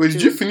 So yeah, I Wait,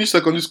 did you came. finish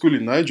secondary school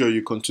in Niger or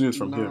you continued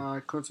from here? Nah,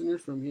 I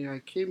continued from here. I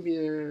came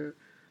here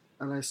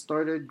and I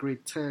started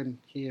grade 10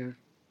 here.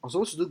 I was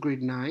supposed to do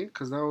grade 9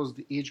 because that was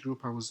the age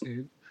group I was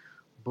in.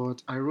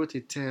 But I wrote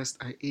a test,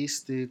 I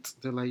aced it.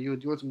 They're like, yo,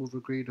 do you want to move a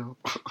grade up?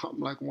 I'm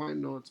like, why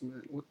not,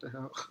 man? What the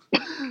hell?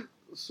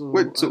 So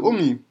Wait, so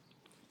Omi,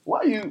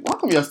 why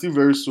come you're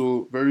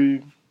still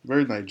very,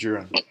 very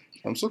Nigerian?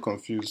 I'm so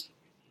confused.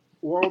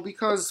 well,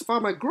 because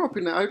fam, I grew up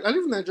I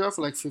live in Nigeria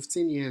for like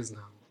 15 years now.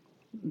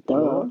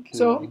 duh.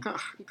 So, Okay.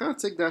 You can't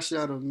take that shit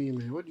out of me,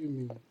 man. What do you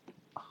mean?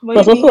 but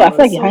Plus, you've been also, I here feel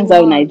for like he so hangs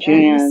out with long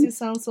and you still Nigerians.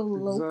 sound so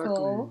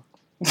Exactly. local.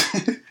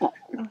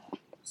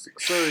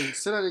 Sorry,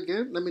 say that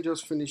again. Let me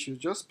just finish you.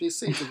 Just please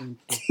say it again,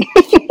 please.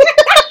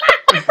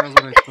 That's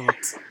what I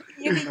thought.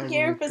 You've been That's what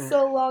here I for thought.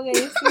 so long and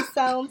you still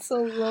sound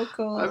so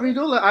local. I mean,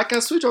 don't like, I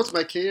can switch out to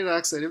my Canadian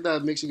accent if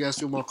that makes you guys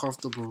feel more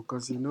comfortable.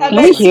 Because you know, I Let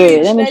me beg, it's like hear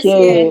it. switch. Let me Let's hear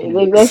hear.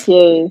 it. Let's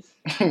hear it.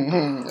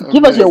 I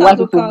Give us Still your beg. white sound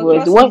people local,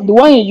 voice. trust me. The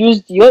one you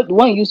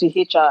use to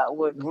HR at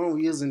work. the one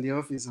we use in the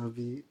office. I'll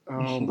be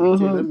okay.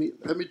 Mm-hmm.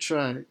 Let me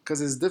try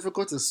because it's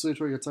difficult to switch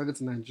when you're talking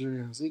to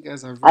Nigerians. You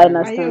guys are I very,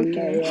 Are you understand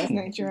okay? that. What's you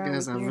Nigeria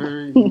guys with are you?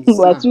 very Yeah,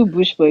 we're Muzina. too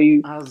bush for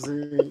you. As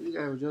in, you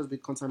guys will just be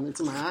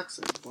contaminating my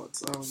accent.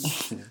 But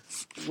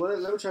well,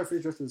 let me try to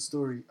finish the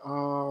story.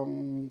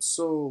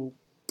 So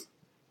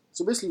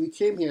basically, we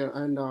came here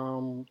and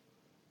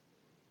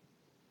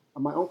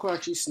my uncle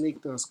actually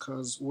snaked us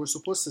because we were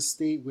supposed to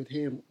stay with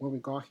him when we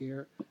got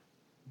here,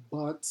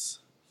 but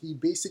he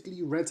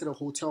basically rented a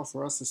hotel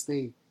for us to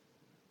stay.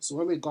 So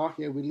when we got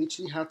here, we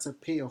literally had to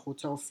pay a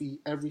hotel fee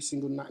every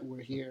single night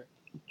we're here,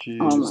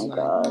 Oh which was Jesus. my like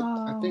god.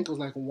 I think Wow. it was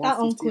like That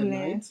 150 a uncle,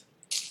 eh? night,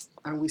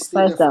 and we stayed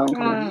Where's there that for like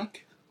a uncle? Ah,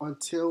 week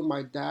until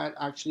my dad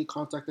actually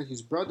contacted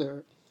his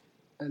brother,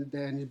 and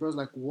then his brother's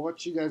like,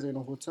 "What? You guys are in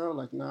a hotel?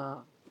 Like,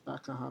 nah,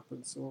 that can't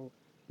happen." So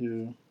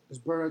Yeah. his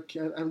brother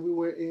came, and we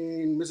were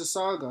in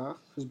Mississauga.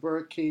 His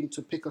brother came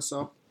to pick us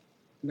up,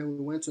 and then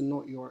we went to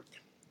North York,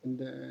 and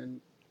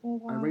then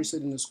oh, I wow.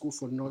 registered in the school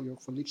for North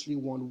York for literally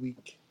 1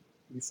 week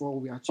before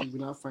we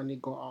now finally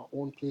got our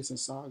own place in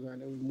Saga,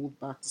 and then we moved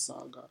back to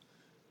Saga.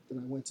 Then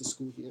I went to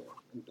school here,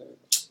 and then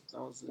that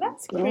was it.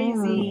 That's Damn.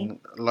 crazy.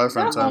 Life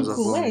and That That times are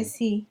uncle, where funny. was is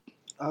he?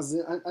 as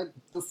in,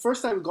 the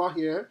first time we got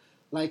here.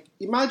 Like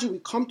imagine we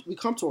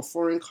come to a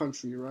foreign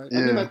country, right?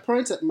 I mean, Yeah. my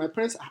parents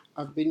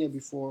have been here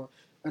before,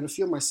 and a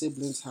few of my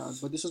siblings had,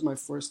 but this was my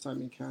first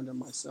time in Canada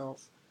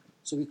myself.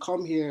 So we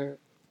come here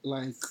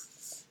like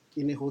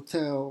in a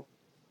hotel.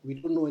 We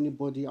don't know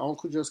anybody. Our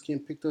uncle just came,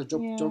 picked us,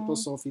 jumped Yeah.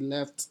 us off. He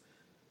left.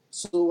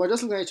 So we're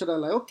just looking at each other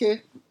like,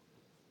 okay,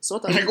 so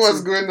what are Like, you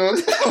what's two? going on?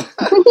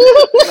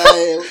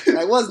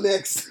 Like what's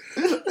next?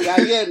 We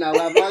are here now. We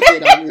have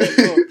landed.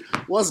 And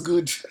what's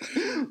good?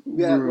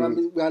 Bro.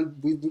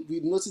 We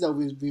noticed that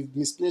we've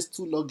misplaced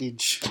two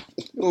luggage.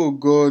 Oh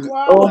God.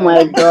 Oh Wow.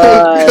 my Like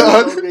Oh god. two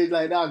God. luggage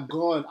like that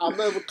gone. I'm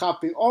not even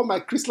capping. All my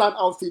Chrisland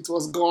outfit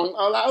was gone.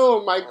 I'm like,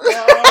 oh my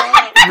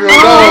god, Bro,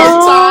 my Aww.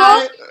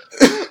 tie,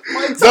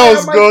 my that tie,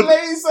 and was my God.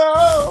 blazer.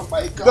 Oh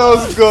my That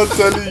was god. God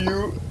telling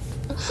you.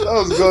 That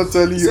was God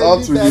telling He you said, out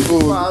leave with that the in the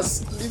old.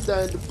 past. Leave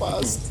that in the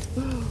past.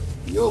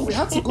 Yo, we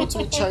had to go to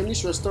a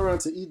Chinese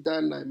restaurant to eat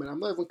that night, man. I'm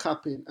not even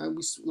capping. And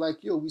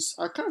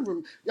I can't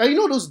remember. Yeah, you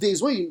know those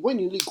days when you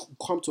really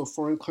come to a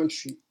foreign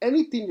country,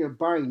 anything you're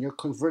buying, you're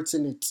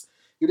converting it.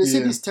 You they say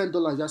Yeah. this $10,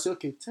 you say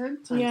okay,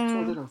 10 times Yeah.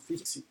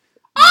 250.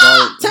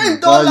 That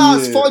 $10 that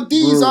year, for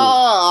these. bro.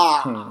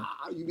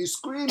 You be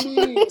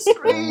screaming, Um,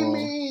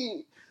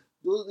 screaming.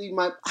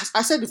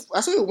 I said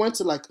you went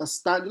to like a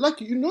stand,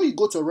 like you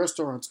go to a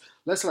restaurant,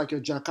 let's say like your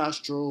Jack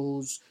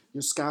Astro's,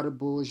 your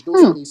Scatterbush,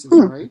 those Hmm, places,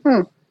 hmm, right?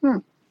 hmm, hmm.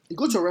 You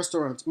go to a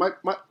restaurant. My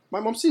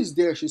mom is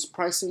there. She's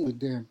pricing with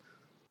them.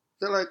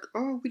 They're like,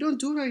 oh, we don't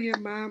do that here,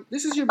 ma'am.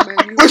 This is your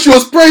menu. when she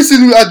was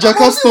pricing at My Jacka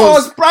mom stores.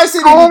 was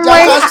pricing in Oh the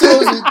my Jacka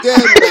stores with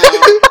them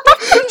now.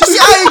 You see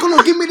how you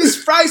gonna give me this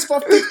fries for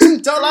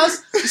 $15?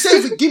 You say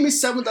if you give me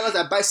 $7,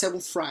 I buy 7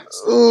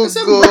 fries. I Oh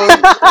said, God.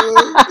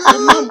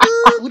 mom, mom,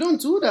 Oh we don't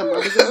do that,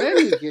 mom. There's a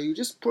menu here. You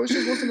just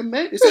purchase what's on the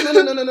menu. They said,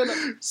 no.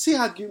 See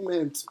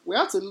argument. We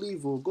have to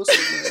leave or go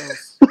somewhere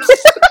else.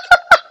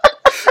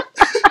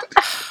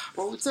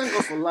 But we thank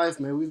God for life,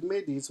 man. We've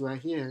made it. We're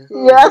here.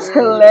 That's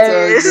God.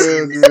 Thank hilarious.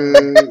 God,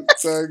 man.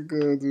 Thank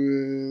God,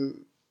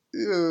 man.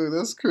 Yeah,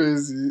 that's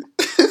crazy.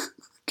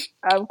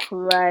 I'm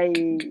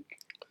crying.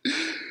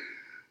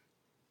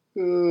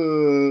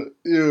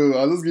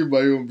 I'll just give my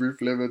own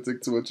brief. Let me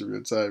take too much of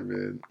your time,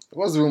 man.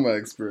 What's wrong with my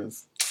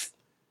experience?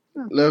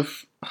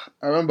 left.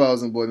 I remember I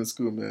was in boarding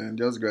school, man.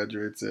 Just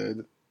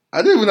graduated.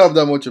 I didn't even have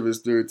that much of a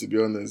story, to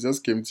be honest.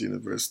 Just came to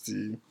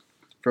university.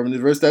 From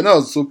university, I know I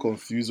was so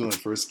confused when I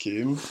first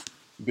came,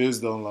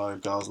 based on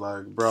like I was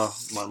like,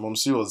 bruh, my mom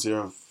she was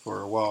here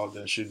for a while,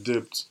 then she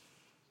dipped,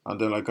 and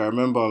then like I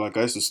remember like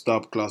I used to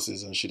stop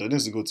classes and shit. I didn't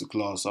used to go to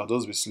class. I'd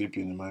just be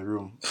sleeping in my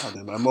room, and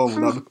then my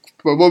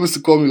mom used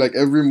to call me like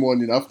every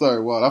morning after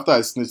a while. After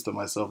I snitched to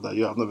myself that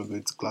I've not been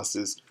going to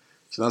classes.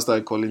 She now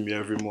started calling me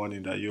every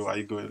morning that are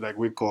you going? Like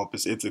wake up,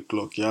 it's 8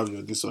 o'clock. You have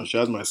your this one. She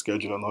has my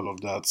schedule and all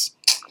of that.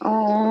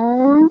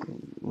 Oh,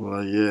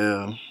 Well,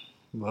 yeah.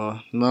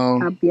 Well,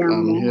 now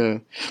I'm Abiamo.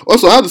 here.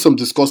 Also, I had some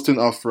disgusting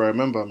afro. I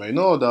remember, man. You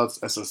know that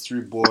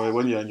SS3 boy.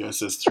 When you're in your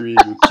SS3,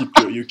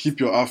 you keep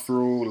your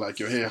afro like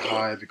your hair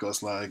high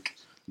because like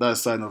that's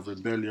a sign of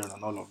rebellion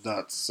and all of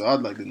that. So I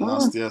had like the Oh,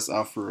 nastiest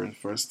afro in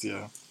first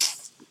year.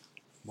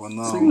 But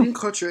So you now, didn't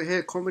cut your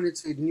hair coming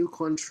into a new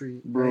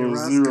country. You're a bro,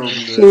 Ras zero, guy.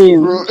 man.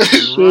 shame, Bro.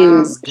 shame,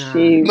 Ras guy.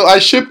 shame. No, I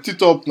shaped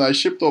it up. Now I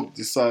shaped up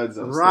the sides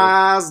and stuff.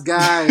 Ras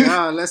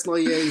guy. Let's not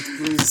hear it,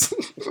 please.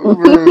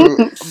 Bro,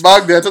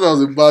 back then I thought I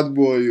was a bad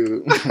boy.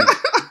 You.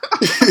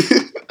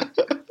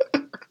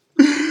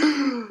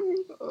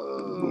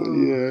 But Oh.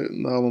 yeah,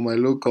 now I'm on my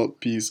low cut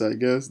piece. I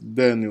guess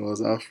then it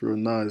was afro,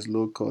 now it's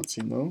low cut,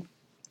 you know?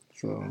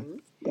 So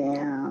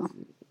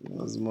Damn.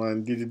 that's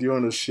mine. Did you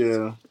want to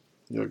share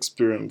your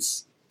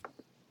experience?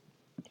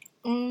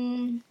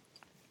 Um.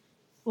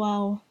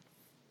 Wow.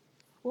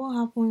 What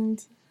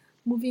happened?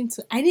 Moving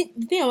to I didn't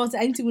the thing I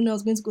didn't even know I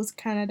was going to go to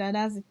Canada.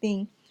 That's the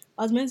thing.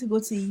 I was meant to go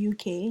to the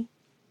UK,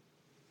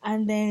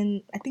 and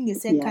then I think they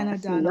said Yeah,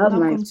 Canada, see, and that I was was not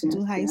my coming to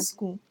do experience high too.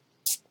 school.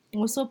 It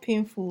was so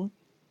painful.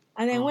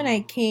 And then when I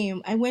Oh.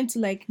 came, I went to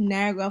like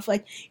Niagara.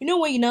 Like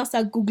when you now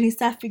start googling,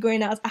 start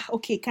figuring out,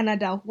 okay,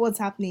 Canada, what's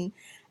happening?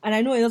 And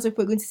I know a lot of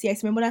people are going to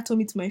CIC. My mother told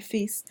me to my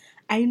face,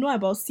 I know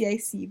about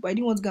CIC, but I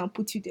didn't want to go and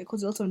put you there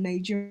because a lot of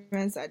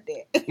Nigerians are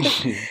there.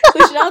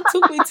 So she now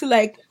took me to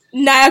like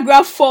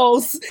Niagara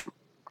Falls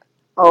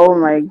Oh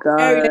my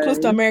area close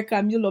to god.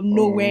 America, middle of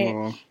nowhere.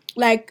 Oh,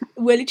 Like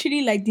we're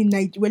literally like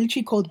we're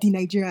literally called the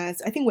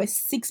Nigerians. I think we're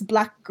six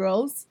black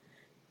girls.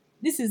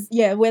 This is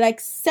yeah, we're like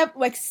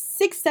like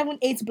six, seven,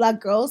 eight black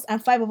girls,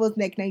 and five of us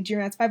like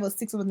Nigerians, five or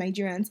six of us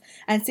Nigerians,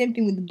 and same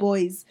thing with the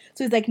boys.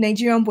 So it's like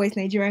Nigerian boys,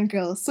 Nigerian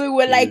girls. So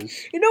we're like,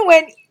 jeez.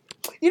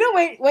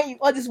 when you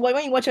all this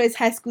when you watch all these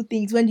high school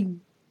things when the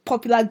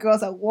popular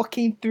girls are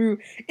walking through,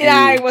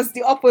 yeah, Yeah. it was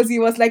the opposite. It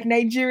was like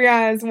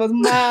Nigerians. It was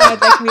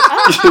mad. Like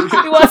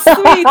it was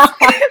sweet.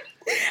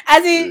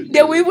 As in,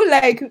 they will even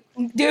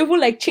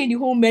like change the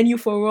whole menu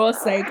for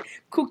us, like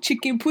cook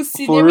chicken,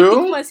 pussy, For everything.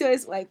 Come real? and see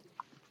us like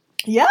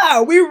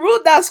yeah, we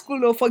ruled that school.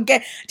 Don't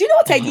forget. Do you know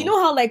what I do? You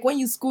know how like when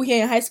you school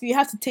here in high school, you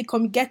have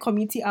to get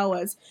community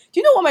hours. Do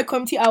you know what my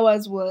community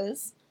hours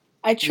was?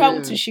 I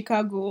traveled Yeah. to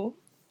Chicago.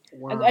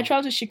 I Wow.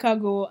 traveled to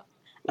Chicago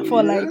Oh,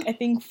 for yeah? like I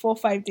think 4 or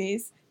 5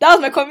 days. That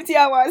was my community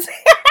hours.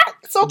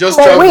 So Just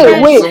But close, wait, traveling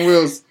friends. wait. somewhere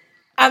else.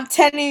 I'm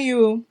telling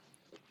you.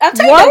 I'm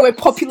telling you that What? we're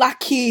popular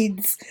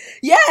kids.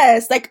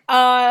 Yes, like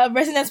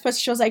residence person.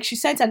 She was like, she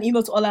sent an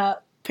email to all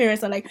our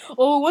parents and like,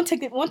 oh, won't take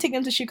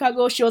them to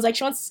Chicago. She was like,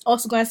 she wants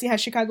us to go and see her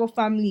Chicago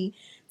family.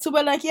 So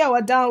we're like, yeah,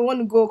 we're down. We want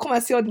to go. Come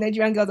and see all the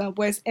Nigerian girls and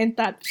boys.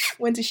 Entered,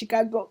 went to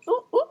Chicago.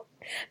 Ooh, ooh.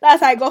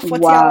 That's how I got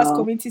 40 hours Wow.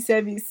 community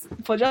service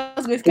for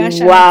just going to get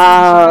shanties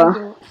in Wow.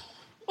 Chicago.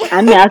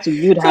 I mean, I had to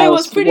build So it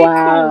was house. pretty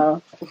cool.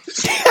 Wow.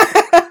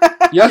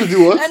 You have to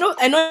do what?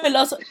 I know a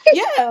lot.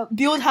 Yeah,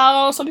 build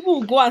house. Some people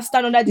will go and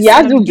stand under the You sun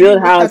have and to be build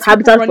giving water house, to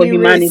people habitat for running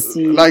race.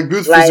 humanity. Like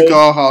build Like,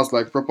 physical house,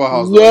 like proper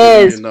house that we're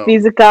living yes, in now.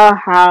 physical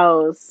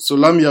house. So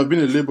Lami, I've been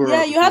a laborer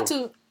Yeah, you have before.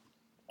 to.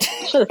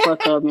 Shut the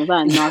fuck up, man.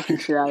 That nasty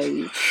shit out of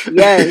you.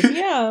 Yes.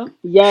 Yeah,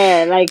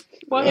 Yeah, like,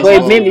 but That's but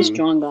it made me wild.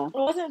 stronger. it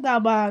wasn't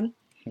that bad.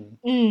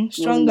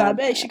 It wasn't Stronger. that But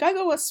bad.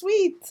 Chicago was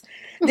sweet.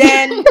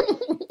 Then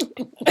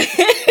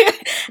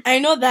I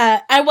know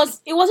that it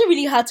wasn't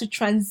really hard to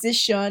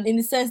transition in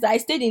the sense that I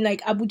stayed in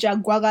like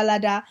Abuja,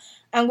 Guagalada,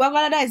 and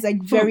Guagalada is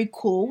like Hmm. very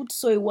cold,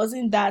 so it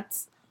wasn't that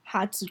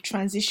hard to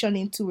transition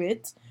into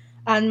it.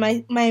 And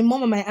my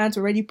mom and my aunt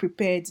already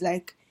prepared.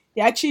 Like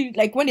they actually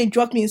like when they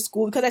dropped me in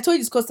school because I told you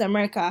this goes to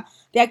America.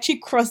 They actually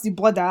crossed the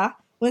border,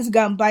 went to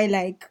go and buy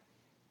like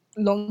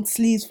long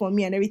sleeves for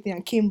me and everything,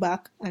 and came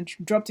back and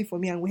dropped it for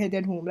me, and we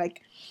headed home.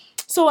 Like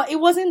so it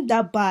wasn't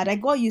that bad. I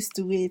got used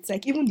to it.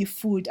 Like even the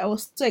food, I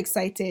was so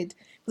excited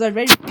because I'm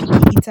very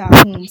picky eater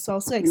at home, so I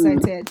was so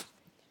Mm. excited.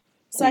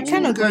 So I So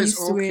kind you of got guys used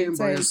all to came it.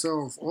 by Like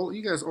yourself. All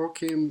you guys all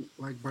came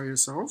like by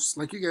yourselves.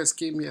 Like you guys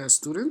came here as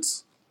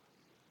students.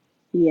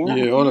 Yeah.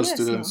 Yeah, all the yes,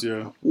 students, no.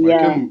 yeah.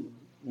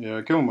 Yeah.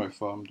 I came with my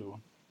farm though.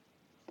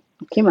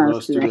 I Other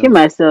came students.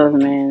 myself,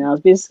 man. I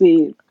was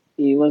basically,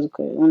 it was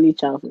only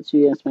child for 2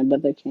 years. My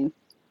brother came.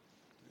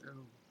 Yeah,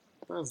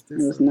 that's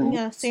It was different, nice. man.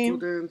 Yeah, same.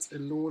 Students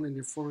alone in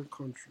a foreign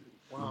country.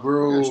 Wow,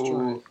 you guys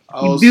tried. Bro,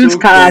 I It was builds so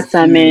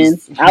character, man.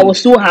 confused. I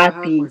was so I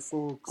had my happy.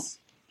 folks.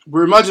 But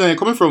imagine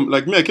coming from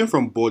like me, I came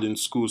from boarding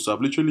school, so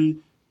I've literally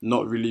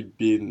not really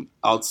been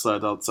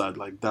outside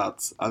like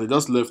that, and it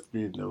just left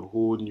me in a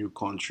whole new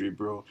country,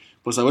 bro.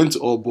 Because I went to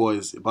all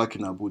boys back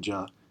in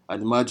Abuja,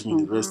 and imagine Mm.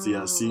 university,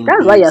 I seen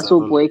That's why you're babes and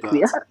so all boy of crazy.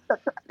 that.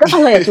 That's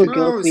why you're so girl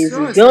No, it's crazy.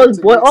 now it's starting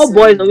to make All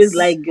boys always sense.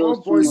 like All girls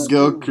too boys much.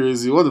 Girl school.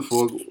 crazy, what the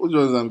fuck? What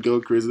ones I'm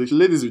girl crazy? The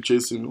ladies were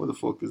chasing me. What the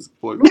fuck is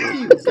boy girl Okay,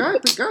 crazy?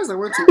 the guys that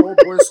went to all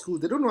boys school,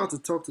 they don't know how to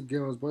talk to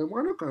girls, but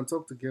why not can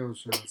talk to girls,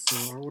 sha?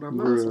 So I would have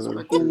never Bro. In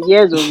suspected.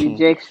 years of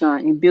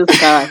rejection, it builds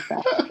character.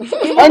 But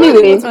why did you go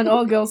Anyway, to an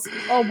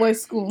all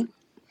boys school?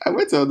 I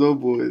went to all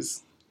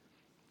boys.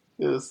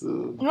 Yes,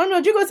 No,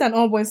 did you go to an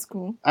all boys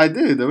school? I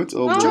did. I went to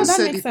all Oh, You boys. just that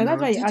said makes it sense. now.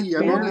 That's why you Didi, act you're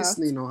very not hard.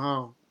 listening or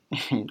how?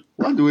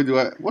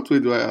 What way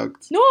do I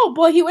act? No,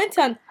 but he went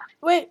to an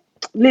wait.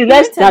 please, He went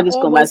let's to have an this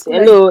all boys conversation. school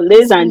like Hello, this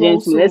ladies and school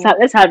gentlemen. also.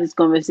 Let's have this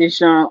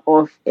conversation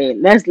of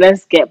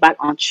let's get back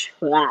on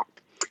track.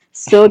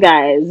 So,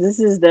 guys, this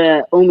is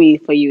the Omi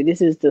for you.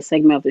 This is the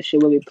segment of the show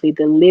where we play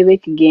the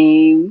lyric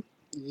game.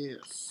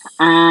 Yes.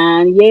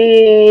 And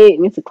yay, we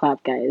need to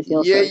clap, guys.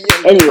 Y'all Yeah, suck. yeah,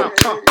 yeah, Anyway, Pa,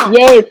 pa, pa,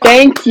 yay, pa, pa,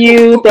 thank pa,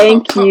 you, pa, pa,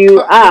 thank pa,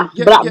 you. pa.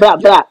 Yeah, Blah, yeah, blah, yeah.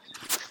 blah.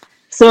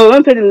 So when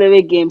we play the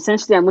lyric game,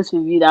 essentially I'm going to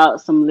read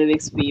out some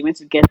lyrics for you. I'm going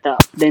to get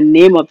the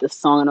name of the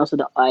song and also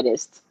the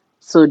artist.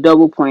 So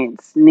double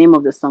points. Name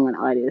of the song and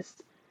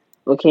artist.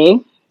 Okay?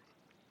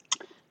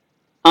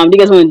 Do you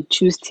guys want to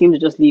choose teams or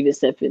just leave it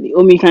separately?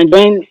 You can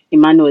join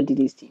Emmanuel or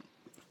Didi's team.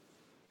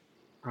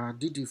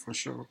 Didi for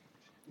sure.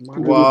 Manuel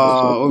Didi for for sure. sure.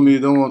 Wow, Omi, you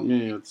don't want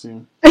me in your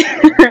team.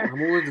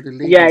 I'm always with the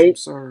ladies. Yeah. I'm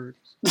sorry.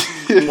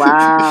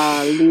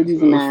 Wow,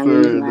 ladies No man,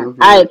 ladies fair, man. no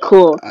fair. Alright,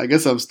 cool. I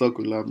guess I'm stuck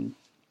with Lami.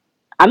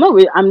 I'm not.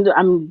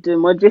 I'm the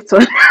moderator.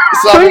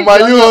 Samu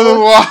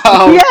Mayo,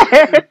 wow.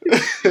 Yeah.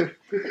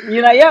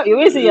 Yeah. You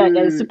always say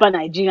you're super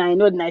Nigerian. You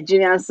know the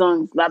Nigerian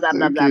songs. Blah blah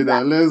blah blah Okay, blah.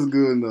 now let's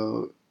go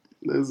now.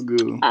 Let's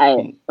go.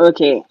 Alright.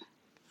 Okay.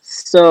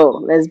 So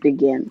let's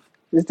begin.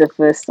 This is the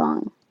first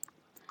song.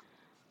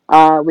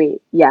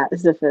 Wait. Yeah, this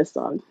is the first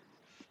song.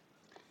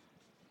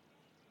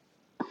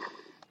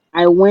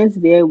 I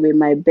went there with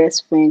my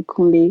best friend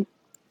Kunle.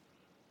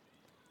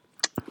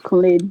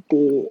 Kunle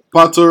de.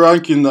 Pato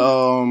ranking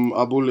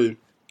Abule.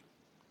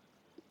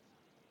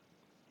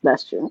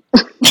 That's true.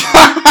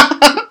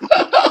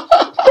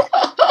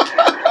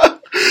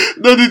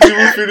 No need to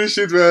even finish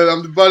it, man.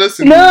 I'm the baddest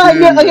in No, the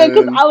game, okay.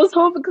 Because man. I was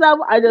hoping because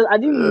I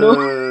didn't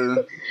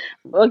know.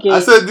 Okay. I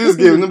said this is-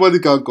 game, nobody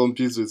can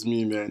compete with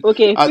me, man.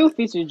 Okay, I- feel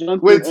free to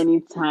jump wait. in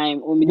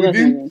anytime. We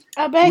didn't-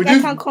 I beg, We I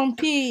did- can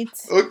compete.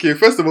 Okay,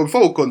 first of all,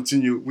 before we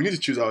continue, we need to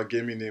choose our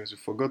gaming names. We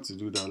forgot to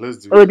do that. Let's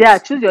do Oh, this. there.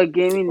 Choose your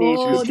gaming name.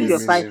 Oh, choose Choose your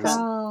this gaming fighter. names.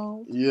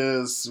 child.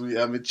 Yes,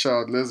 I'm a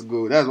child. Let's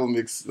go. That's what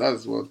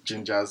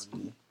gingers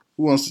me.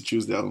 Who wants to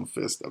choose their own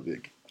first, I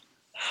beg?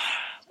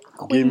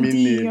 Queen Gaming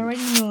D, name. you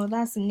already know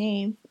that's the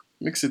name.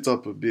 Mix it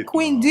up a bit.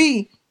 Queen now.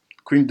 D.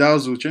 Queen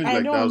Dazzle. Change I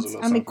like don't. Dazzle or I'm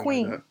a something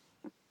queen. like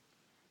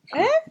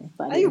Eh?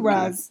 Are you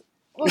Raz?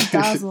 What's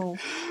Dazzle?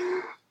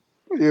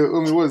 that. Yeah,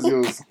 Omi, what's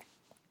yours?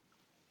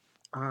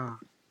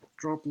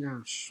 Drop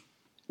Nyash.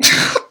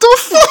 What the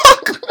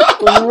fuck?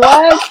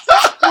 What?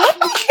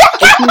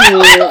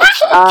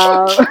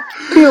 Okay.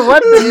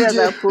 What is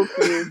that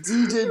appropriate?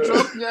 DJ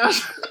Drop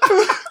Nyash.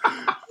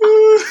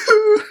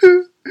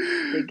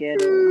 The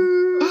ghetto.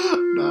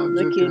 Nah, I'm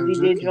Okay, joking, I'm DJ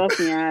joking. drop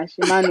me ash.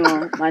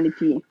 Emmanuel,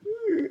 Manipi.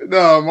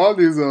 Nah, I'm all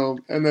these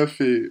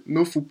NFA.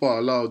 No football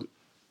allowed.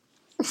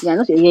 Yeah,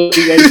 not yeah.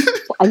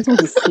 I just want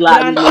to You're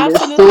slap an you nigga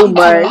absolute so idiot.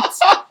 much.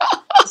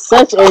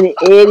 Such an You're an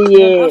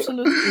idiot.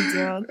 absolute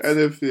idiot.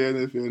 NFA.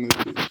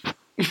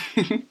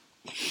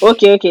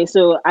 Okay.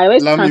 So I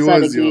always Lami, cancel the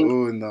what's your game.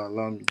 own now,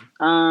 Lami?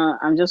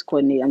 I'm just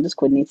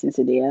coordinating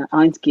today. I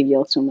want to give you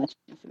all too much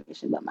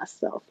information about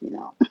myself.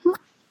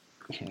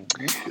 Okay,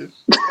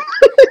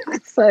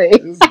 Sorry.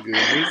 that's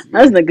good.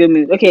 That's the good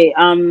move. Okay,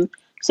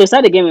 so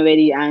start the game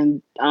already,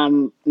 and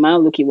my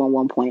Lucky won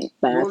 1 point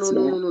by No.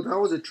 accident. That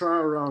was a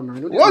trial round. Now.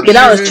 What Okay,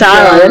 that was do you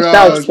trial mean round. trial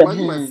That was round?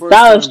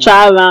 that was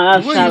trial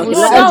round. The way you Okay, even No,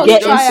 said let's that it,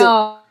 get was into.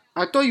 trial.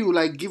 I thought you would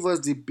like give us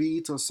the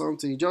beat or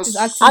something. Just It's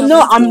acting I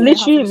know. up I'm to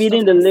literally half the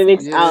reading stuff the I said.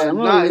 lyrics out. yeah. I'm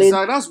Now, gonna read.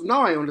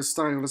 now I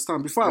understand.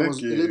 Before I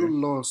was a Okay. little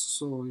lost.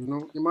 So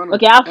Emmanuel,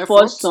 Okay, I have 4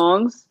 effort.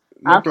 songs.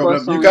 I No have 4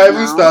 problem. songs You can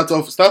even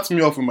now. start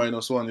me off with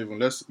 -1 even.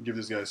 Let's give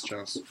this guy a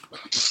chance.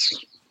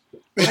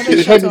 Okay,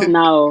 Head shut is up.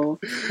 now.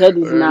 Head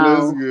is Alright,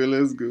 now.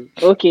 let's go.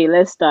 Okay,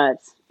 let's start.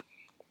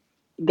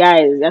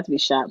 Guys, you have to be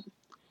sharp.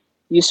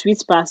 You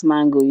sweet pass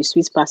mango. You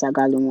sweet pass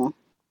agalomo.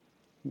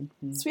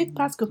 Sweet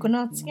past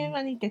coconut.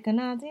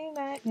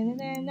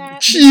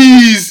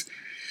 Cheese.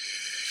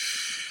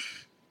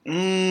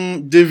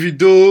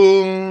 Davido.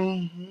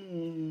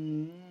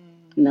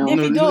 No.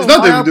 Davido. It's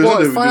not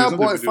Davido. It's not Davido. It's not Fireboy,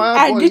 Davido. Fireboy. I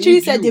literally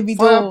need said you. Davido.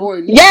 Fireboy.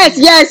 need Yes.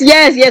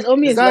 you.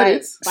 Omi Is is that right.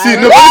 it? See,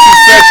 Fire- nobody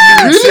should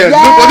search lyrics here.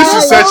 Yeah, Nobody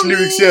should search Omi.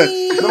 lyrics here.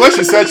 Nobody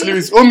should search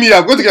lyrics. Omi,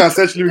 I'm going to go and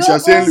search lyrics. Go You're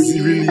saying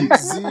Omi. really.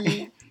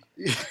 Z.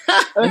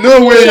 Okay,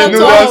 No way you Shut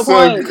know up, that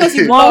song. because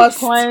you 1 lost.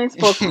 point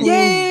for Queen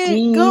Yay!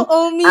 D Go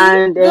Omi.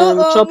 and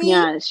Go Chop Omi.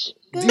 Yash.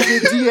 DJ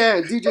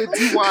DN, DJ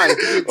DY,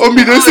 DJ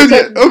Omi,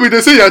 DY.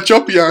 they say you're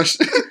choppy ash.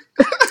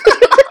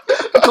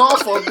 Because God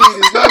forbid,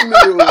 it's not me.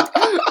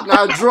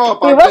 Now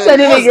drop. Wait, what's your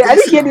name again? I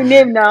didn't hear the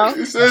name now.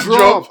 He said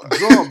Drop.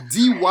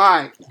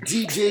 DY.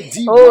 DJ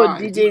DY. Oh,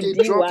 DJ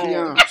Drop DY.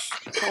 Nyash.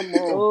 Come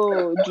on.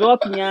 Oh,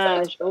 drop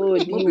Nyash. Oh,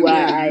 What be DY.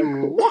 like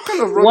you? What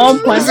kind of 1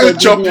 rubbish point is He said for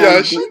that? chop Disney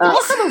yash. and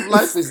What kind of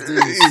life is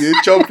this? They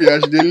chop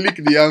yash, they lick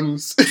the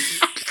anus.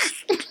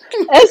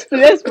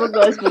 let's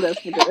focus.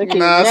 Okay,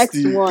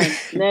 Nasty.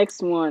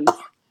 next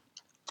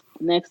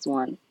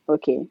one.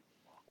 Okay.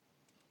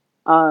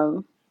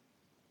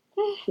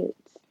 Shit.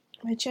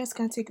 My chest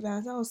can't take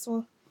that. That was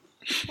so.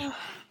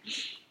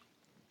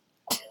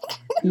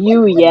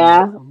 You,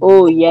 yeah.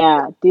 Oh,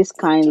 yeah. This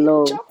kind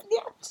love. Chop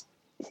that.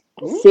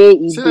 Say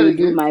it, Say that they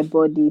do again. my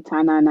body.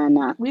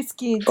 Tananana.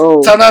 Whiskey.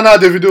 Oh, Tanana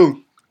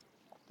Davido.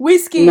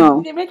 Whiskey.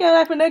 No. They make it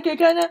like an okay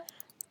kind of.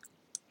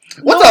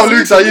 What are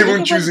lyrics are you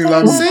even choosing,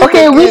 Lami? Say it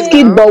okay, again,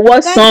 Whiskey, now. but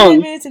what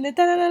song?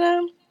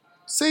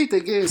 Say it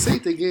again. Say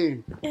it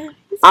again.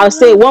 I'll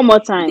say it one more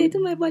They time. do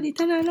my body.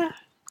 Tanana.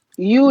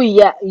 You,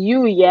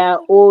 yeah.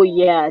 Oh,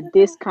 yeah.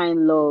 This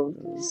kind love.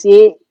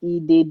 Say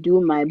it, they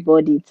do my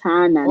body.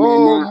 Tananana.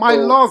 Oh, my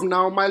love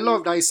now. My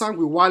love that he sang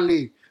with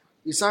Wale.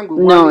 He sang with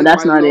No, Wale.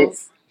 that's My not it. love.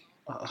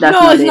 That's No,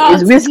 not it's it. not.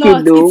 It's It's Whiskey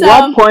not. though. It's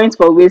 1 point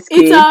for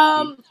Whiskey.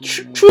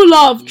 It's true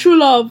love. True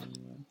love.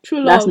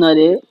 True That's love. not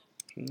it.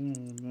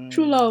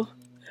 True love.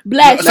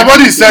 Bless.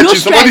 Somebody is searching. No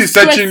Somebody is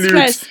stress, searching stress,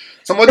 lyrics. stress.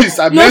 Somebody is.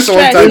 I No met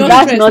someone stress, type no lyrics.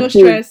 That's stress, not no it.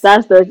 stress.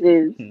 That's not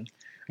it.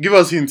 Give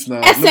us hints now.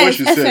 Nobody Essence,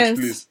 should search, essence.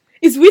 please.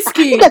 It's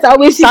whiskey. You guys are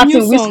always It's a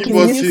new starting song. Whiskey.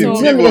 Give us It's a new hints.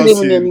 song. You Give don't us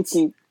even know hints.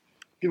 anything.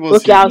 Give us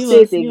Okay, I'll hints.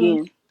 say it Give us.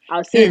 again.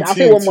 I'll say Hint,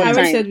 it one more I time.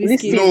 already said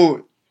Whiskey. Listen.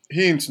 No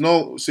hint.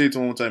 No, say it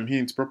one more time.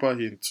 Hint. Proper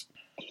hint.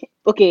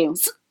 Okay,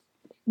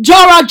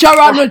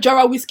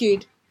 Jara Whiskey.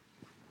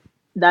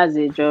 that's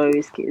it. Joe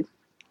Whiskey.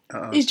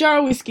 It's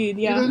Jara Whiskey,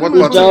 yeah. What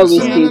It's part Joe of the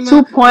Whiskey.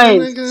 song? 2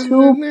 points. 2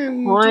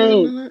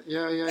 points.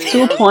 Yeah. 2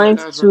 That's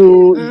points right. to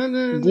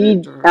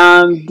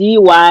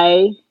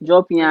DY,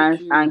 Drop Yash,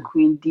 Thank and you.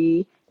 Queen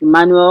D.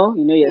 Emmanuel,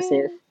 you know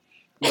yourself.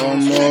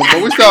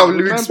 But which type of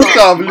lyrics? Which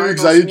type of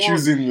lyrics are you -1.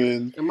 choosing,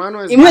 man?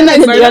 Emmanuel is Even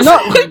Minus, like they're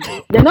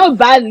minus. they're not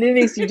bad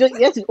lyrics. You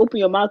have to open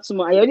your mouth too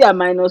much. I already have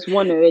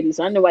 -1 already,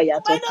 so I don't know why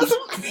you're talking.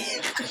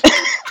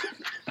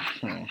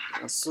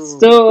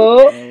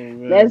 So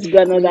let's go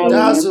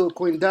another one.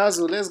 Queen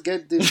Dazzle, let's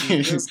get this.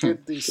 Let's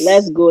get this.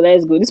 Let's go.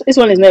 This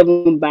one is not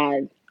even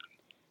bad.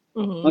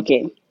 Mhm.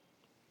 Okay.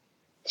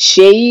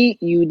 Shay,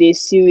 you dey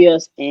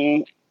serious,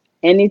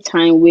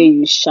 anytime where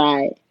you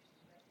shy,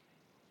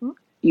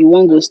 you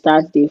won't go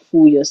start dey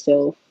fool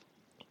yourself.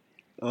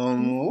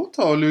 What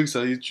type of lyrics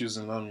are you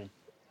choosing, Lami?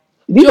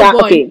 These Joe are Boy.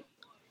 okay.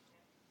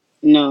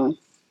 No.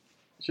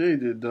 Shay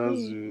the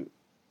Dazu.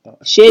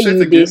 Shay, Say it you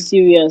dey again.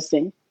 serious,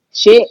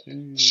 Shay,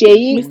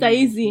 Mr.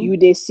 Easy. you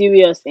dey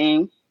serious,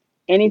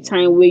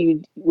 anytime where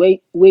you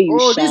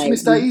Oh, shy.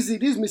 this Mr. Easy.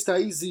 This Mr.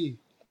 Easy.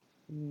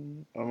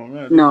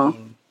 No.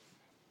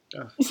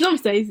 It's not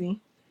Mr. Easy.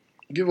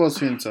 Give us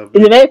hints, Abby.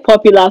 It's a very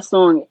popular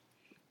song.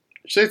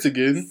 Say it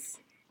again.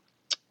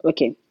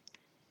 Okay.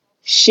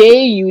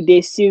 Shay, you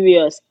dey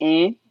serious,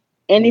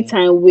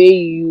 anytime where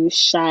you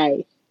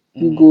shy,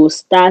 you go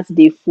start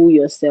dey fool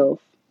yourself.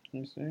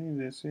 What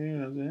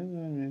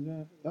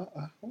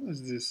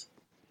is this?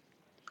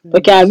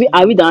 Okay,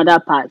 I read another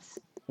part.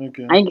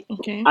 Okay.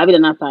 Okay. I read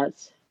another part,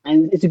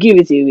 and to give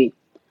it away.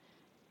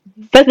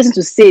 First person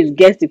to say it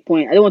gets the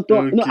point. I don't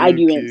want no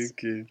arguments.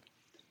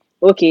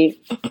 Okay.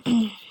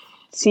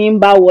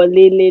 Timba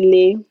wọlé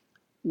lélé,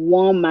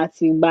 wọ́n máa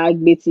ti gbá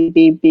gbé ti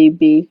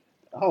bébébé.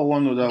 How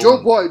one know that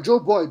Joe one?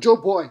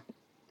 Boy.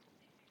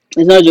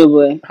 It's not Joe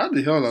Boy. How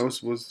the hell are we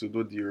supposed to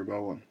know the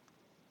Yoruba one?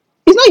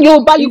 It's not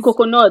Yoruba, you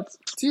coconut.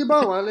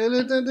 Timba wọlé.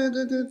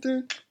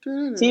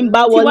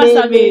 Timba wọlé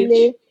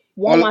lélé,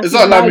 wọ́n máa ti Is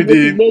that gbá gbé ti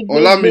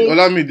Olamide? gbégbégbé.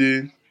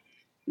 Olamide?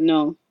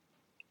 No,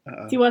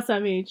 Tiwa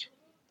Savage.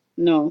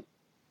 no.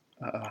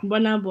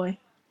 Burna Boy.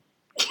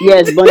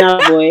 Yes, Burna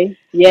Boy.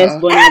 Yes,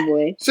 Burna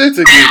Boy. Say it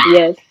again.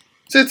 Yes.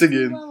 Say it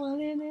again.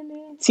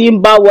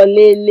 Timba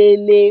wọlé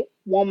lélé,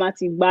 wọ́n máa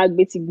ti gbá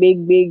gbé ti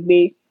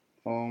gbégbégbé.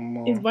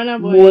 It's Burna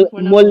Boy.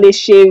 Mo lè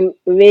ṣe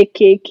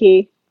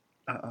rékéké.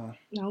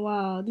 Now,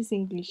 wow, this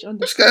English.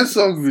 Which kind of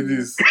song is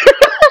this?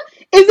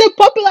 It's a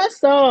popular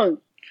song.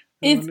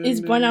 It's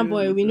Burna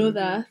Boy. We know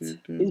that.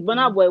 It's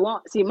Burna Boy.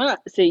 See,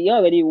 you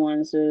already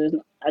won, so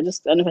I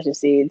don't know if I should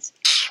say it.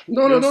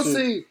 No, don't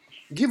say it.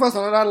 Give us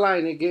another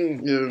line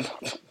again. Yeah.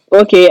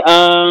 Okay.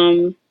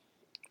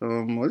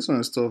 This one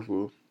is tough,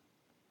 bro.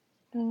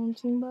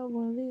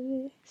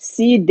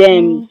 See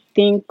them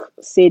think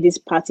say this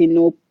party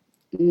no.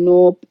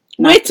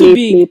 Way too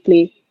big.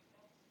 Play.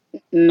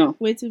 No.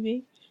 Way too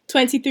big.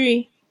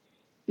 23.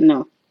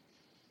 No.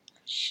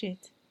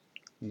 Shit.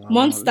 No.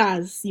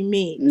 Monsters you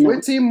made. No.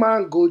 Wetin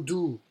man go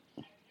do?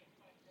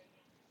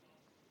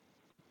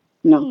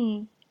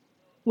 No.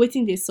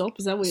 Waiting they sup.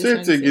 Is that what Say you're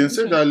it saying? again.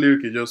 Say that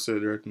lyric you just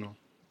said right now.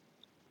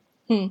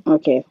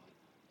 Okay.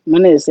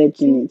 Man is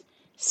searching it.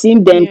 See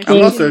them Yeah,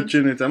 I'm not think.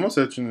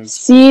 searching it.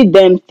 See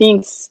them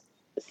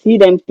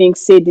think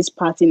say this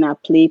party na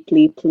play.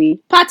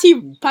 Party.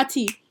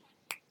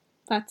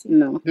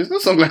 No. There's no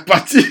song like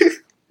Party.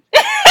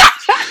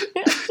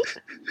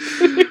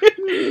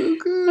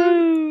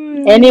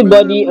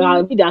 Anybody,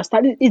 that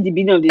started is the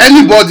beginning of this.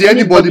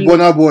 Anybody,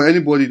 Burna Boy,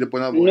 anybody, the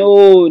Burna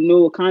Boy.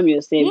 No, calm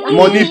yourself.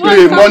 Money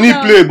play,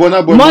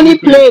 Burna Boy. Money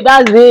play,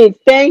 that's it.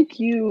 Thank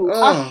you.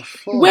 Fuck.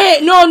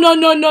 Wait, no.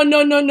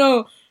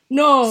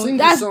 Sing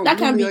the That song.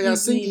 can be Yeah,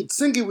 easy.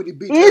 sing it with the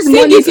beat. It's Sing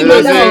money it in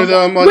my play.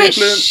 song. Money Wait,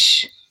 play.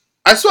 shh.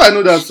 I swear I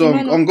know that song.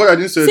 Shimano. I'm God, I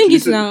didn't search. Sing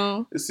it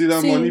now. See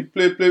that Sing. Money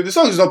play. The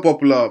song is not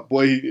popular, but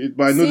I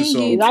know the Sing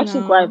song. it. It's actually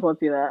now. quite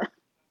popular.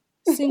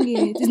 Sing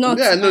it. It's not.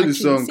 Yeah, I know the actually.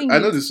 song. Sing I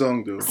know it. the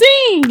song though.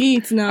 Sing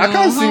it now. I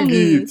can't sing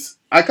homie. it.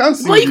 I can't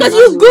sing But it. because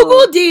you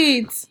googled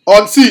it.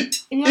 See,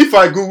 if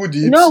I googled it,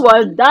 You know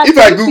what? That if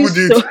I thank you googled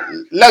it, so-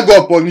 let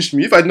God punish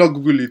me. If I did not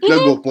Google it, let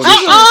God punish me.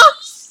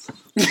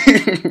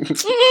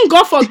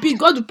 God forbid,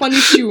 God will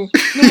punish you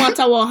no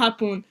matter what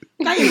happened.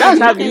 Can you That's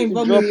imagine? how Can you we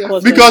involve drop me?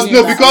 course Because on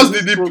no, that because on the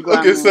this program,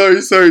 okay,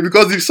 man. sorry,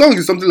 because the song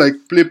is something like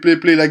play,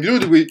 like you know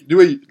the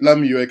way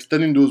Lami, you're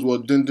extending those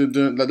words, dun, dun,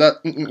 dun, like that.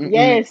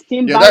 Yes,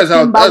 Timba, that's the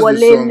Timba, song.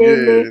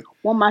 Lele, Yeah.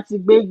 one mati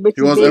big,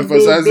 He was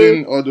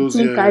emphasizing all those.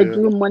 think Yeah, I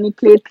do money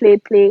play. yeah.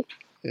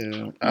 I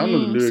don't know the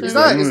lyrics. Is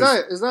but I know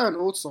that an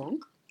old song?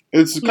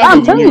 it's No, kind I'm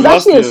of telling new. you, it's Last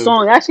actually a year,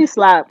 song. It actually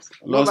slaps.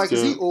 No, last like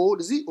year, is he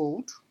old? Is he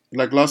old?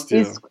 like last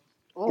year, It's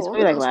Oh,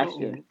 probably like that's last not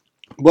year. old.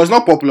 but it's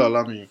not popular.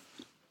 Lami,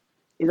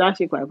 It's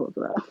actually quite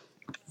popular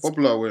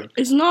popular way.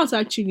 It's not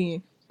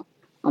actually.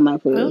 on my I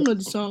don't playlist. know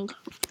the song.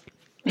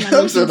 And I'm a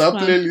I'm saying huge that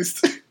fan.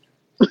 playlist.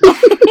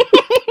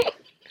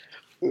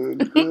 Oh,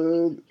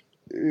 God.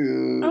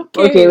 Yeah.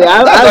 Okay, wait,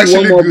 That's I have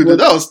actually one more. good.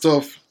 That was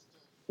tough.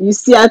 You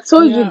see, I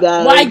told you Yeah.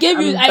 guys. But I gave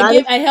you,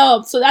 I'm I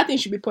helped. So that thing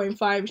should be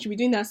 0.5. You should be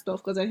doing that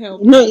stuff because I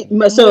helped. No,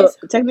 so Boys.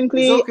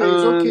 technically, It's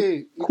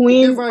okay. The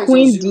Queen difference is on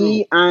Queen zero.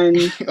 D and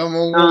I'm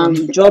on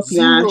one. Drop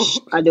Zero. Yash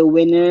are the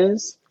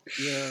winners.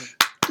 Yeah.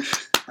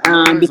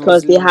 Mine is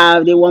Because on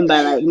zero. they won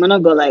by like Mana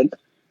got like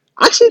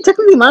actually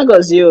technically Mana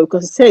got 0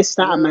 because it says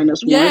start at Yeah. -1 and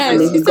Yes,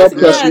 then he it got says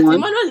plus yes. 1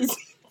 Emmanuel is.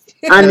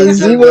 and The it's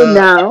 0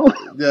 now.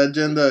 The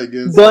agenda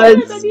against But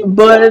you.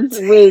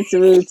 wait.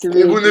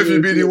 Even if you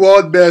be the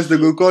world best, they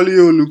go call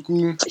you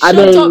Oluku. I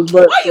Shut beg, up.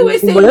 but Why you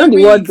always saying you're not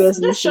the world lyrics? best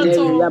in this Just shut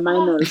scenario. You're up.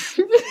 minus.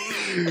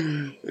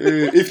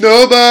 If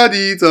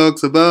nobody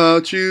talks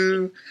about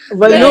you,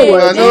 But you know you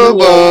what? are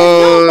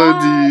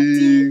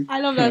nobody. I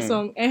love that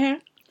song.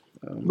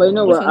 But you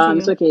know what? Continue.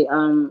 It's okay.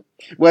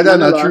 Whether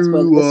Emmanuel not lost,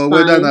 but true it's or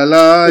whether fine. not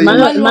lie,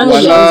 Emmanuel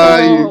is shut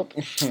MVP. up.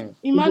 He's the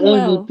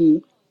Emmanuel.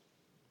 MVP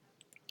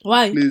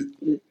Why? please,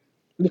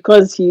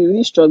 because he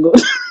really struggled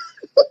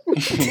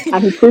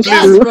and he pushed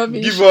That's through.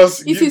 rubbish. give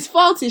us. It's his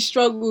fault he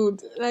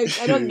struggled. Like,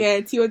 I don't get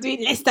it. He was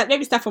doing, let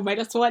me start from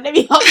 -1. Let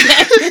me help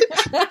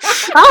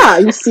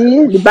them. You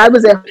see, the Bible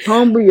says,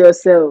 humble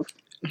yourself.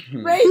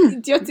 Very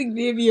idiotic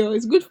behavior.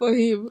 It's good for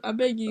him. I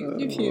beg you,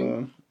 leave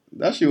him.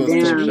 That shit was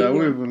Damn. tough. I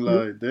won't even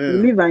lie. You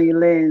Damn. live and you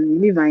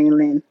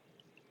learn.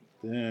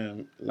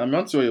 Damn. I'm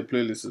not sure what your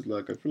playlist is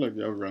like. I feel like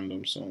you have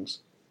random songs.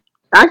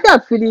 I actually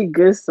have pretty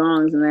good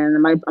songs, man.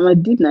 I'm a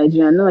deep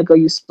Nigerian. Not like all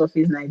you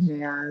surface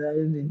Nigerians. I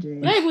just be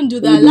doing. Don't even do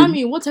that.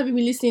 Lami, what have you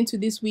been listening to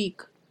this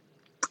week?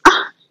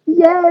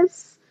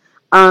 Yes.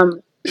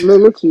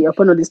 Loki,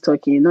 upon all this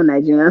talking, no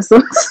Nigerian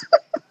songs.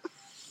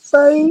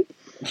 Sorry.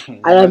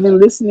 I have been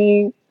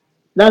listening.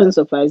 That doesn't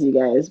surprise you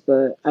guys,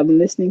 but I've been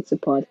listening to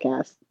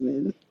podcasts,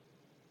 man.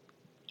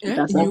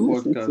 That's what I'm You?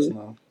 listening Podcast to.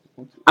 now.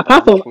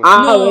 Apart from Podcast.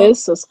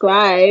 ours,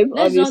 subscribe,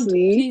 Let's not,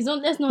 obviously. please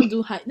don't,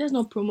 let's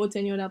not promote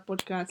any other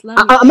podcast.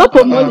 I'm not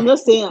promoting, I'm not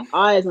saying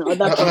ours and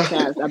other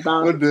podcasts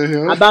What the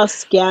hell? about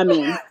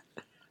scamming.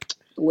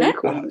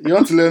 Wink, wink. You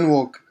want to learn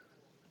work?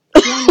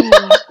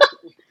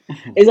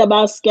 It's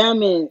about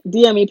scamming.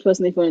 DM me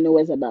personally if you want to know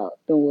what it's about.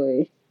 Don't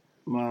worry.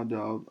 Mad,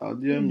 I'll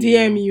DM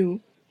DM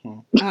you.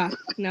 Now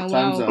Times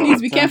wow. are-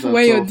 Please be times careful are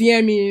when you're tough.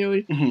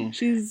 DMing, you know.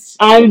 She's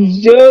I'm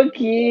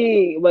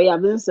joking. But yeah,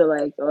 I've been to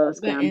like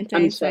enter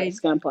inside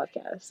scam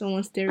podcast.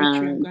 someone's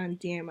territory and go and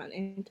DM and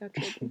enter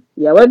trouble.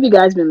 Yeah, what have you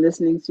guys been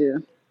listening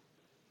to?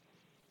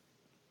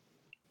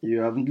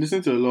 Yeah, I've been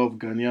listening to a lot of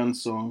Ghanaian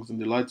songs in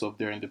the light of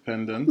their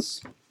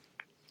independence.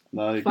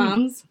 Like,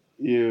 Farms.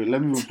 yeah,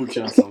 let me even put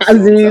you on some As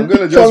songs. in, I'm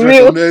gonna just for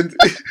real? recommend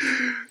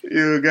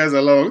you guys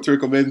allow to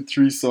recommend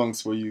 3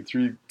 songs for you,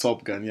 3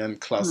 top Ghanaian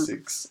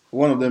classics.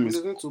 One of them is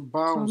Listening to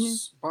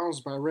Bounce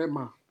by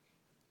Rema.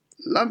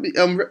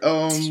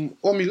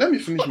 Omi, let me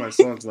finish my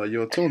songs now.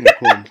 Your turn will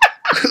come.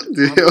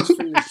 The I'm hell? just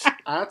finished.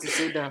 I had to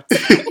say that.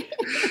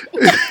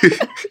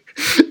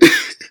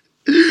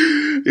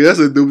 Yeah, that's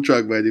a dope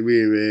track, by the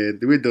way, man.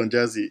 The way Don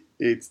Jazzy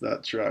ate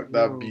that track,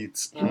 that Yo,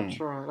 beat. That's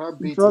right. That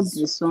beat Drop is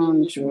the song,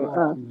 finish bro.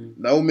 work, man.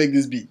 That will make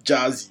this beat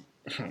jazzy.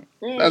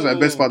 That's my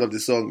best part of the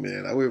song,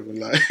 man. I won't even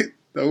lie.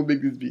 That will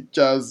make this beat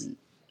jazzy.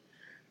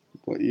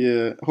 But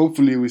yeah,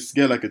 hopefully we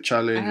get like a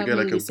challenge. I We get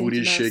like haven't a listened to booty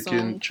that shaking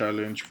song.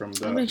 challenge from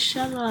I'm like, that.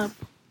 shut up.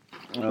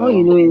 All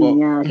you know is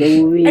yeah,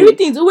 they will win.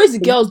 Everything's always the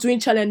girls doing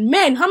challenge.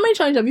 Men, how many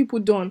challenges have you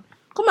put on?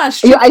 Come on,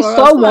 Yo, I for us.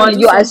 saw Come and one. do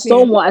Yo, I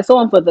something. saw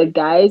one for the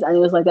guys, and it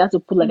was like they had to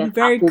put like an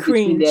Very apple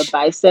between their cringe.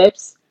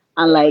 biceps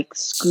and like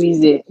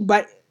squeeze it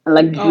But and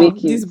like break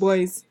it. these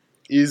boys.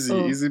 Easy,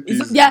 Oh, easy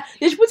it's, peasy. yeah,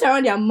 they should put it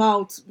around their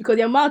mouth because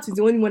their mouth is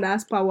the only one that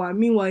has power.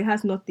 Meanwhile, it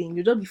has nothing.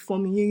 You just be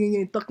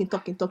forming, talking,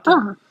 talking, talking.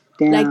 Ah,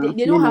 Like damn. they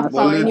Me don't have not. But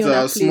power any other later,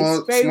 place.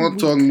 small Very small weak.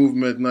 tongue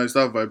movement now, you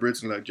start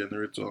vibrating like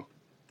generator.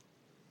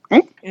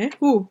 Eh?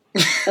 Who?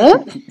 Eh?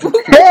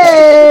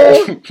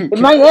 Hey,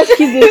 man, let's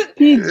keep this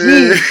PG.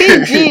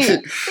 PG.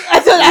 I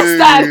don't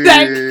understand.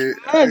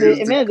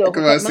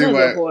 Come and say Man,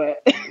 why. boy.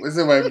 We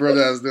say my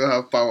brothers don't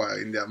have power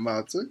in their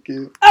mouth.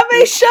 Okay. I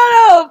mean, shut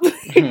up.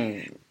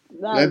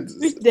 let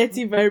This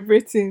dirty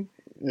vibrating.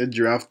 let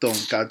giraffe tongue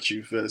catch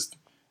you first.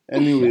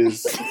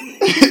 Anyways,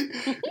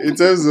 in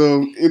terms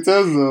of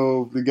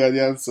the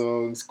Guardian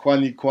songs,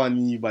 Kwani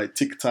Kwani by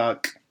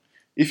TikTok.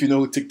 If you know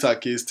who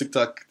TikTok is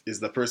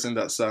the person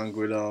that sang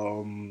with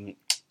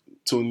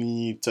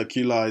Tony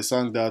Tequila. I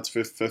sang that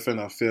Fefen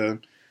Affair,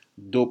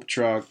 dope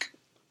track.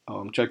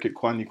 Check it,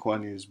 Kwani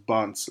Kwani is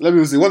Bants. Let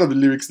me see one of the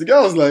lyrics. The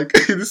guy was like,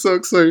 this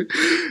song, sorry,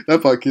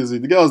 that part kills me.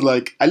 The guy was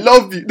like, I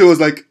love you. No, it was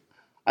like,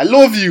 I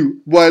love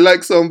you, but I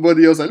like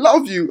somebody else. I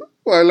love you,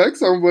 but I like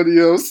somebody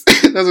else.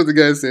 That's what the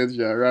guy said,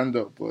 yeah,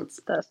 random. But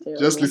That's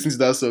terrible. just listen to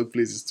that song,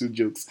 please. It's two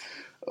jokes.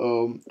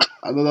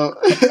 Another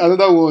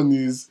another one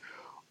is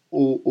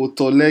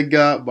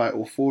Otolega by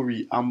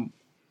Ofori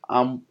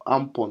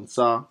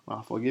Amponsa.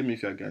 Forgive me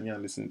if you're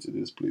Ghanaian listening to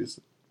this, please.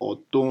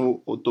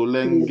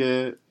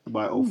 Otolenge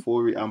by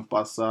Ofori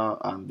Ampasa,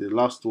 and the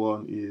last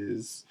one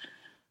is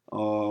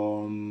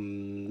Odo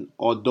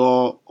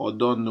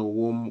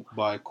Nowum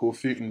by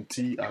Kofi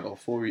Nti and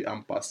Ofori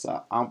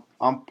Ampasa.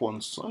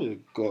 Amponsa, oh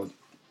God.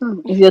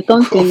 Is your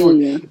tongue paining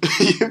you?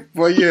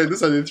 But yeah,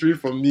 these are the three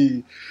for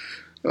me.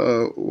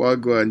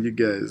 Wago and you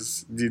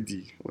guys,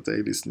 Didi, what are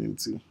you listening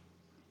to?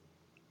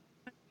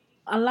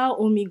 Allow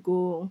Omi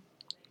go.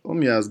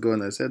 Omi has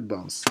gone. I said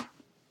bounce.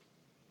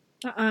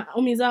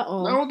 Omi, is that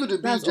all? Now I want to do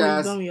the That's beat all you've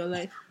jazz. done with your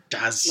life. Now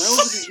I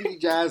want to do the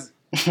beat jazz.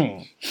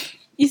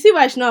 You see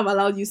why I should not have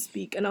allowed you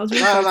speak, and I was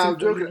really No, fighting I'm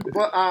for you. joking.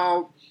 But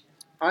I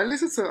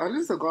listen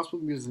to gospel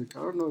music. I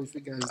don't know if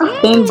you guys.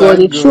 Thank God,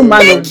 Thank a true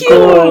man God. of Thank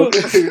God.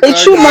 you. A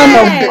true man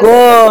Yes. of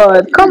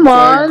God. Come Thank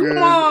on. Come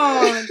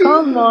God. on.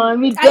 Come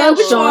on. Aya,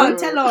 which one? Redemption.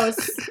 Tell us.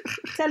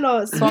 Tell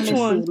us. Which one?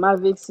 Promises,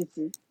 Maverick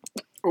City.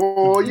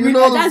 Oh, you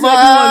know the That's the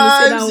only one who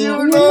said that vibes. You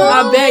one. know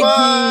I the beg you.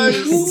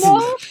 You vibes.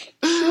 know?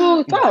 True.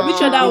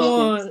 Which other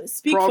Patience. one?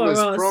 Speak for us.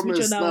 Which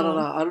Promise. other No.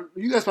 one? I don't,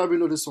 you guys probably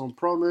know this one.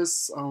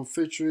 Promise.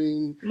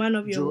 Featuring Man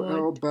of your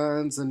Joel word.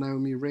 Bands and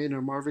Naomi Rain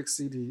and Marvick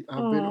City. I've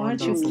been Oh, on aren't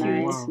that you for a cute?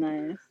 Nice, while.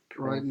 nice.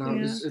 Right now,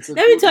 Yeah. it's a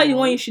Let me good tell you one.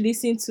 one you should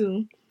listen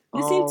to.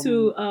 Listen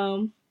to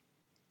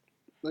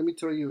Let me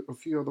tell you a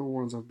few other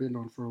ones I've been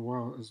on for a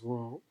while as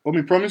well.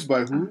 Omi, promised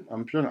by who?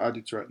 I'm trying to add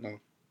it right now.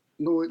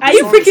 No, Are the you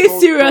song is freaking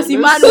called serious,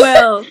 Promise.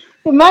 Emmanuel?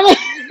 Man, What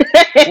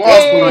By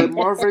happened?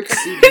 Marvick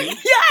City.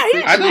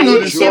 Yeah, I don't know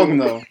the song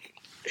now.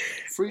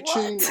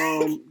 Featuring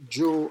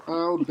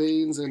Joel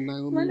Baines and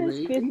Naomi man is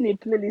Rain. creating a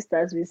playlist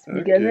as we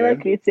speak. I've never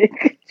Okay. created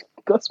I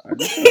gospel.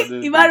 just added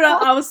it. Emmanuel,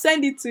 I'll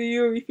send it to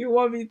you if you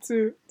want me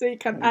to, so you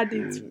can add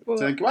it. Okay. But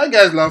Thank you. Why you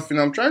guys laughing?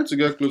 I'm trying to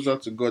get closer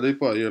to God.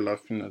 People are here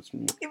laughing at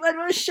me.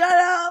 Emmanuel, shut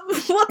up!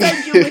 What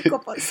time do you wake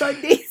up on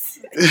Sundays?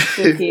 It's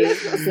okay.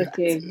 It's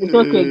okay. It's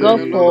okay. God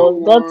Another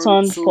fall. God one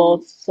turned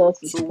fault. Sort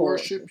is to fault.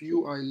 worship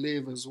you I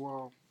live as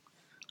well.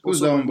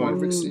 Who's Also that by one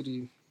by? Marvick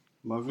City.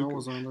 That Maverick.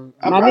 was on the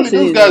Apparently City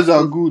those is guys are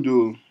okay. good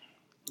though.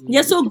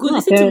 You're so good. No,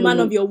 Listen to Man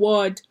of apparently. Your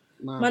Word.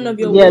 Man of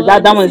Your Yeah, Word.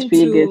 that one's Listen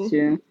pretty good to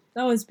too.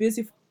 that one's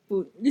beautiful.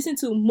 Listen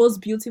to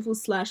Most Beautiful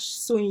 /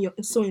 So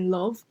in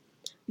Love.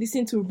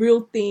 Listen to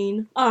Real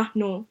Thing.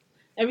 No,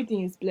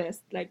 everything is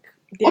blessed. Like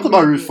they're What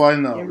about really good.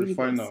 Refiner? They're really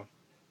blessed. Refiner.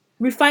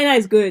 Refiner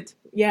is good.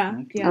 Yeah,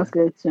 Okay. yeah. That's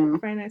good too.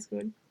 Refiner is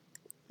good.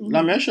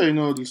 Let me sure you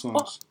know all these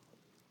songs.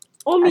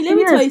 Omi, let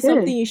me tell you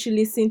something you should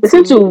listen to.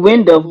 Listen to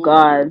Wind of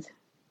God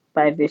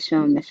by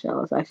Vishon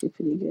Michelle. It's actually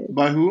pretty good.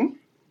 By who?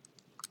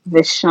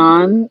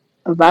 Vashna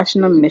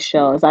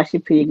Michelle is actually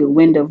pretty good.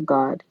 Wind of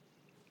God.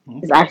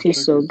 It's Okay, actually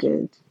check so it.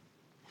 good.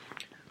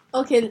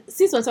 Okay,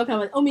 since we're talking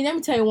about Omi, let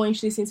me tell you one you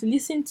should listen to.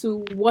 Listen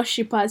to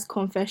Worshipper's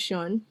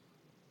Confession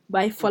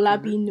by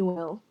Folabi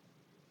Noel.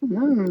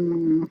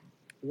 Mm.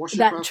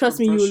 Trust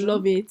me, you'll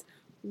love it.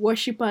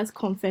 Worshipper's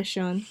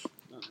Confession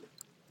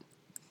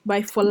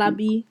by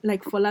Folabi,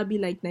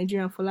 like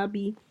Nigerian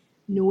Folabi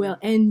Noel,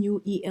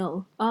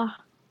 Nuel.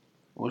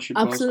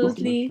 Worshipper's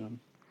Absolutely Confession.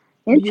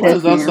 Why does beautiful.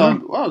 that Interesting.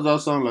 sound? Why does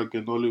that sound like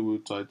a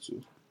Nollywood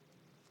title?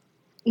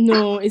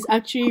 No, it's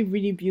actually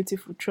really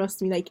beautiful.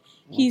 Trust me, like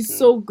he's Okay.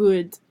 so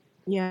good.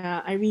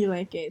 Yeah, I really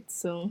like it.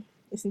 So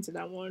listen to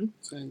that one.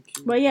 Thank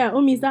you. But yeah,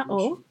 Omi, is that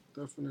all?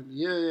 Definitely.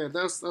 Yeah.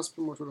 That's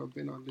pretty much what I've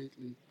been on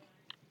lately.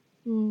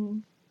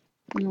 Mm.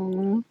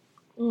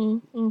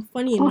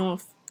 Funny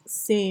enough,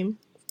 same.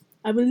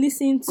 I've been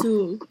listening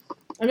to.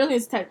 I'm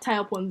just going to tie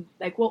up on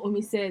like what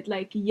Omi said,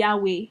 like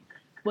Yahweh,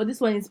 but this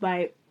one is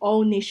by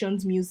All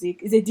Nations Music.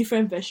 It's a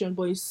different version,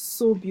 but it's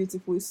so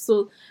beautiful.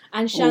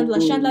 And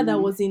Chandler that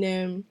was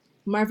in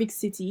Marvick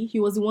City. He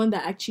was the one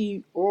that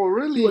actually. Oh,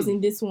 really? He was in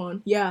this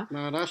one. Yeah.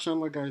 Nah, that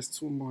Chandler guy is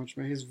too much,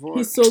 man. His voice.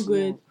 He's so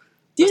good.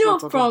 Do you know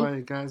Let's not talk from? about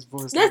a guy's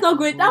voice. Let's not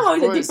go. That His one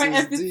is a voice different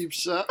is episode. deep,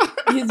 sha.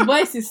 His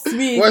voice is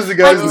sweet. What's the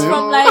guy's And it's name?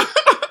 from like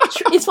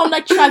it's from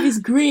like Travis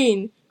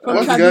Green. From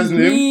What's the Travis guy's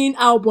name? Green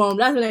album.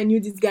 That's when I knew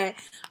this guy.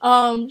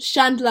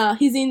 Chandler.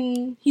 He's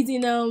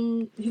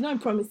not in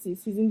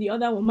Promises. He's in the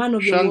other one, Man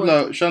of Your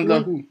Word.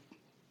 Chandler who?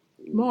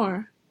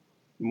 More.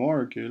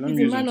 Okay, let He's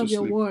me a use Man him of to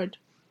Your sleep. Word.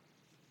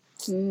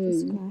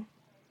 This guy.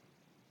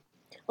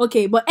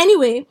 Okay, but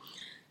anyway,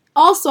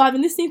 also I've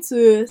been listening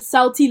to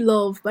Salty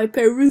Love by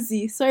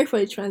Peruzzi. Sorry for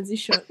the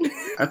transition.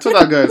 I thought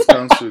that guy is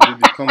cancelled. Did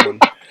he come on?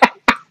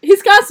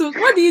 He's cancelled.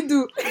 What do you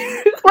do?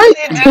 What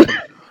did you do?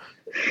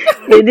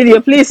 Hey, did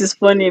your place is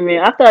funny,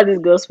 man. After this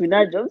gospel,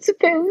 that jump to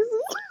Paris.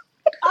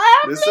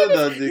 They said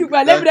that they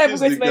But let me not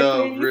accused go the to my guy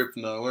of playlist. rape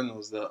now. When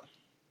was that?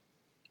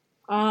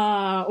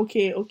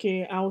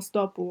 Okay. I'll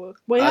stop.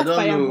 But I that's don't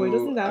Fireboy, know.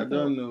 doesn't that? I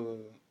don't know.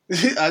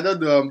 I don't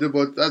know.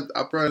 But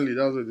apparently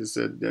that's what they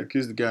said. They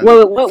accused the guy.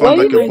 Well, and what found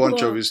you like a doing?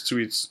 bunch of his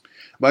tweets.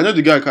 But I know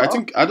the guy.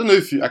 I don't know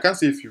if I can't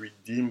say if he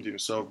redeemed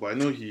himself, but I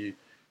know he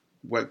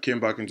came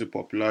back into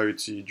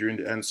popularity during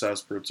the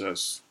NSAS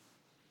protests.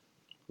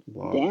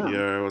 But Damn.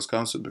 yeah, it was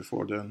cancelled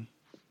before then.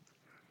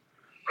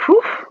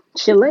 Whew,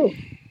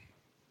 Chile.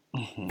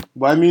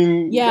 But I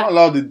mean, Yeah. you don't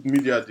allow the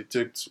media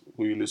detect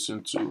who you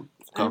listen to.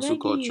 Cancel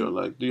beg culture, you.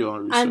 like do your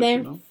own research. And then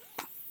You know?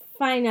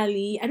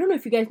 finally, I don't know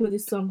if you guys know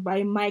this song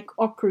by Mike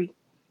Ockery.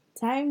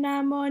 Time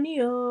na money,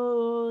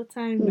 oh,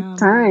 time na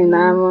Time,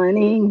 now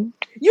money. money.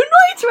 You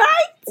know it,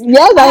 right?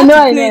 Yes, I I had know. to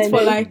I play know. it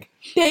for like,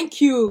 thank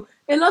you.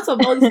 A lot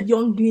of all these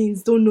young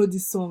beings don't know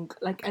this song.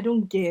 Like, I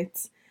don't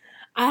get.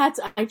 I had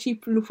to actually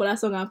look for that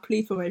song and play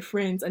it for my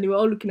friends, and they were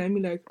all looking at me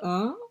like,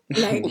 huh?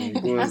 Like,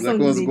 that song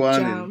what's is a going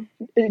jam.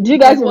 Do you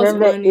guys Like, what's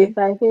remember? funny? If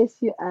I face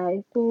you,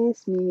 I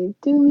face me.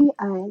 Do me,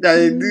 I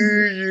I do do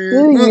you. you.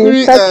 Do Put you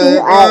me, touch me, I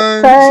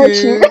want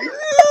touch you. you.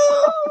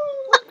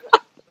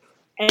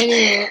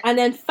 Anyway, and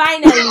then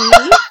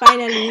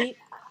finally,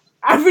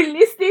 I've been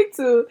listening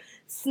to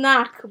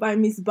Snack by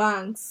Miss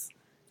Banks.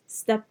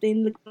 Stepped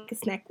in, look like a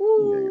snack.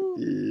 Woo!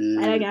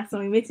 I like that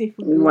song. It makes me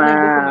feel good when I go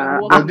for my Wow.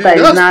 walk. But After dude,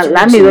 it's that's not, 2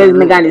 let weeks me in a always row.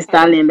 Megan Thee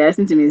Stallion, but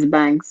listen to Miss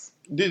Banks.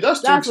 Dude,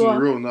 that's 2 That's weeks in a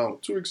what- row now.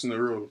 2 weeks in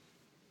a row.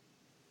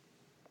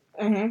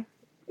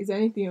 Is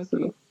anything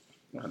okay?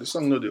 Nah, the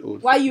song not the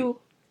old. Why you?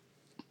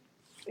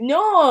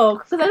 No,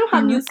 because I don't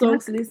have new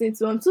songs to listen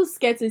to. I'm too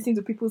scared to listen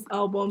to people's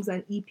albums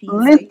and EPs.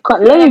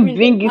 Let me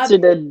bring you to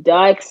the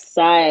dark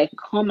side.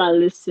 Come and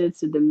listen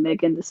to the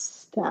Megan Thee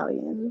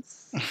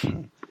Stallions.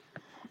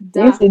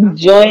 Yes,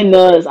 join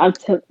us. I'm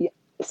telling you.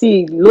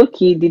 See,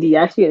 Loki, did he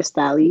actually a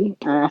Stally?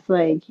 And I feel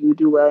like you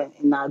do well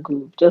in our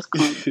group. Just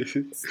come.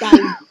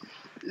 Style.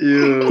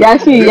 Yeah. You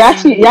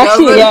actually,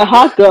 you're a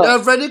hot girl. You're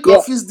very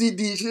confused,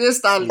 Didi. She is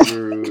Stanley.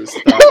 Bro, Is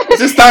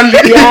it Stanley?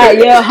 Yeah,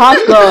 you're a hot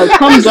girl.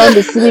 Come join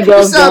the City You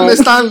Girls say I'm a gang.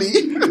 Stanley.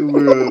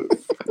 Bro,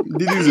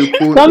 Didi's a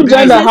pony. Come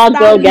join the hot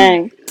girl Stanley.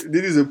 gang.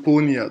 Didi's a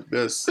pony at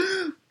best.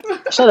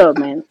 Shut up,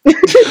 man.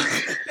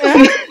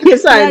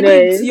 Yes, I know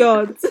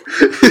it.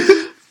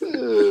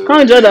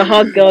 Come join the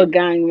hot girl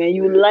gang, man.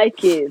 You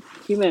like it.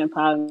 Female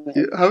empowerment.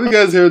 Yeah, have you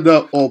guys heard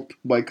that Up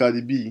by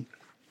Cardi B?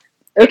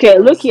 Okay,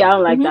 Loki, I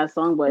don't like that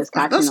song, but it's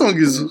catchy. That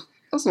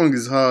song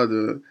is hard.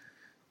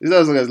 Is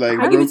that song is like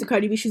I give it to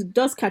Cardi B. She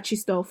does catchy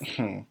stuff.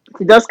 It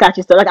does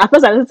catchy stuff. Like at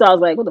first I listened to it, I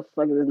was like, what the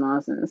fuck is this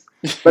nonsense?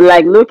 But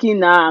like looking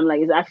now, I'm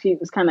like,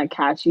 it's kind of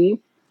catchy.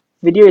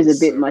 Video is a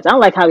bit much. I don't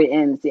like how it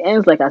ends. It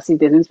ends like I see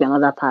there's going to be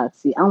another part.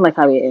 See, I don't like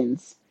how it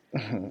ends.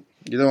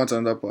 You don't want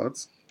another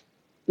part?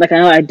 Like I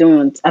know I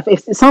don't.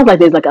 It sounds like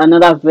there's like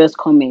another verse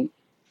coming.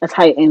 That's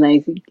how it ends.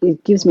 Like,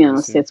 it gives me an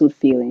unsettled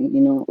feeling,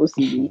 you know,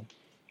 OCD.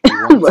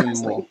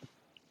 Wanting more.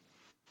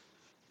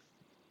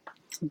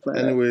 But,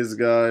 anyways,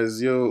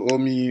 guys,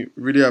 Omi,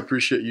 really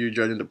appreciate you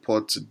joining the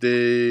pod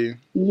today.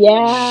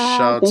 Yeah,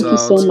 Shout thank you out.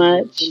 so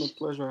much. It's been a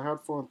pleasure. I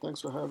had fun.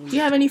 Thanks for having me. Do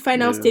you have any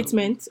final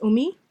statements,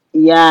 Omi?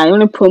 Yeah, I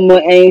want to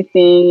promote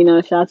anything, you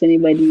know, shout out to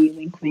anybody.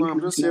 Wink, No, I'm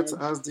wink, just here nudge.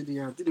 to ask Didi.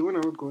 Didi, when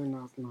are we going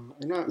out now?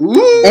 You know,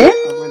 Ooh.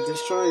 I've been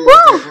destroying you.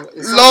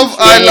 Love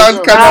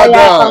Island, Canada.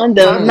 Fire on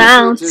the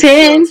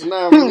mountain.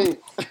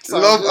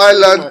 Love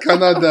Island,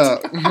 Canada.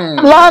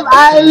 Love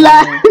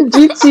Island,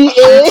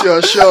 GTA. Shoot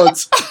your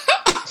shot.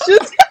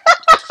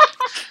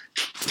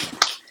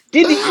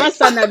 Didi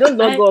answer now, don't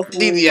log off.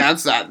 Didi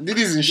answer.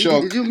 Didi's in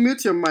shock. Did you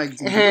mute your mic?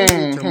 Didi?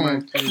 Mute your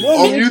mic, please.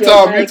 Don't mute Mute your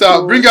her, mic, mute her.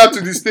 oh. Bring her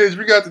to the stage.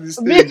 Bring her to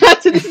the Bring stage. her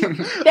to the-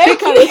 Thank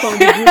Take her from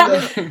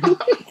the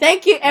you.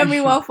 Thank you,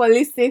 everyone, for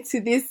listening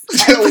to this.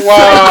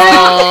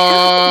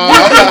 Wow.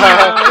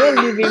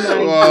 Don't leave him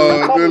hanging.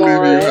 Wow, Come don't leave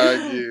on. me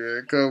hanging,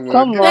 man. Come on.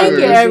 Come Give on. Thank her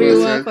you, a everyone,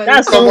 response, for eh.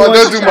 That's Come on, someone's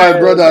don't do my child.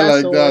 brother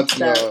That's like that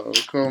someone's child.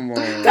 now. Come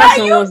on. That's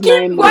Can you someone's keep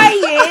 9 months.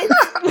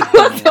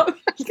 quiet?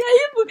 Can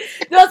you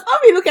does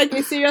Omi look like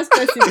a serious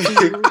person to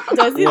you?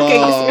 Does he look like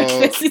a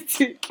serious person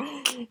to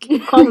you?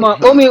 Come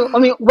on.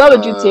 Omi, where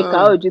would you take her?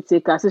 Where would you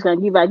take her? So she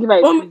can give her a Omi,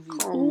 preview.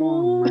 Come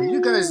on, man.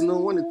 You guys guys know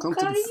when it comes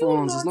to Can the you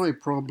phones, it's not? not a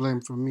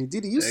problem for me.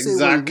 Did you say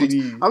what you want?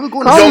 Exactly. Are we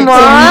going to Come Young on,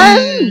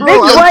 Tommy. Bro,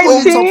 big I Young open boy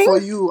it up thing. for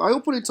you. I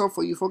open it up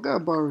for you. Forget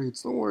about it.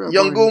 Don't worry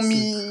about Young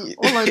anything. me.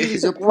 All I need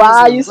is your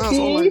Wow, you presence. That's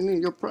all I see?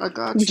 need. I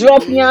got you,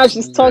 Drop babes. Nyash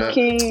is Yeah.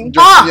 talking.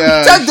 Drop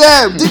Check Nyash.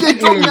 them. DJ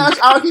Drop Nash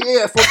out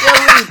here.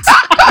 Forget it.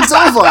 It's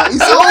over.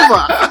 It's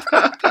over.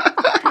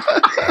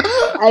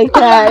 I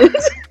can't.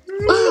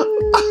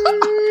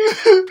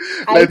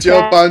 I Let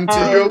your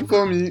panty can't. drop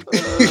for me.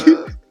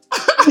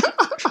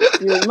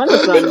 You man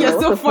is not You're know.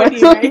 so What the funny,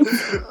 fuck? right?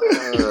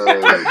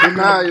 But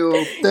nah,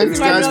 yo. Thanks, This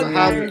man guys, not for there.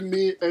 having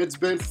me. It's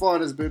been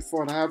fun. It's been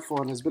fun. I had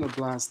fun. It's been a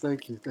blast.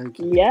 Thank you. Thank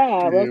you.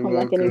 Yeah, You're welcome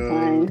back welcome.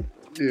 anytime.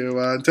 Yeah,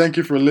 man. Thank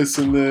you for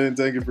listening.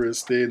 Thank you for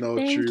staying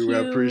out Thank true. We you.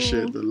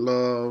 appreciate the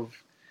love.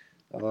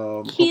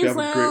 Hope you have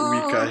a great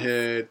week Kisses.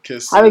 ahead.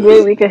 Kisses. Have a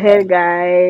great week ahead, guys.